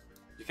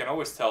 You can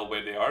always tell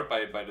where they are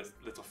by the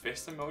little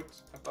fist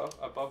emote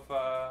above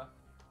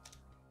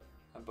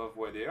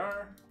where they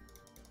are.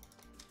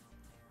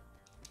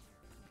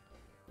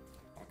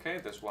 Okay,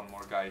 there's one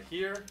more guy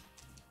here.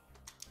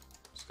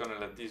 Just gonna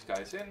let these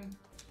guys in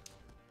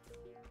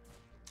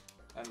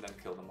and then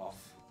kill them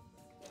off.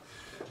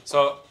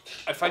 So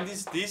I find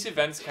these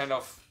events kind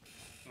of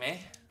meh,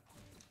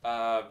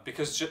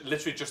 because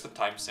literally just a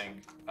time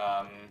sink.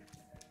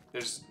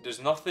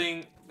 There's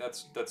nothing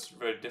that's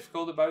very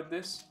difficult about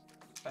this,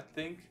 I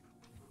think,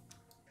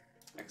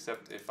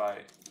 except if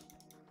my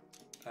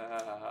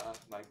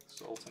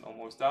Zoltan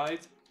almost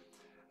died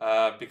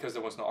because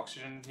there was no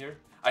oxygen in here.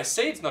 I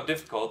say it's not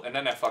difficult, and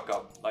then I fuck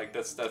up. Like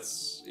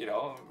that's you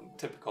know,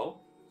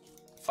 typical.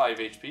 5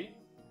 HP,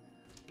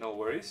 no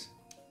worries.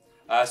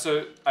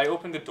 So I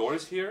opened the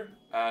doors here,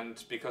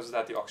 and because of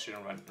that, the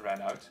oxygen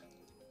ran out.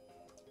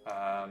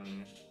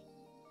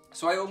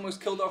 So I almost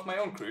killed off my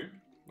own crew,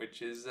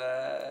 which is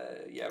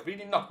yeah,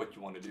 really not what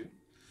you want to do.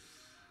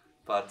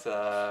 But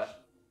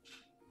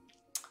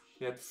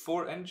we had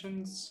 4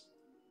 engines.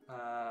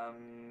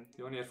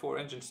 You only had 4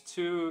 engines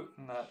too,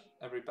 and that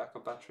every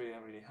backup battery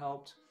really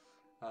helped.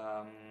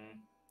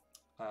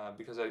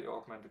 Because I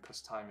augmented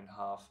cost time in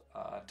half.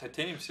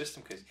 Titanium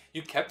system casing.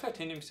 You kept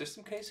titanium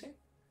system casing?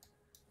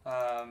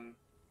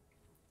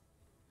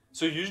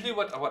 So usually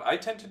what I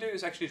tend to do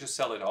is actually just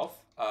sell it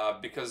off,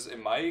 because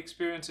in my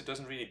experience it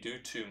doesn't really do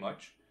too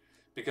much,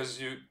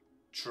 because you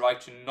try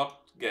to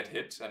not get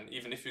hit, and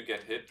even if you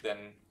get hit,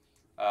 then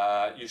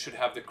you should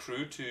have the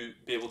crew to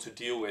be able to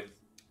deal with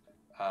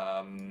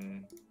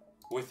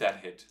that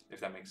hit,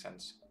 if that makes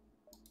sense.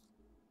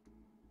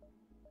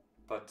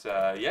 But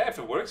yeah, if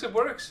it works,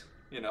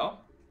 you know.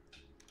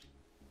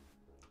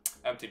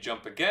 Empty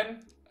jump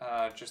again,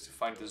 just to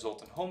find the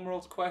Zoltan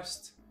homeworld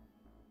quest.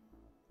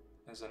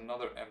 There's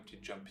another empty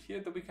jump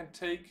here that we can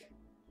take.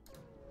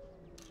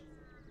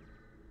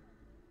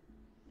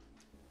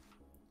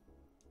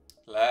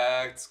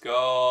 Let's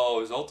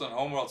go! Zoltan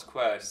Homeworld's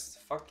quest.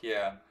 Fuck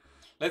yeah.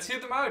 Let's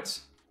hear them out!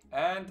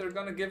 And they're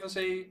gonna give us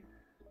a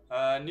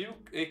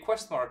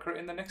quest marker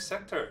in the next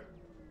sector.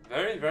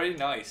 Very, very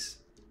nice.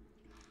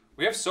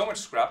 We have so much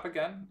scrap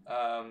again.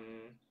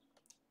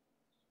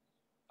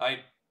 I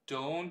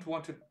don't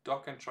want to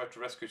dock and try to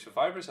rescue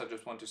survivors. I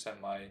just want to send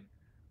my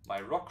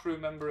rock crew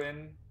member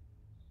in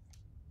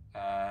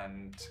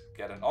and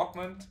get an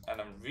augment. And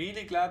I'm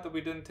really glad that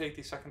we didn't take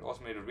the second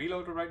automated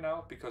reloader right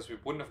now, because we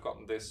wouldn't have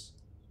gotten this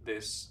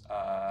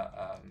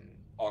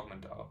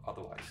augment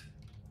otherwise.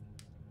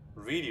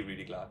 Really,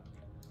 really glad.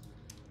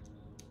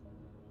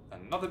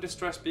 Another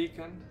distress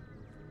beacon.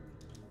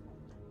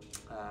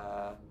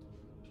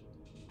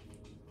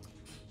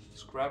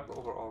 Scrap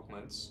over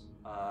augments.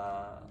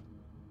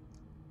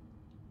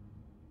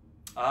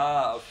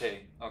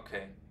 Okay.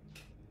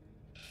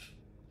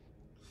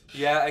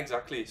 Yeah,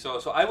 exactly.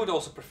 So I would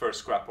also prefer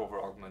scrap over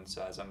augments,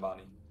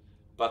 Zambani.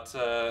 But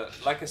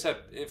like I said,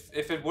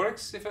 if it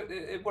works,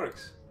 it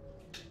works.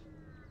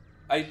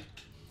 I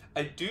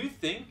do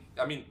think,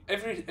 I mean,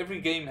 every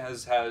game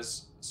has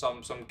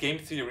some game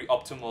theory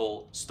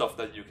optimal stuff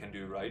that you can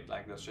do, right?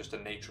 Like, that's just the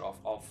nature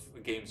of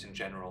games in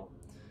general.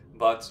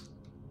 But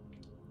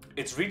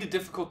it's really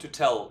difficult to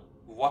tell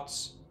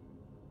what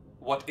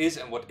is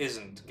and what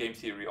isn't game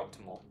theory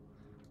optimal.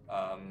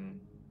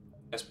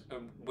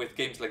 With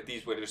games like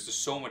these where there's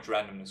just so much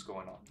randomness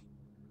going on.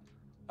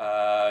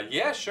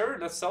 Yeah, sure,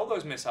 let's sell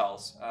those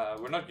missiles.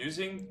 We're not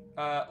using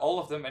all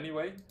of them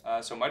anyway,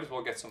 so might as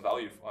well get some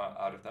value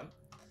out of them.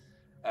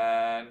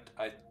 And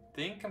I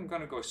think I'm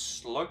gonna go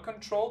slug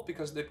control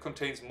because it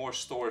contains more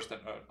stores than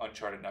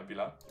Uncharted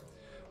Nebula.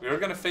 We are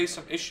gonna face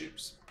some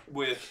issues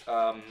with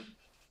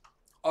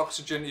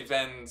oxygen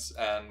events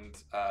and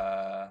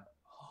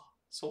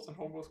Sultan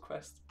Homeworld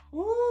quest.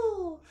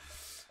 Woo!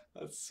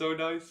 That's so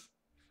nice.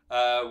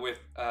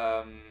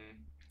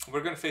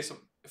 We're gonna face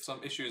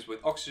some issues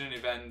with oxygen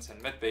events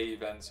and medbay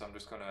events, so I'm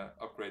just gonna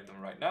upgrade them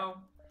right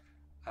now.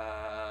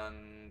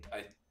 And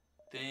I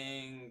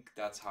think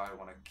that's how I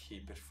want to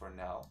keep it for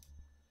now.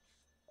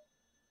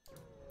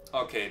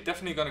 Okay,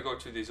 definitely gonna go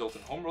to the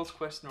Zoltan Homeworld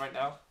question right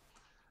now.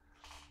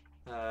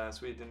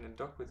 So we didn't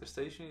dock with the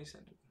station, you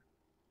said.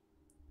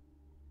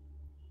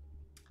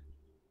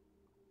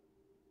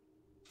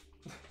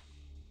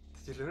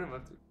 Did you learn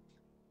about it?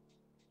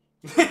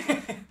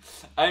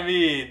 I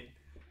mean,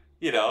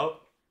 you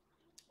know,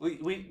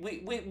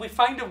 we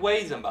find a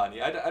way,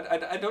 Zambani.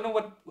 I don't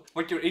know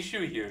what your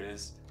issue here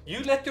is.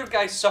 You let your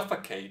guy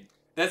suffocate.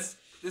 Let's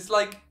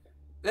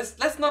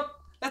not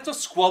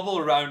squabble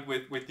around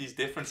with these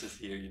differences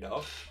here, you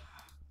know.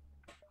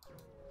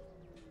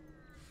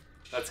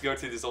 Let's go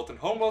to the Zoltan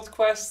Homeworld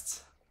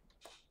quest.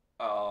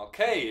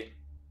 Okay,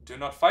 do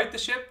not fight the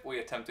ship. We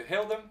attempt to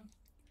hail them.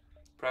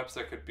 Perhaps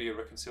there could be a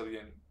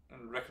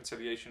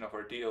reconciliation of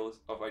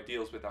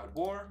ideals without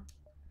war.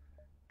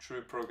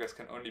 True progress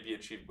can only be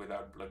achieved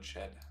without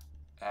bloodshed.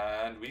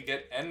 And we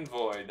get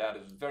envoy. That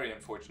is very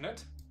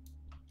unfortunate,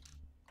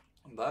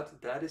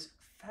 but that is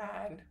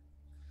fine.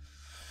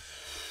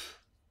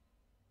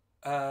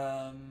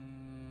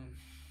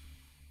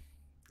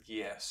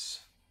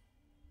 Yes.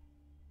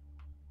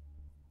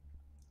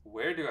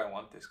 Where do I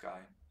want this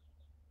guy?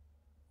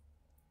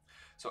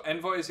 So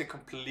envoy is a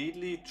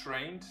completely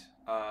trained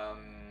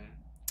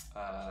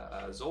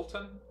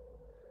Zoltan.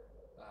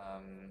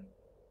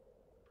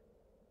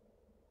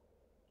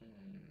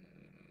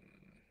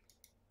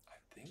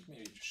 I think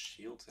maybe just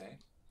shields, eh?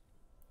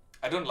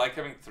 I don't like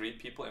having 3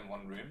 people in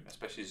one room,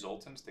 especially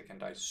Zoltans. They can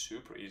die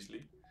super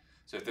easily.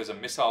 So if there's a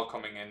missile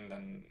coming in,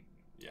 then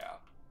yeah,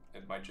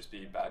 it might just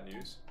be bad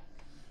news.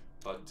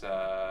 But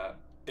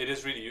it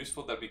is really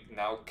useful that we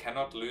now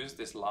cannot lose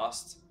this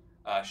last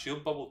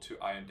shield bubble to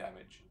ion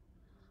damage.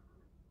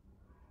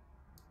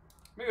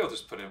 Maybe I'll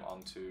just put him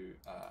onto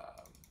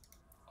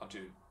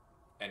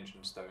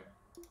engines though,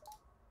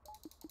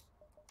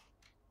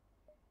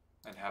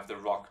 and have the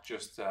rock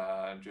just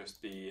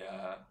be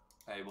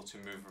able to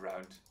move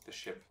around the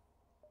ship.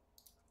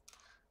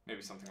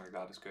 Maybe something like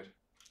that is good.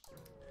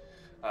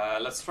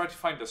 Let's try to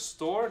find a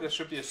store. There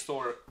should be a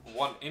store,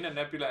 one in a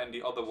nebula, and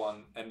the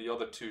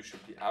other 2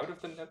 should be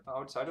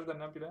outside of the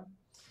nebula.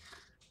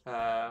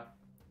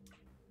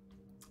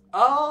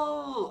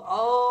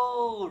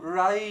 Oh,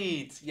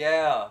 right,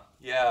 yeah.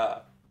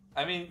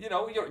 I mean, you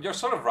know, you're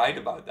sort of right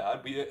about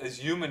that. We, as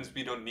humans,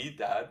 we don't need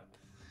that.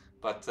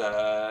 But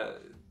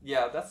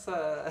yeah, that's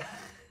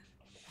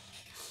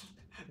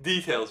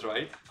details,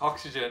 right?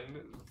 Oxygen.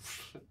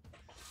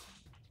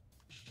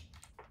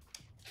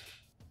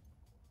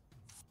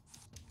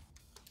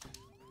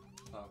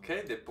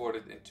 Okay, they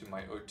boarded into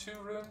my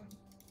O2 room.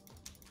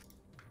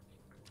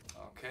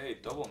 Okay,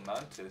 double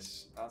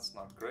mantis. That's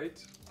not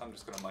great. I'm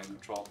just gonna mind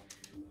control.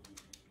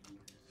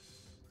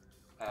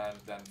 And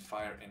then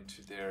fire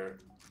into their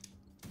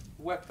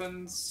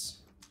weapons.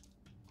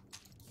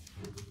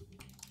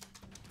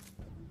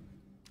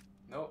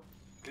 No,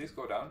 please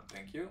go down.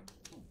 Thank you.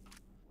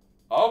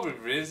 Oh, we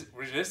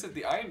resisted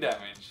the iron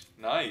damage.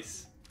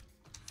 Nice.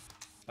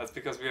 That's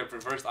because we have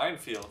reversed iron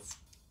fields.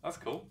 That's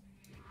cool.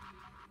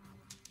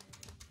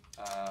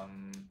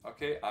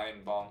 Okay,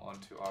 iron bomb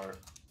onto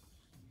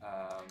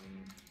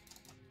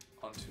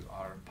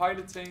our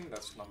piloting.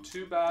 That's not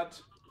too bad.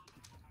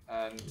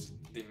 And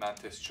the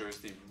mantis chose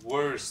the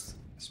worst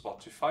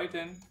spot to fight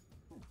in.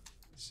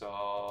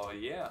 So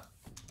yeah,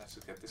 let's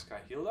just get this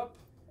guy healed up.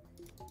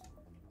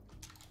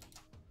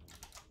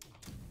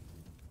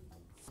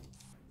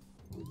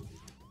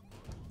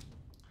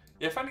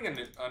 Yeah, finding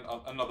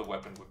another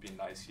weapon would be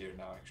nice here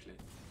now, actually.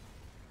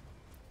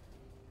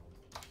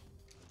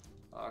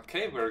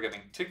 Okay, we're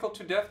getting tickled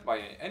to death by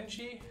an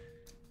NG.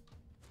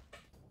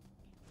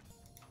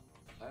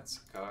 Let's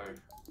go.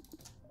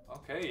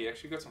 Okay, he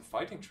actually got some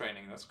fighting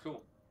training. That's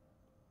cool.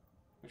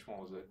 Which one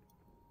was it?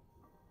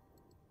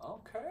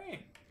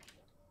 Okay.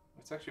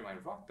 It's actually my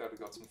rock that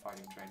got some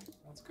fighting training.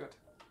 That's good.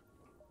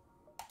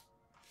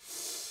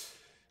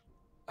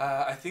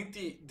 I think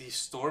the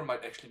store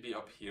might actually be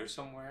up here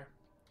somewhere.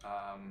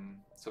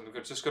 So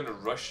we're just gonna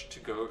rush to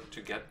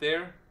get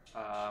there.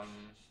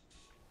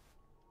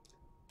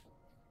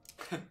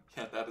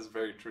 Yeah, that is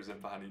very true,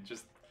 Zimpani.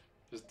 Just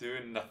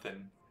doing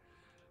nothing.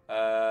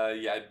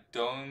 Yeah, I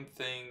don't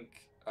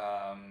think.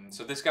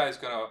 So this guy is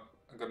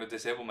gonna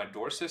disable my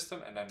door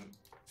system and then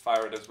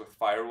fire at us with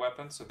fire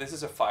weapons. So this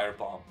is a fire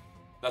bomb.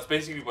 That's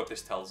basically what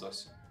this tells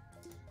us.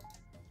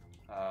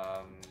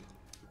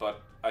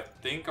 But I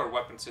think our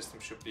weapon system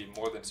should be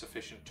more than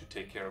sufficient to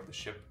take care of the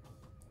ship.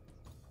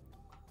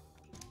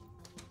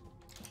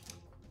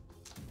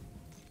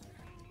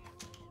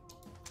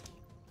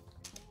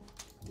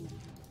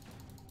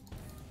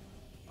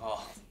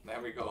 Oh,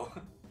 there we go.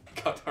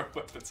 God, our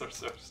weapons are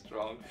so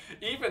strong.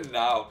 Even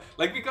now,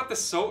 like we got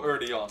this so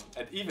early on,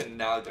 and even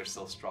now they're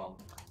still strong.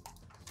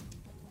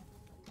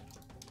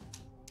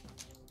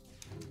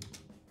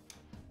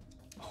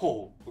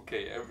 Oh,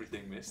 okay,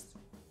 everything missed.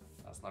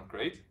 That's not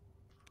great.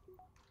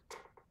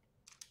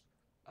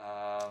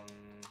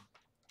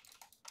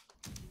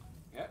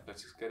 Yeah,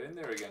 let's just get in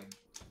there again.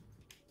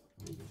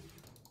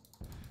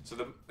 So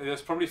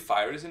there's probably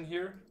fires in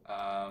here,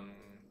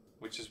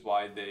 which is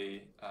why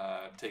they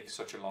take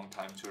such a long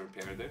time to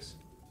repair this.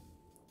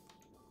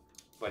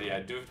 But yeah,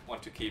 I do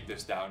want to keep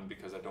this down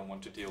because I don't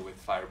want to deal with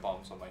fire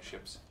bombs on my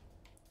ships.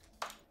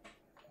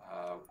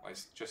 I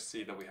just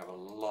see that we have a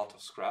lot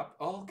of scrap.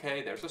 Oh,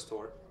 okay, there's a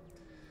store.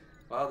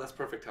 Well, that's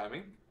perfect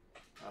timing.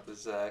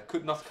 This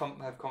could not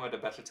have come at a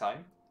better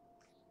time.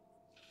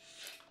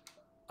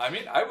 I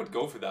mean, I would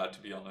go for that,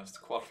 to be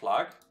honest. Quad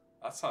flag.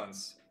 That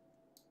sounds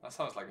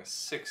like a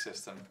sick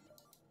system.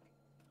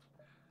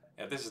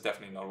 Yeah, this is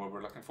definitely not what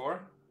we're looking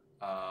for.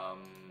 I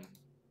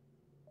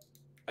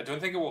don't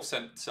think it will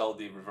sell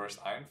the reversed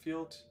iron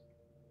field.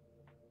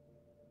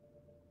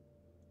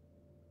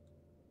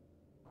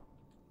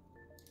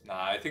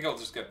 Nah, I think I'll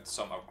just get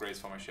some upgrades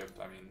for my ship.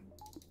 I mean,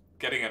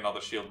 getting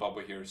another shield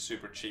bubble here is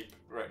super cheap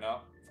right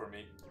now for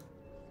me.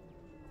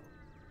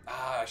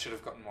 Ah, I should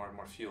have gotten more and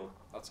more fuel.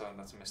 That's a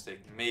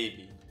mistake.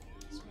 Maybe.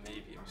 It's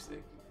maybe a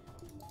mistake.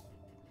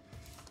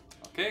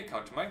 Okay,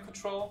 counter mind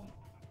control.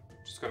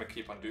 Just gonna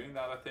keep on doing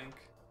that, I think.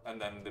 And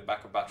then the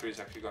backup battery is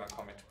actually gonna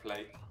come into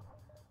play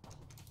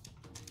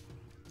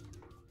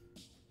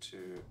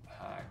to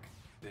hack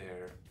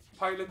their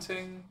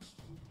piloting.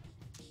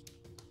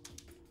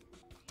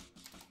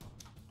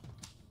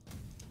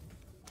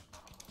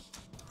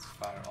 Let's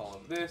fire all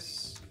of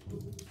this.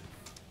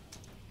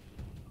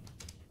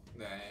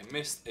 They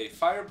missed a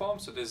firebomb,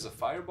 so this is a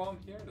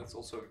firebomb here. That's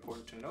also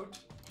important to note.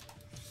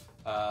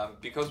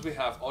 Because we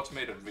have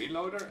automated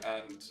reloader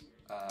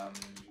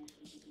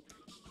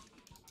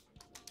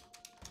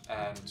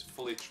and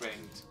fully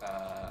trained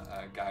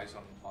guys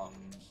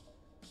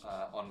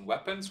on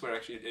weapons, we're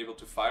actually able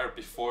to fire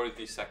before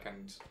the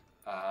second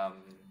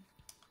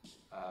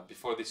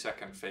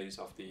phase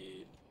of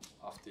the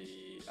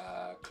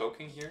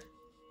cloaking here.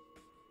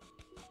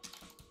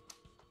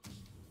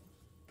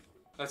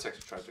 Let's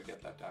actually try to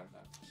get that down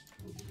now.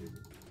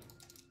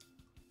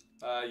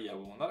 Yeah,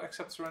 we will not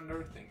accept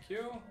surrender, thank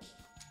you.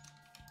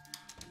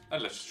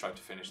 And let's just try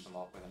to finish them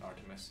off with an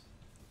Artemis.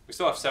 We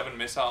still have 7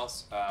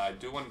 missiles. I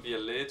do want to be a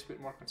little bit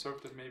more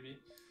conservative maybe.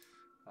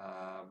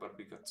 But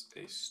we got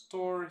a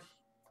store.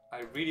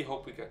 I really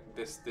hope we get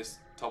this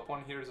top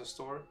one here is a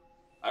store.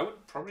 I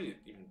would probably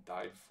even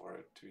die for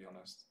it, to be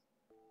honest.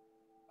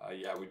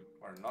 Yeah,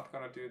 we're not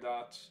gonna do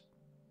that.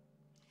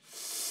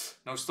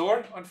 No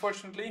store,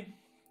 unfortunately.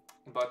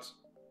 But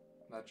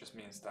that just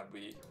means that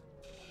we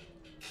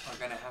are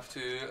gonna have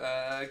to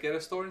get a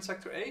store in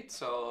Sector 8,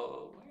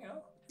 so, you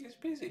know, easy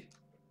peasy.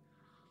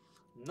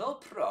 No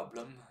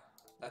problem.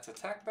 Let's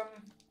attack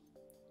them.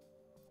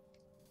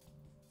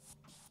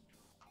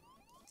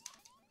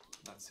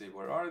 Let's see,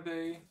 where are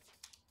they?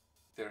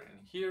 They're in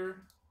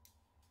here.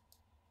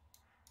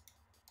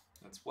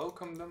 Let's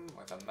welcome them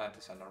with a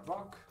mantis and a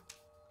rock.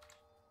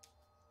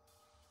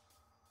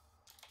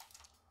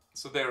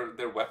 So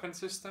their weapon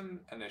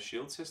system and their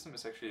shield system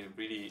is actually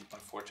really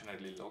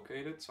unfortunately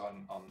located. So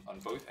on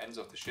both ends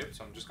of the ship.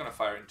 So I'm just gonna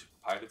fire into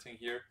piloting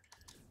here.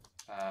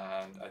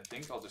 And I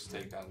think I'll just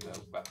take down the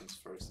weapons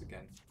first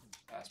again,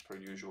 as per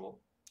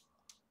usual.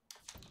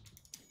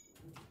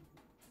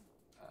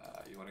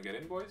 You wanna get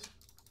in, boys?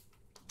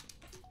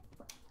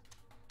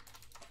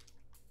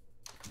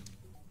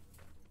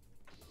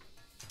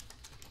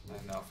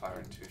 And now fire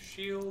into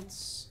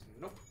shields.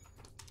 Nope.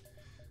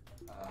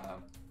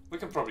 We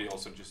can probably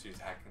also just use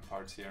hacking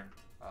parts here.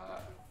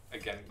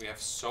 Again, we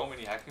have so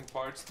many hacking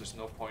parts. There's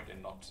no point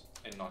in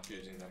not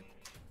using them.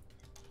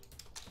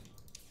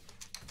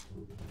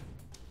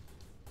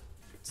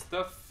 Good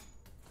stuff.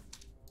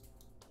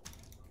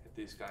 Get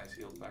these guys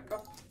healed back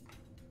up.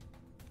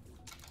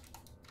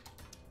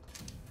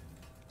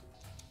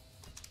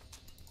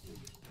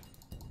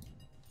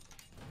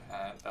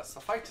 And that's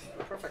the fight.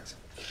 Perfect.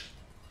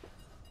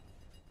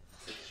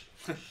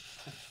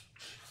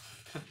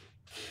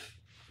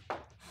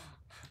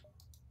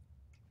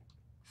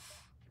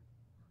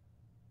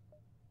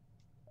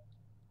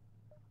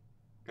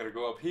 Gotta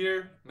go up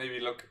here, maybe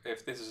look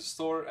if this is a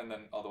store, and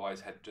then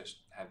otherwise head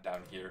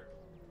down here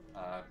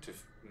to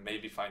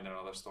maybe find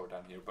another store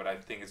down here, but I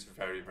think it's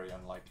very, very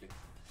unlikely.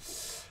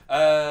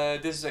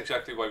 This is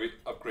exactly why we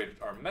upgraded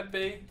our med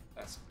bay.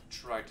 Let's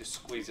try to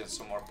squeeze in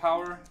some more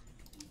power.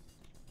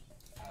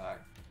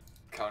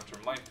 Counter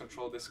mind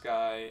control this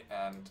guy,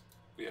 and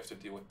we have to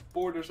deal with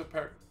borders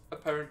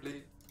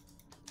apparently.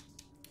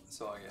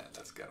 So yeah,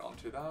 let's get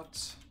onto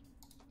that.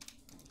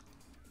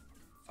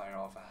 Fire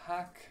off a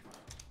hack.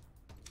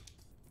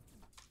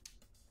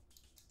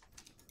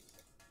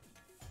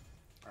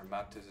 Our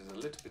Mantis is a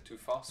little bit too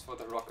fast for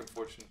the rock,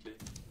 unfortunately.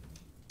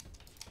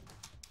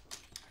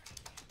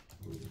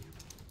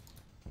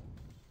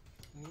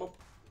 Boop.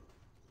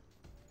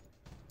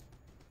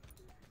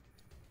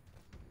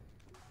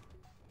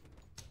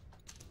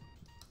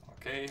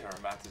 Okay,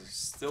 our Mantis is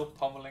still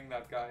pummeling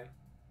that guy.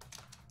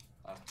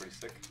 That's pretty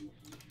sick.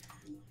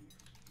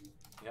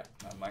 Yeah,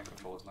 mind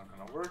control is not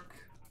gonna work.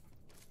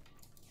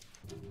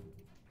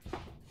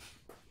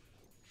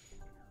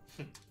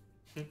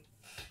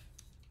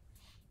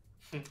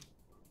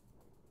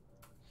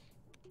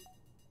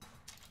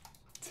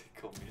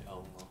 Tickle me,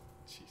 Elmo.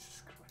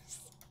 Jesus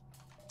Christ.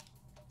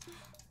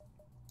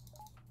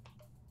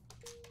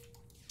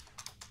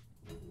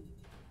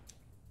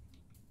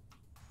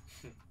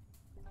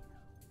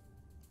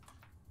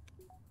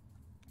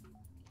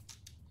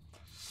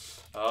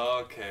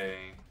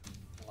 Okay.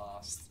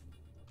 Last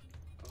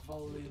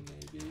volley,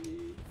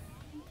 maybe.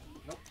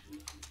 Nope.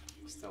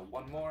 Still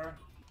one more.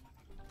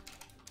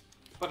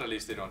 But at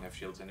least they don't have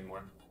shields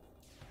anymore.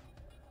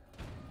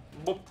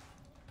 Boop.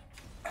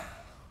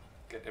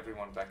 Get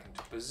everyone back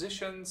into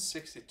position.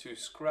 62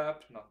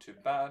 scrap, not too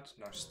bad.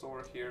 No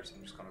store here, so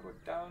I'm just gonna go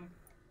down.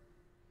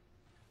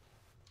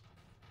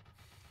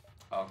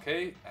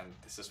 Okay, and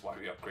this is why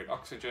we upgrade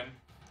oxygen.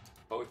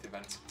 Both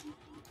events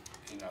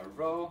in a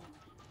row.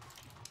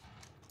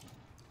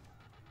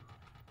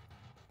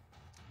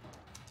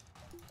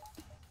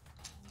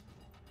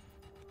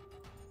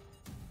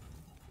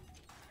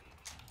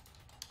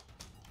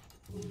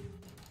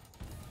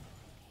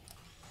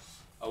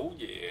 Oh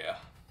yeah,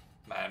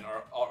 man,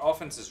 our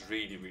offense is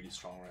really, really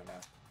strong right now.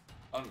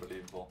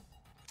 Unbelievable.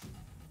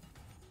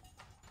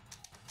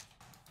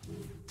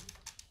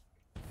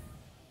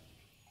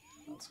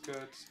 That's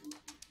good.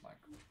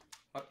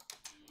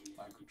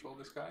 Mind control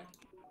this guy.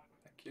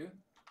 Thank you.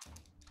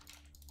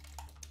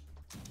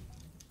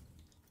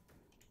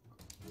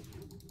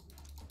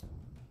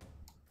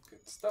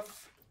 Good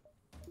stuff.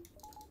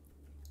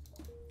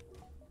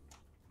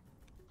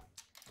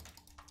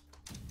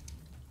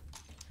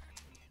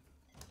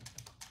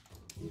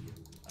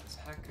 Let's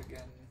hack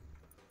again.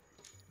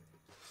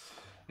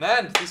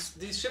 Man,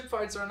 these ship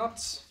fights are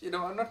not,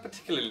 are not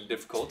particularly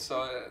difficult.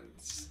 So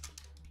it's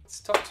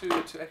tough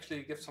to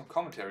actually give some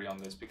commentary on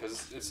this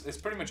because it's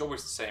pretty much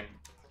always the same.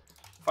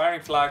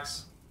 Firing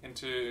flags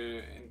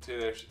into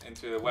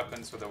the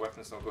weapons so the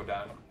weapons don't go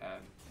down,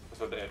 and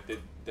so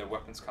their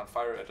weapons can't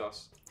fire at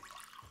us.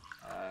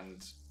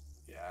 And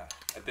yeah,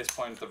 at this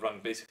point the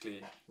run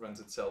basically runs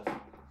itself.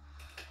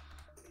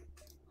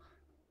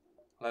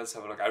 Let's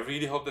have a look. I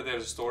really hope that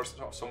there's a store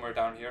somewhere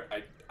down here.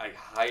 I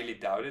highly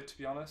doubt it, to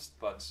be honest,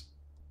 but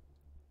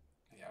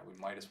yeah, we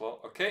might as well.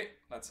 Okay,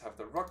 let's have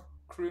the rock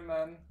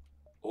crewman.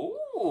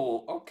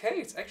 Oh, okay,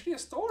 it's actually a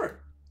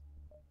store.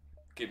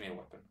 Give me a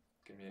weapon.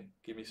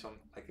 Give me some,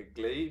 like a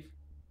glaive.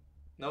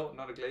 No,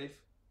 not a glaive.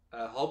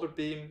 Halberd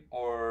beam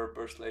or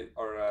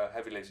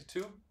heavy laser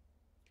 2.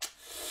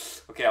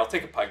 Okay, I'll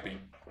take a pike beam.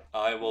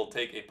 I will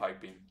take a pike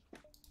beam.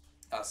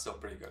 That's still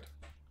pretty good.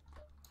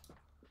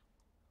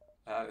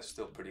 That is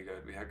still pretty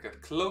good. We have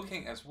got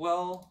cloaking as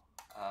well.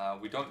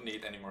 We don't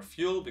need any more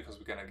fuel because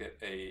we're gonna get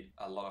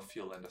a lot of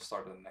fuel in the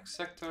start of the next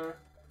sector.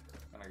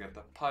 I'm gonna get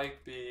the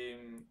pike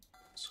beam.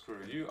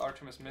 Screw you,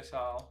 Artemis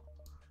missile.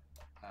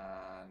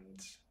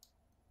 And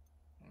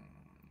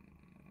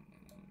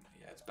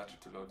yeah, it's better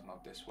to load them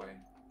up this way.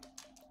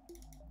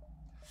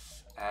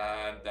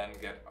 And then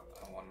get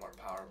one more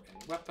power in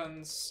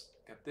weapons.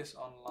 Get this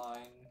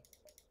online.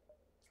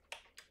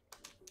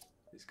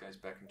 These guys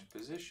back into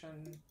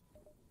position.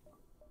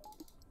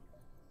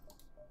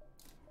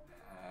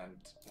 And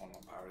one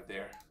more power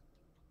there.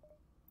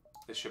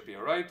 This should be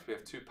alright. We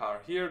have 2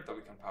 power here that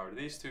we can power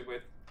these 2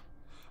 with.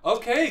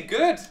 Okay,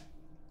 good!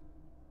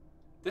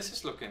 This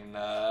is looking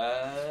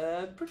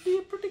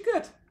pretty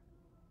good.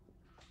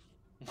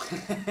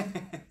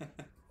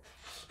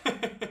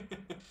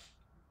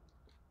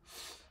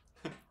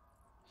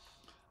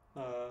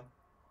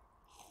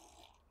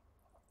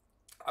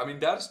 I mean,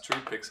 that's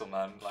true Pixel,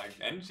 man. Like,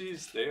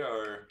 NGs, they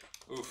are,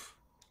 oof,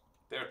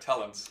 they are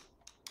talents,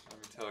 let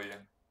me tell you.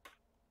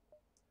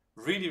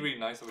 Really, really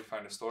nice that we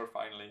found a store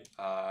finally.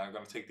 I'm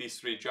gonna take these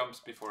 3 jumps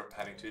before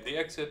heading to the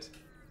exit.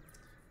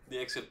 The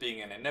exit being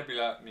in a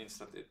nebula means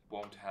that it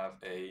won't have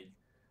a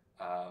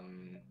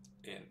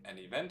an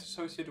event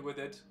associated with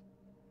it.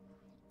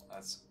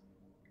 Let's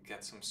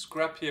get some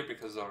scrap here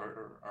because of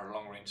our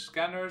long-range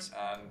scanners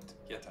and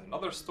yet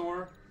another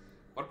store.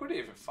 What would I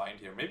even find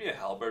here? Maybe a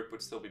halberd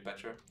would still be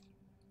better.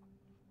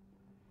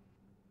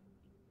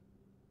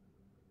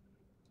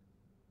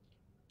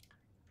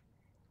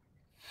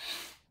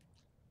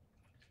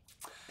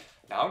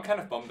 Now I'm kind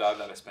of bummed out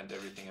that I spent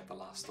everything at the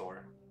last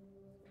store.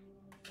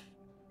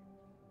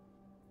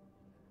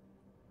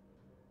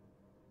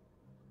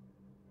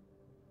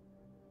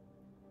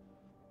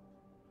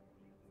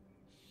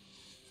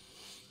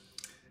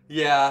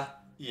 Yeah.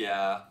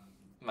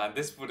 Man,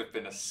 this would have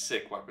been a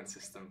sick weapon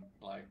system.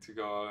 Like, to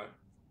go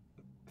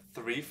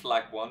 3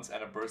 flak 1s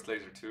and a burst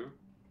laser 2.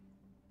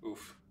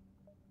 Oof.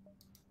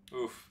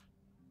 Oof.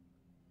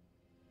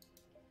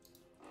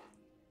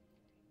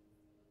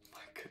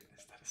 My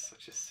goodness, that is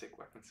such a sick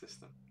weapon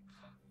system.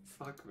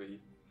 Fuck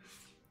me.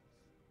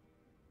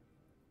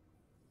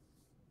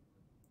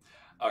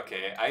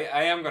 Okay,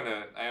 I am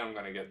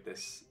gonna get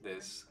this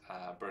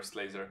burst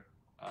laser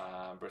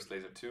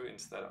 2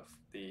 instead of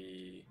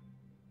the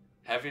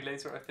heavy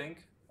laser, I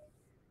think.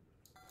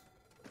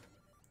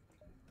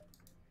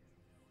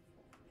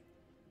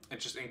 It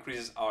just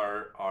increases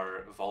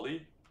our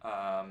volley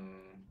by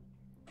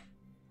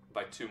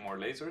 2 more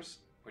lasers,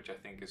 which I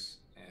think is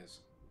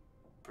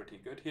pretty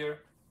good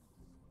here.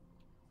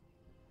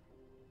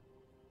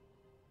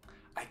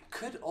 I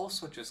could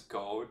also just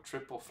go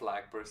triple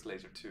flag burst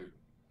laser 2.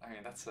 I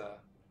mean, that's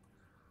a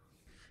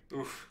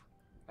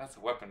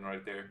weapon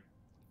right there.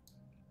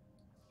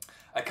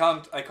 I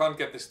can't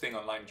get this thing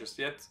online just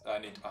yet. I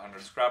need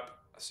 100 scrap,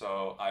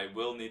 so I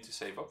will need to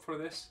save up for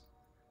this.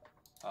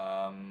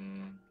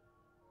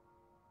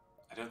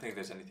 I don't think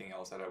there's anything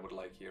else that I would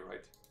like here,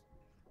 right?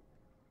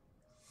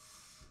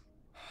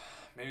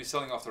 Maybe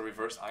selling off the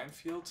reverse iron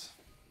field.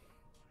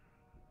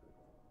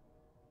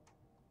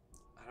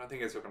 I don't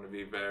think it's going to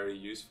be very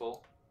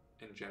useful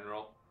in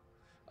general.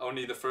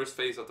 Only the first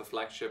phase of the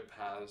flagship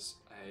has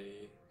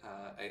a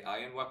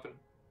iron weapon,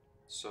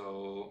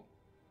 so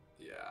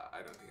yeah,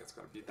 I don't think it's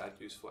going to be that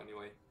useful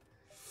anyway.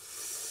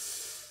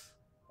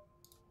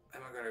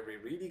 Am I going to be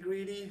really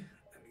greedy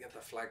and get the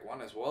flag 1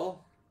 as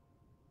well?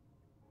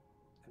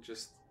 And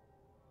just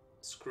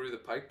screw the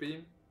pike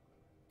beam?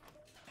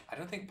 I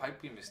don't think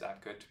pike beam is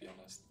that good, to be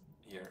honest,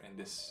 here in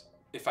this,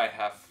 if I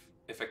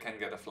can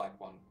get a flag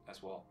 1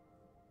 as well.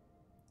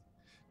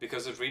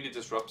 Because it really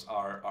disrupts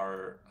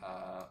our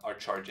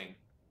charging.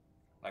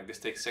 Like, this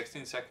takes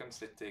 16 seconds,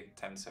 they take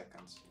 10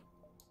 seconds.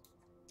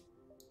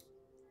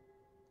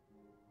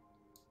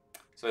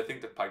 So I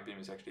think the pike beam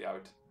is actually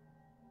out.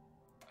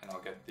 And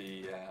I'll get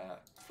the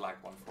flag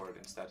 1 for it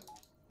instead.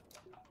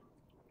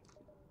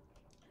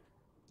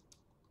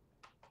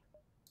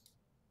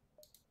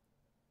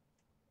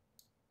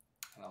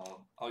 And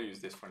I'll use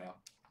this for now.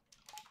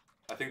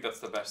 I think that's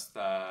the best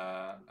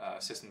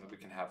system that we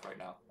can have right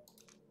now.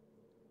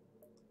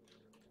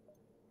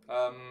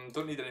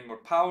 Don't need any more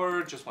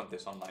power, just want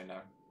this online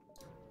now.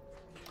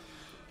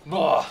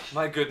 Oh,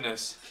 my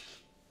goodness.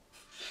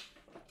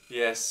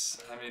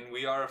 Yes, I mean,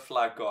 we are a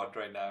flag god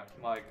right now.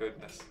 My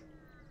goodness.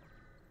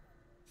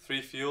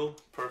 3 fuel,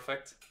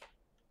 perfect.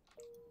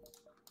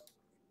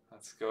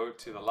 Let's go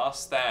to the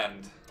last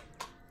stand.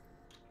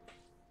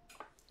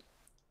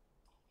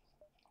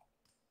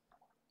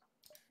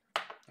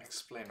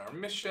 Explain our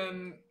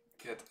mission.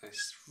 Get a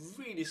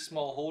really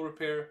small hull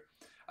repair.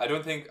 I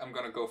don't think I'm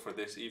gonna go for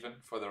this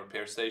even, for the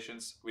repair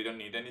stations. We don't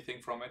need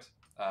anything from it.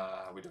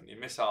 We don't need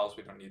missiles,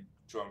 we don't need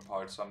drone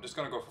parts, so I'm just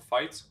gonna go for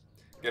fights.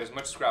 Get as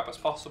much scrap as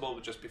possible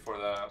just before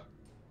the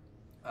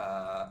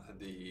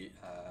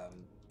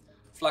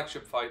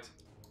flagship fight.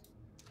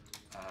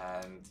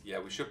 And yeah,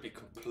 we should be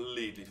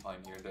completely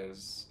fine here.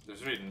 There's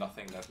really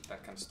nothing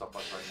that can stop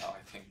us right now,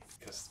 I think,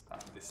 because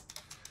this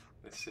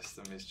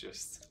system is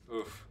just,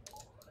 oof.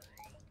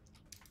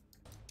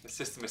 The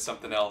system is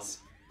something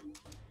else.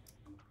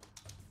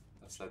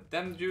 Let's let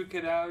them duke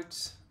it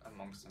out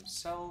amongst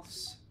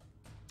themselves.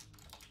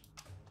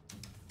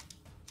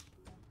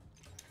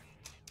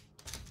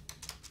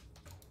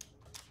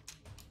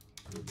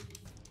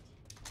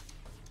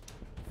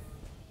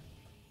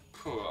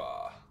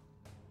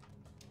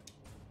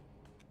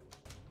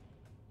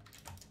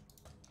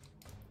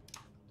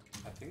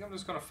 think I'm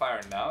just gonna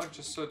fire now,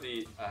 just so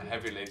the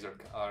heavy laser,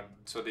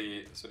 so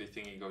the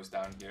thingy goes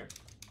down here.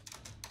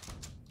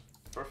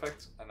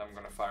 Perfect, and I'm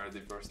gonna fire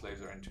the burst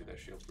laser into their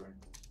shield rune.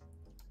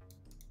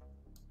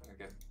 I'm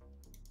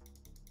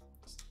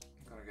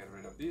gonna get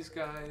rid of these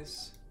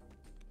guys.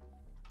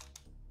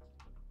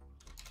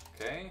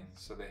 Okay,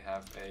 so they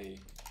have a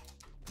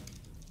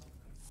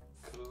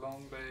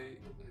Colombe.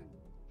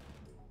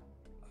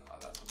 Oh,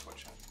 that's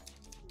unfortunate,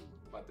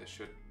 but they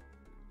should.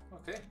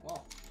 Okay,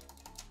 well.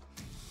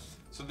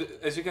 So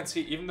as you can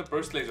see, even the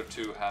burst laser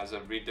 2 has a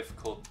really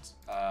difficult.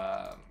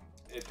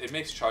 It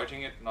makes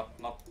charging it not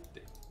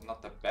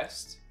the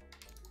best.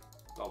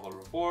 Double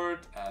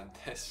reward, and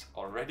this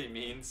already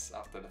means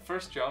after the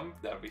first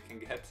jump that we can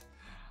get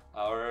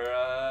our.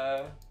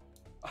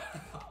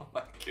 Oh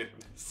my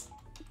goodness,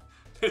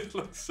 this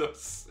looks so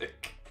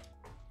sick.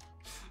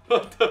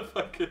 What the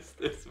fuck is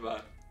this,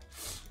 man?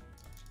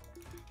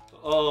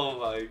 Oh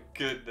my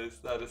goodness,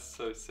 that is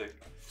so sick.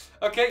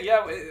 Okay,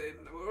 yeah,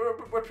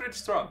 we're pretty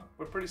strong.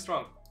 We're pretty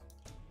strong.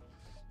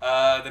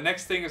 The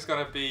next thing is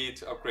gonna be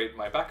to upgrade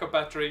my backup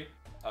battery.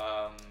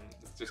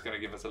 It's just gonna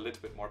give us a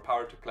little bit more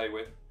power to play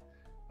with.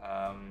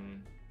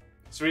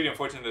 It's really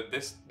unfortunate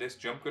that this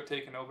jump got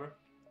taken over,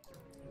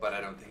 but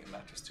I don't think it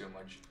matters too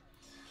much.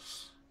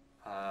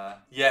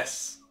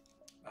 Yes,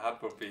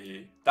 that would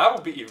be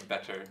even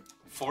better.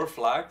 4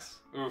 flags,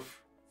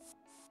 oof.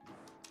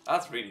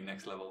 That's really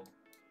next level.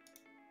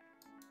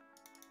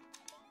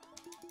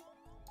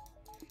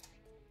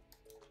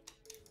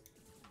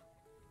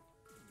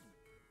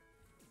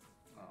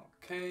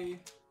 Okay.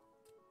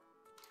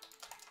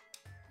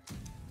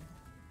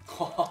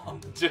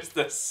 Just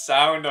the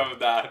sound of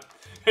that.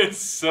 It's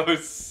so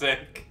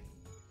sick.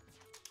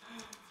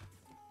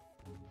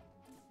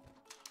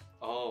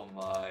 Oh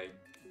my.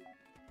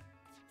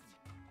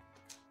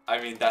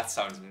 I mean, that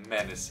sounds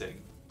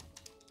menacing.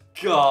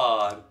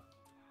 God.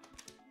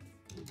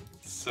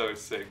 So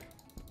sick.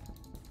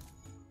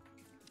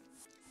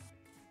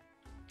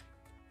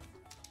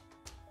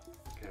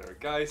 Get our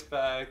guys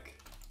back.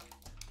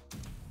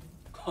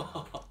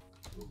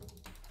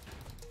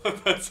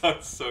 That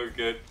sounds so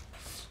good.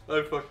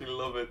 I fucking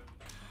love it.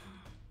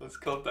 Let's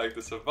contact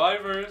the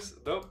survivors.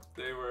 Nope,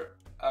 they were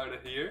out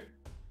of here.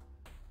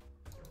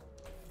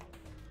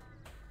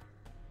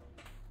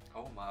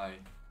 Oh my.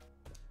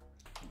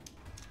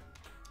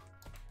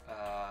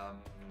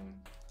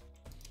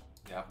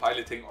 Yeah,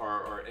 piloting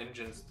or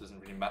engines doesn't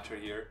really matter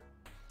here.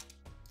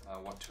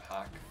 What to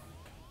hack.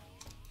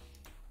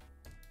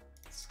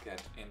 Let's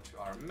get into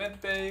our med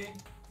bay.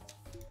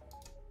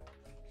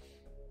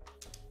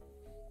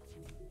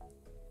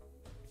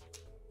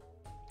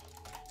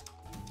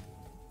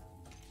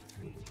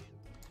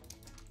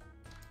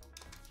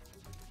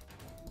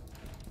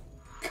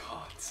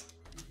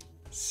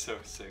 So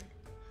sick.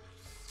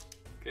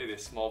 Okay, they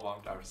small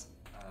bombed us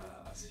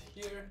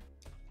here.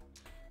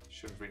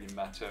 Shouldn't really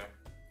matter.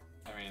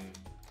 I mean,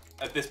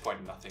 at this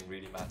point, nothing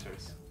really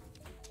matters.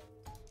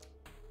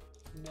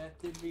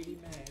 Nothing really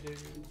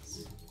matters.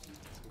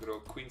 Some good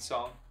old Queen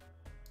song.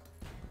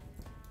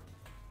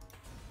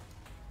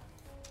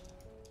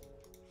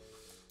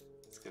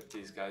 Let's get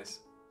these guys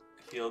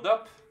healed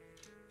up.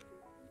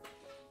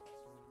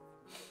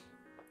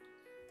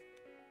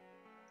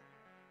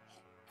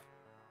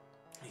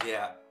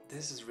 Yeah,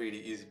 this is really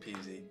easy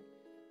peasy.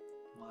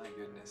 My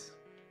goodness.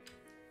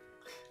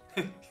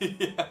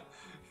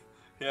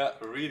 Yeah,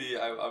 really,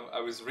 I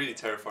was really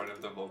terrified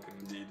of the Vulcan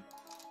indeed.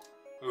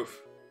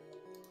 Oof.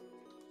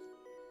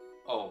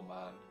 Oh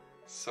man,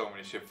 so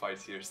many ship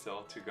fights here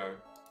still to go.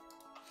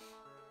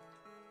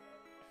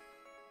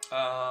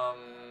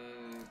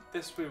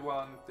 This we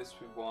want, this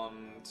we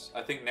want.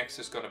 I think next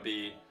is gonna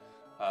be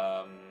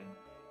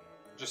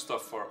just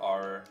stuff for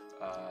our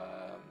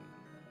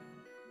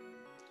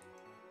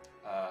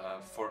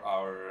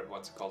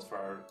what's it called, for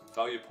our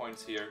value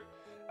points here.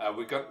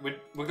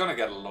 We're gonna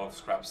get a lot of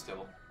scrap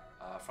still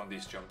from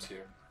these jumps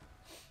here.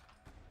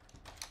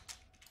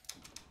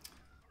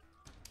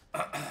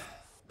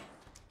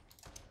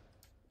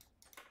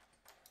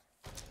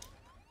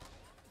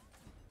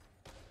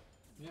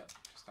 Yeah,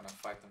 just gonna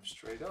fight them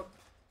straight up.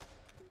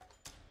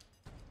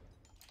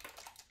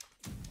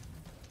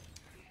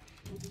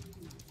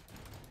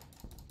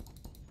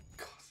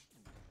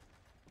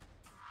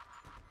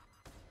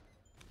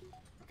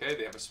 Okay,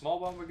 they have a small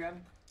bomb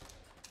again.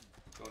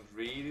 Don't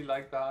really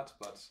like that,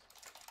 but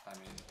I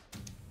mean,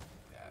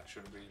 yeah, it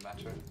shouldn't really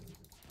matter.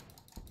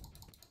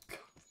 God,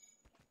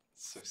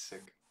 so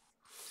sick.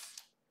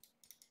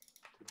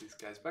 Put these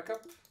guys back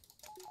up.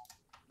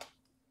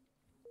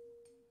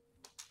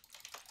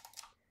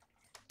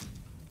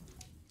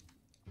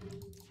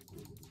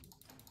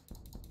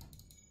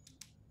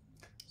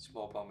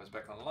 Small bomb is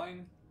back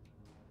online.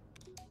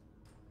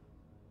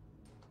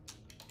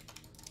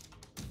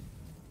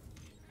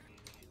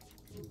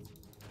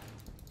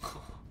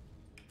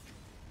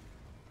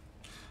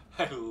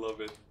 I love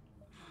it.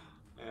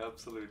 I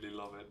absolutely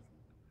love it.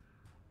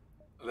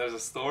 There's a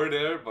store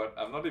there, but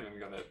I'm not even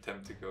gonna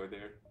attempt to go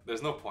there.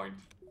 There's no point.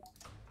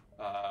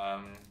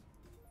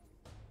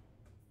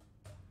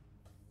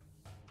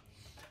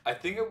 I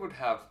think I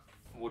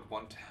would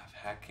want to have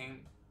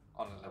hacking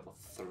on a level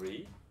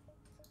 3,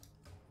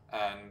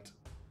 and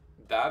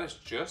that is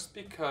just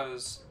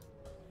because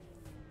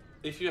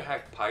if you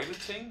hack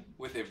piloting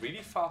with a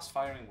really fast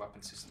firing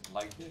weapon system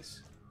like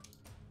this,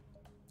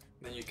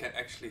 then you can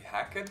actually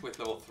hack it with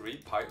level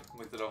 3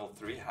 with the level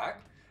 3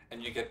 hack,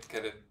 and you get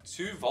it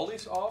 2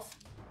 volleys off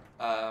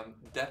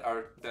that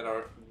are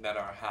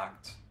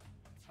hacked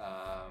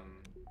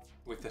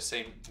with the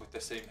same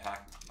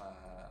hack,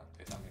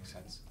 if that makes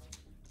sense.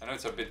 I know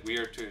it's a bit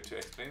weird to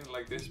explain it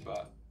like this,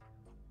 but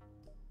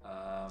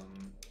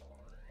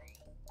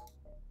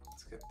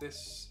let's get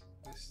this.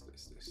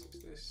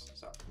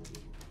 So,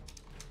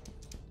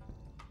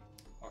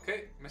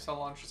 okay, missile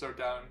launchers are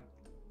down,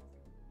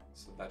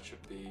 so that should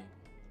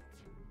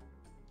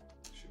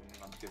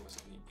not give us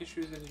any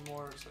issues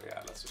anymore. So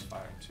yeah, let's just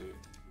fire into.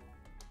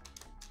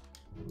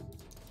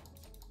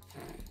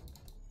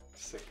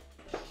 Sick.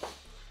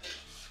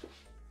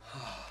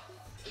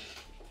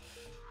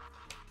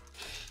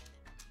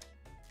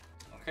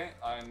 Okay,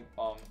 I'm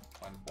on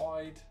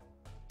wide.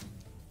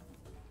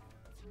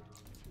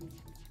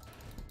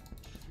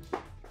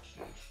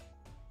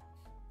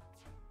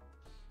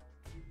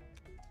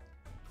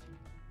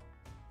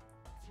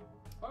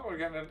 Oh, we're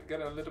gonna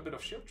get a little bit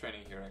of shield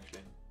training here,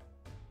 actually.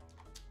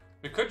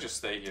 We could just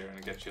stay here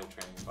and get shield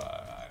training,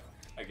 but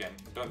again,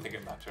 I don't think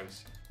it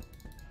matters.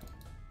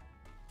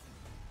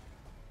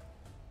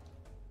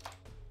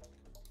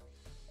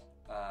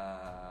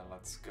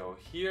 Let's go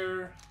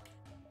here.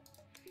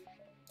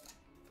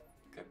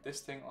 Get this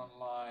thing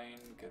online,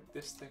 get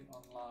this thing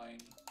online.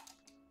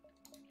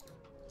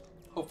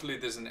 Hopefully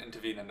it doesn't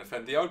intervene and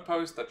defend the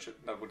outpost.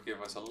 That would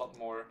give us a lot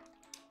more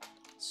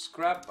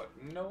scrap, but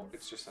no,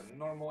 it's just a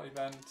normal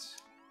event.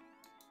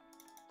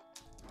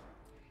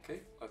 Okay,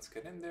 let's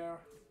get in there.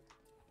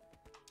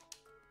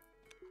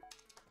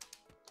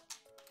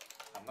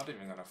 I'm not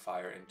even gonna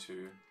fire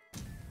into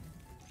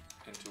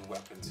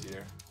weapons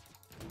here.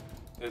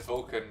 This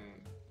Vulcan,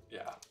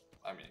 yeah,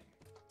 I mean,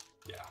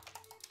 yeah,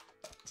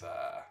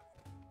 but,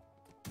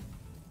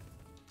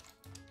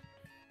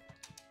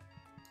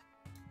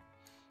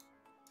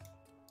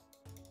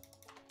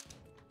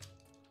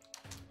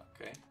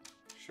 okay,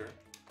 sure.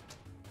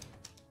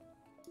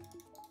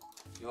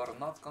 You are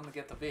not gonna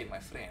get away, my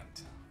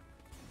friend.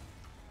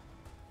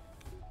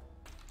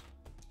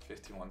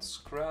 51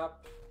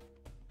 scrap.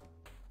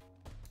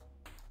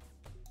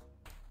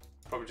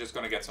 Probably just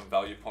gonna get some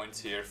value points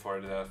here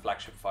for the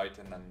flagship fight,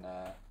 and then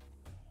yeah.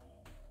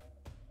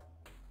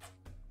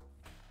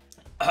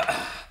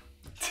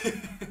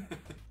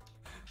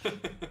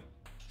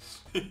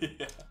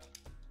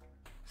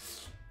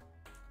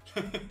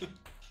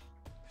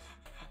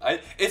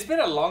 It's been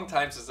a long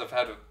time since I've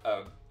had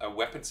a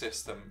weapon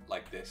system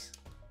like this.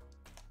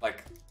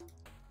 Like,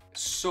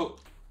 so,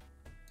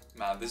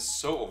 man, this is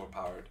so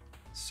overpowered,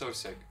 so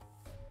sick.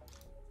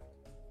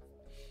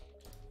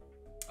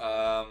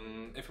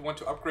 If we want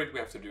to upgrade, we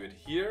have to do it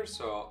here,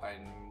 so I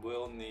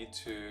will need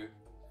to...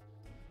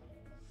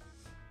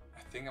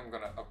 I think I'm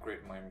gonna upgrade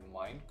my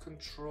mind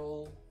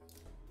control,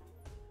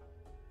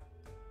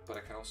 but I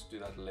can also do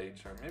that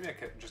later. Maybe I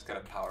can just get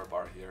a power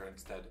bar here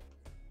instead,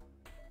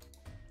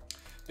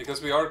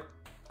 because we are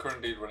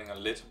currently running a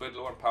little bit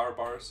low on power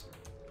bars.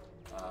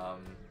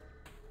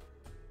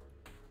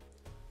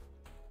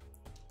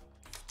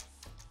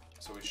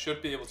 So we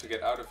should be able to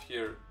get out of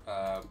here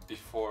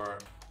before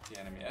the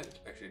enemy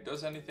actually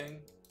does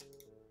anything.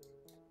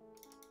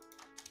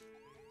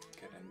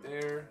 Get in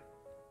there.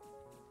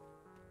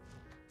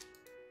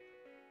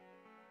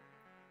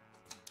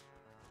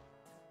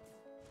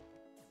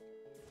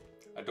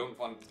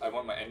 I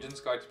want my engines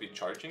guy to be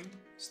charging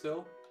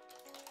still.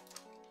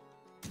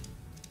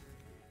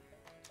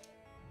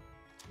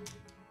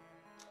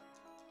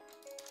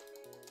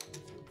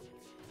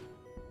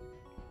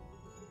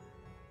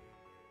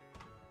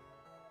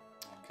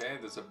 Okay,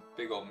 there's a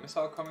big old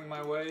missile coming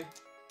my way.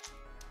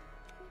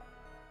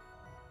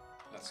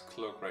 Let's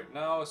cloak right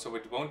now, so we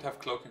won't have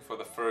cloaking for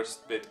the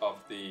first bit of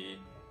the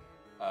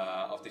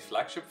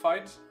flagship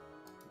fight,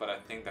 but I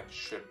think that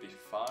should be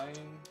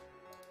fine.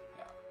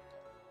 Yeah.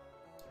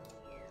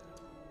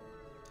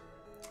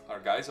 Our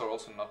guys are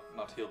also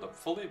not healed up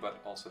fully,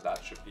 but also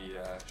that should be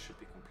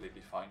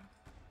completely fine.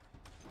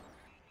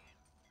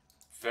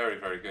 Very,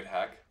 very good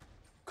hack.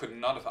 Could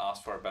not have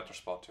asked for a better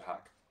spot to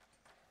hack.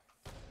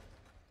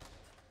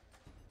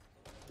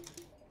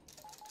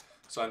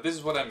 So, and this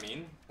is what I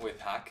mean with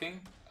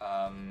hacking.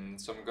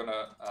 So I'm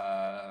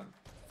gonna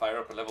fire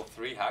up a level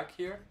 3 hack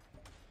here,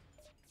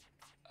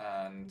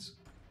 and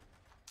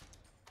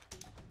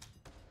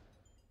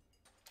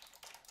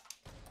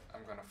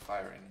I'm gonna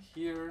fire in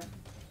here.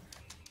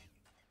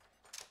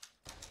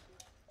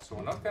 So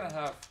we're not gonna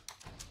have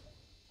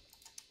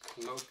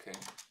cloaking.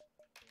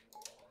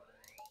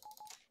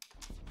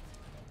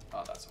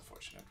 Oh, that's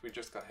unfortunate. We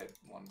just got hit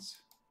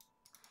once.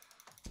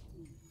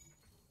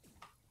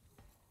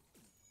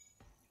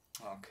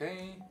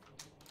 Okay.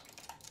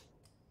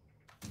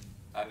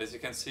 And as you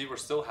can see, we're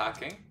still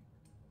hacking.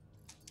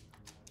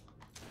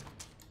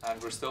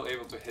 And we're still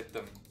able to hit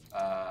them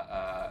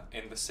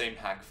in the same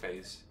hack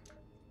phase.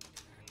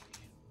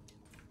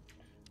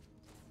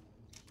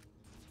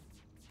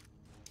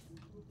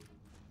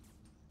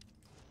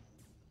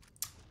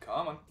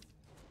 Come on.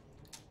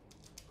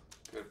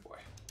 Good boy.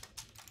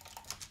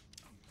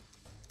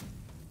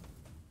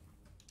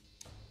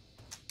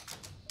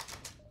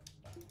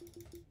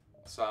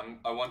 So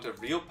I want a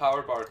real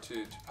power bar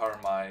to power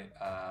my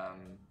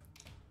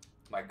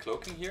my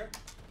cloaking here,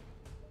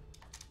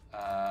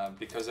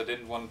 because I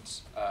didn't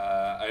want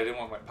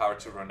my power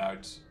to run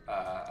out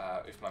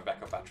if my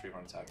backup battery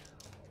runs out.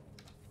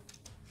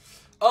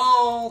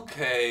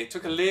 Okay,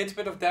 took a little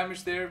bit of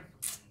damage there.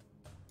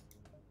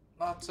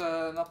 Not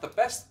the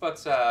best,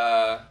 but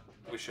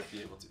we should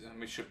be able to.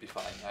 We should be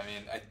fine. I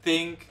mean, I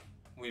think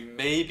we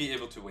may be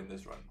able to win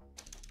this run.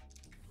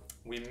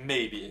 We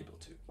may be able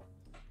to.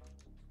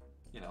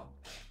 You know,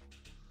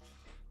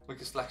 we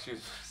can slack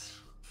shoes.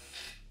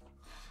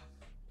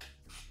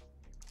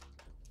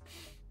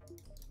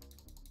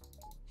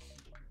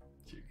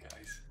 You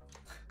guys,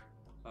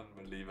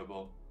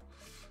 unbelievable.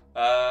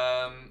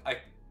 I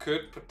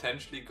could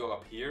potentially go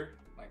up here,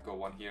 like go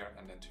 1 here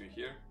and then 2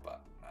 here,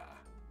 but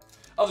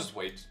I'll just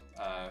wait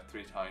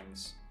 3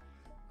 times.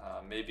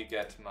 Maybe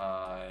get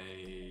my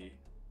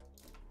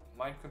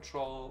mind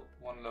control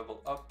 1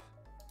 level up.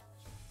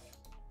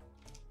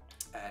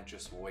 And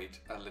just wait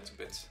a little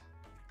bit.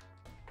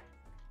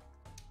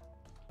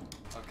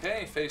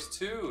 Okay, phase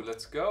 2,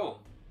 let's go.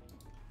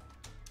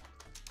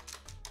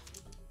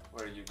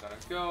 Where are you gonna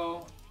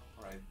go?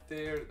 Right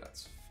there,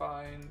 that's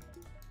fine.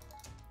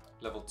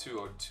 Level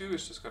 202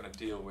 is just gonna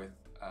deal with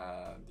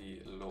the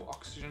low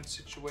oxygen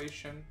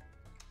situation.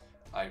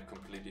 I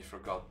completely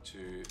forgot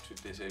to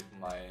disable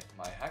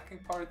my hacking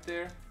part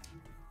there.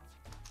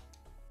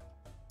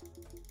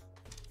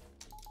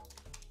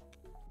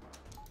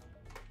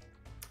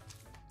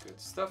 Good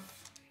stuff.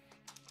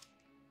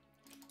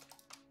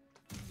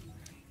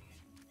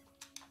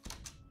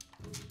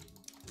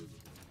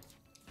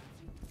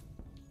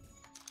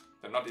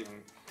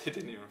 They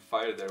didn't even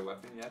fire their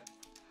weapon yet.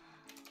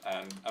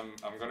 And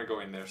I'm gonna go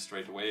in there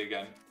straight away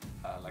again.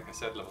 Like I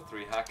said, level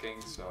 3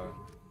 hacking, so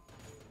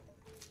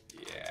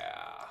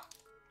yeah.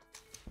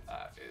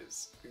 That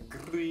is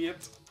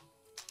great.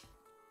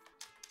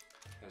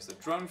 There's the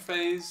drone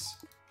phase.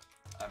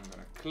 I'm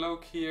gonna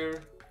cloak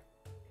here.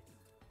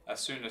 As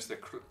soon as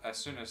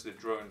the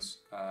drones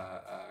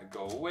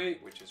go away,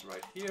 which is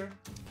right here,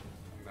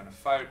 I'm gonna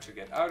fire to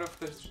get out of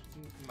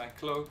my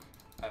cloak,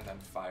 and then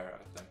fire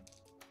at them.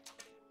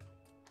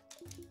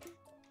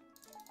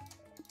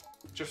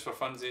 Just for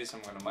funsies,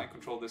 I'm gonna mind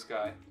control this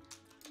guy.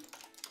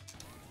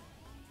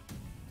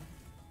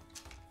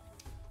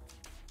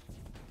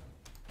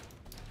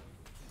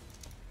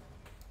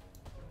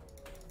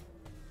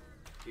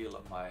 Heal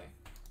up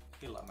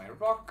my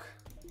rock.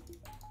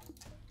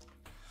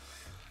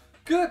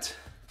 Good.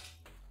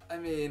 I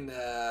mean,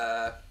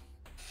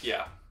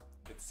 yeah,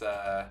 it's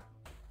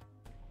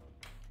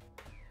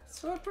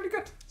pretty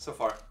good so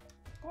far.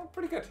 Going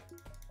pretty good.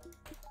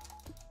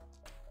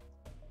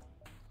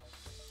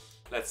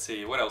 Let's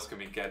see, what else can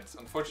we get?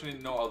 Unfortunately,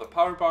 no other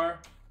power bar.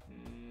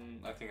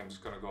 I think I'm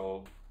just gonna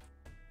go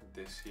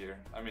this here.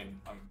 I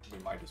mean, we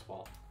might as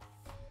well.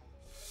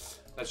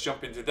 Let's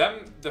jump into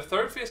them. The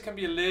third phase can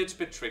be a little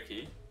bit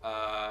tricky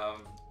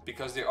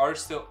because they are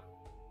still.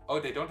 Oh,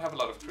 they don't have a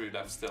lot of crew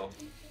left still.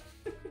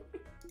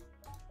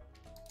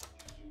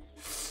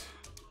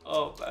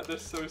 Oh man, they're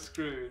so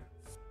screwed.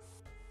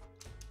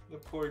 The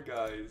poor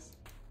guys.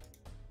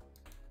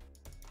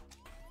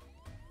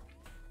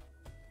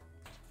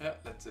 Yeah,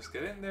 let's just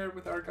get in there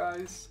with our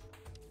guys.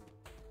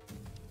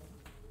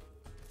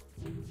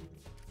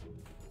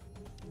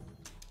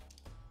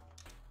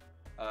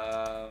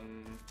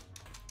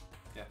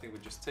 Yeah, I think we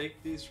just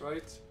take these,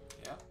 right?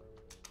 Yeah.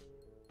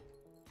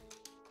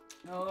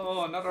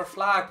 No, not our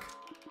flag.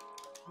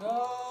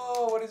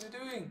 No, what is he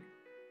doing?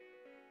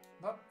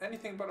 Not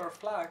anything but our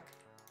flag.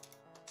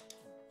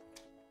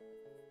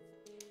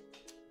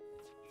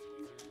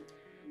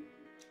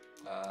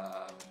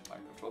 I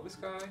control this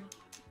guy.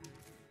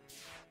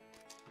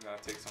 I'm gonna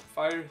take some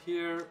fire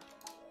here.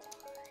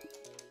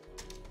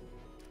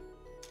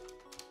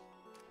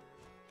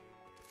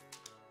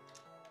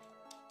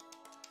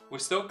 We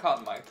still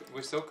can't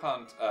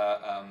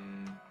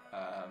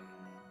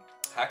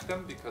hack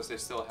them because they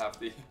still have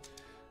the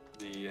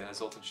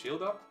Zoltan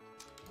shield up.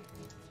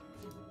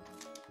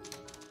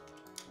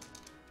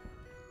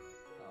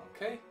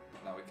 Okay,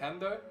 now we can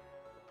though.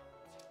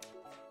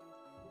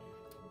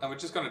 And we're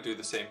just gonna do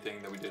the same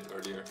thing that we did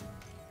earlier.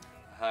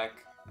 Hack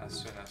as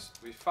soon as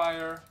we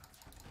fire.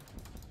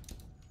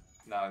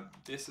 Now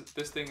this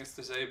thing is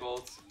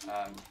disabled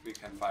and we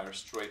can fire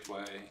straight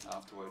away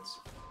afterwards.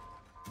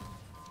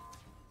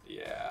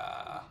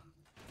 Yeah.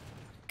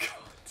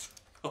 God.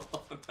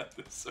 Oh, that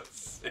is so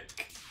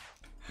sick.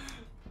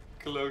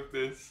 Cloak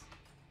this.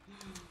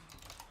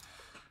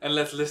 And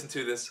let's listen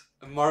to this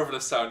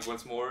marvelous sound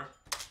once more.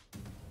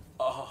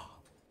 Oh.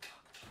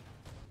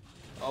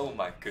 Oh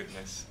my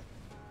goodness.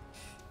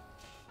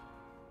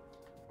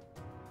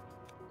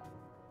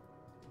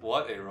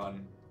 What a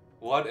run.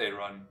 What a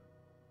run.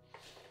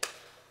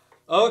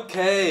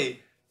 Okay.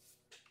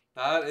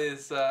 That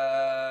is,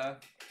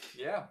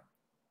 yeah,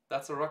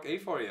 that's a rock A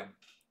for you.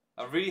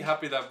 I'm really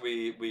happy that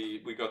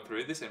we got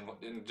through this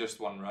in just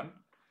one run.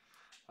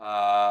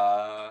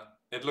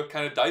 It looked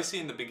kind of dicey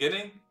in the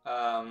beginning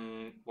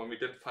when we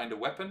didn't find a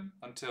weapon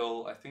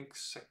until I think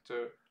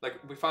sector, like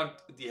we found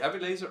the heavy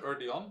laser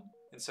early on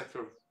in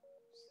sector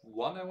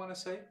 1, I want to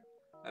say,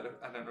 at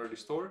an early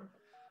store.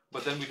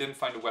 But then we didn't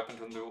find a weapon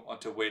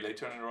until way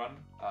later in the run,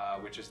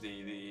 which is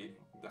the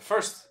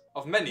first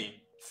of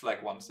many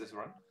flag ones this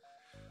run.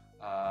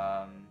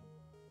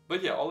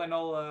 But yeah, all in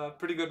all,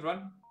 pretty good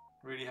run.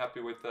 Really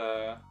happy with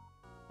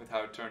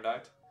how it turned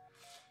out.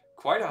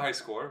 Quite a high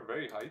score,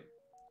 very high.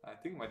 I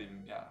think it might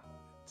even, yeah.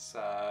 It's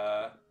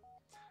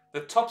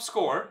the top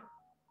score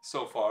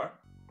so far.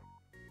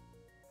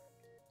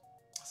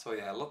 So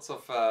yeah, lots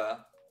of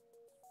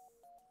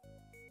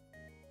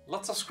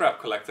scrap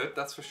collected,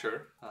 that's for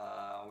sure.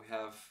 We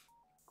have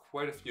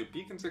quite a few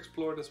beacons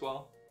explored as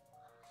well.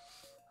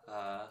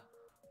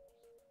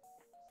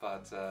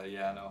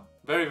 Yeah, no,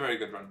 very, very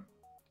good run.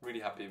 Really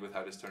happy with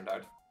how this turned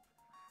out.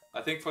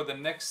 I think for the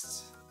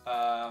next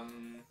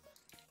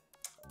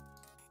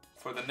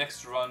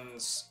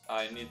runs,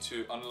 I need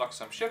to unlock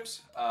some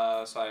ships.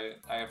 So I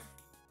have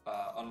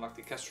unlocked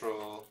the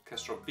Kestrel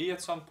B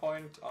at some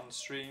point on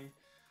stream,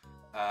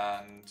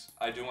 and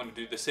I do want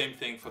to do the same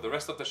thing for the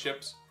rest of the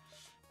ships.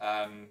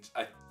 And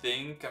I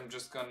think I'm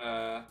just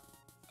gonna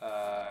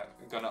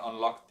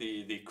unlock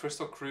the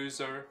Crystal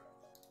Cruiser,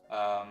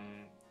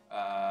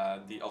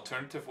 the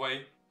alternative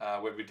way,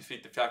 where we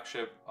defeat the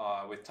flagship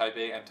with Type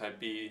A and Type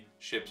B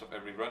ships of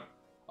every run,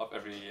 of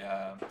every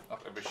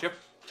ship,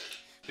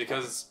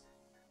 because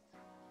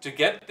to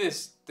get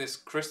this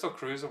Crystal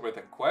Cruiser with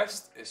a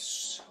quest is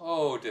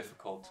so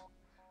difficult.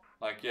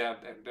 Like, yeah,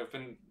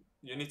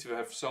 you need to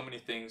have so many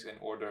things in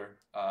order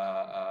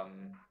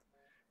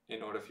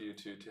for you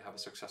to have a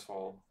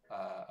successful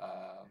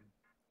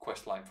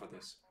quest line for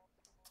this.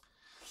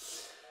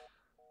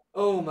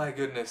 Oh my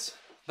goodness,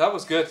 that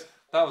was good.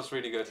 That was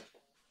really good.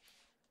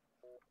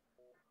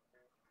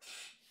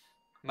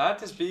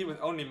 Mantis B with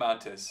only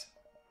Mantis.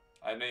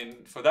 I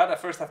mean, for that I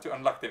first have to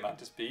unlock the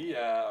Mantis B,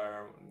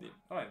 the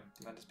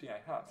Mantis B I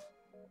have.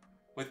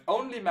 With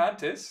only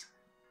Mantis?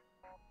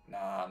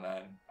 Nah,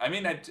 man. I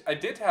mean, I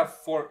did have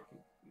 4.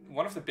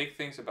 One of the big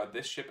things about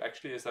this ship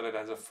actually is that it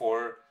has a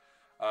 4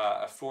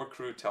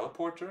 crew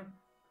teleporter,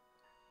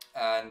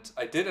 and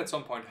I did at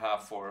some point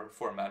have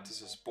 4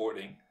 Mantises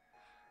boarding,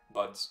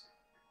 but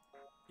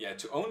yeah,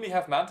 to only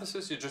have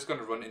Mantises, you're just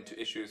gonna run into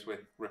issues with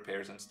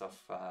repairs and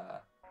stuff.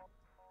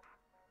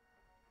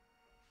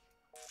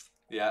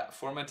 Yeah,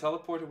 4-man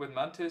teleporter with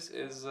Mantis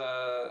is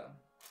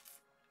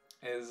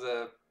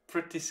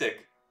pretty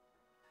sick.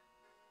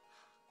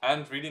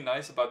 And really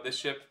nice about this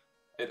ship,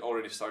 it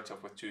already starts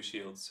off with 2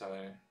 shields, so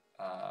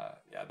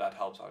yeah, that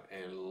helps out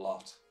a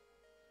lot.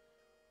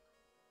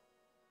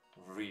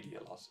 Really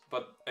a lot.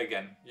 But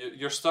again,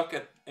 you're stuck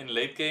in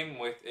late game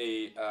with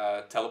a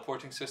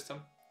teleporting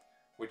system,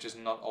 which is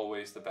not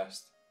always the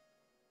best.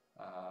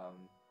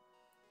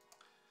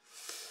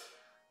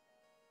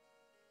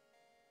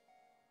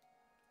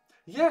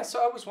 Yeah,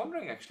 so I was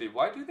wondering actually,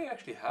 why do they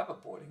actually have a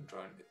boarding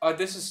drone?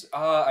 This is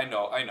I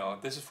know.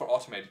 This is for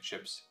automated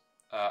ships.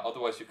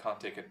 Otherwise, you can't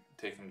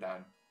take them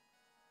down.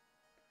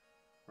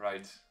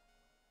 Right.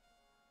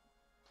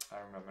 I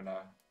remember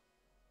now.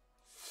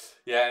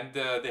 Yeah, and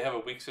they have a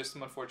weak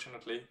system,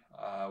 unfortunately,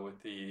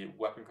 with the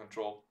weapon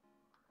control.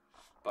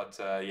 But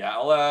yeah,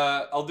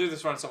 I'll do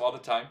this run some other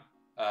time.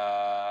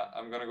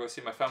 I'm gonna go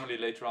see my family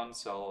later on,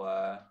 so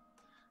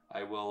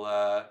I will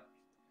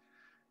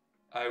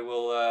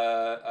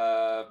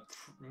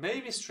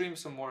maybe stream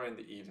some more in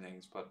the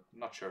evenings, but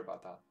not sure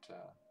about that.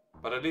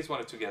 But at least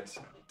wanted to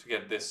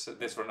get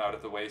this run out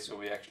of the way, so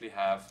we actually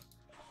have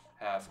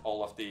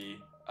all of the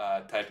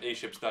Type A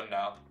ships done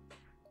now,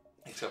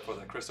 except for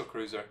the Crystal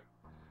Cruiser.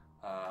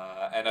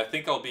 And I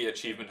think I'll be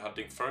achievement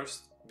hunting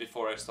first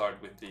before I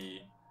start with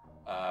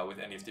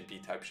any of the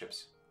B-type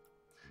ships.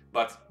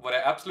 But what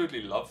I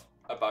absolutely love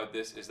about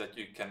this is that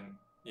you can,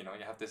 you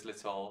have this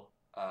little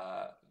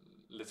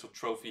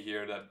trophy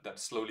here that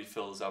slowly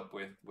fills up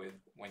with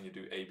when you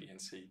do A, B,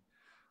 and C.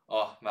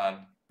 Oh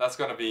man, that's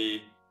gonna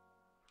be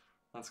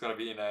in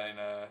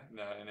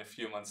a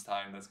few months'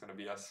 time. That's gonna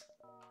be us.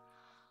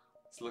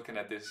 It's looking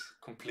at this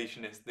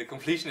completionist. The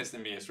completionist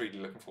in me is really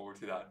looking forward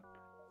to that.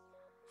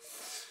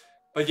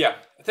 But yeah,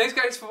 thanks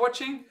guys for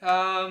watching,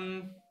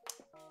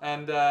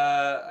 and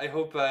I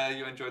hope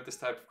you enjoyed this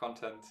type of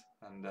content.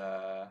 And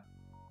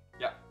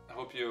yeah, I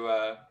hope you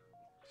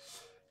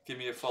give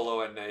me a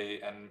follow and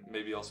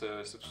maybe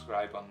also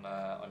subscribe on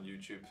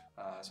YouTube.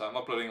 So I'm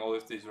uploading all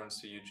of these runs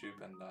to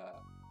YouTube, and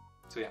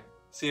so yeah,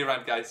 see you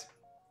around, guys.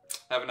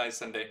 Have a nice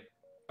Sunday.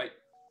 Bye.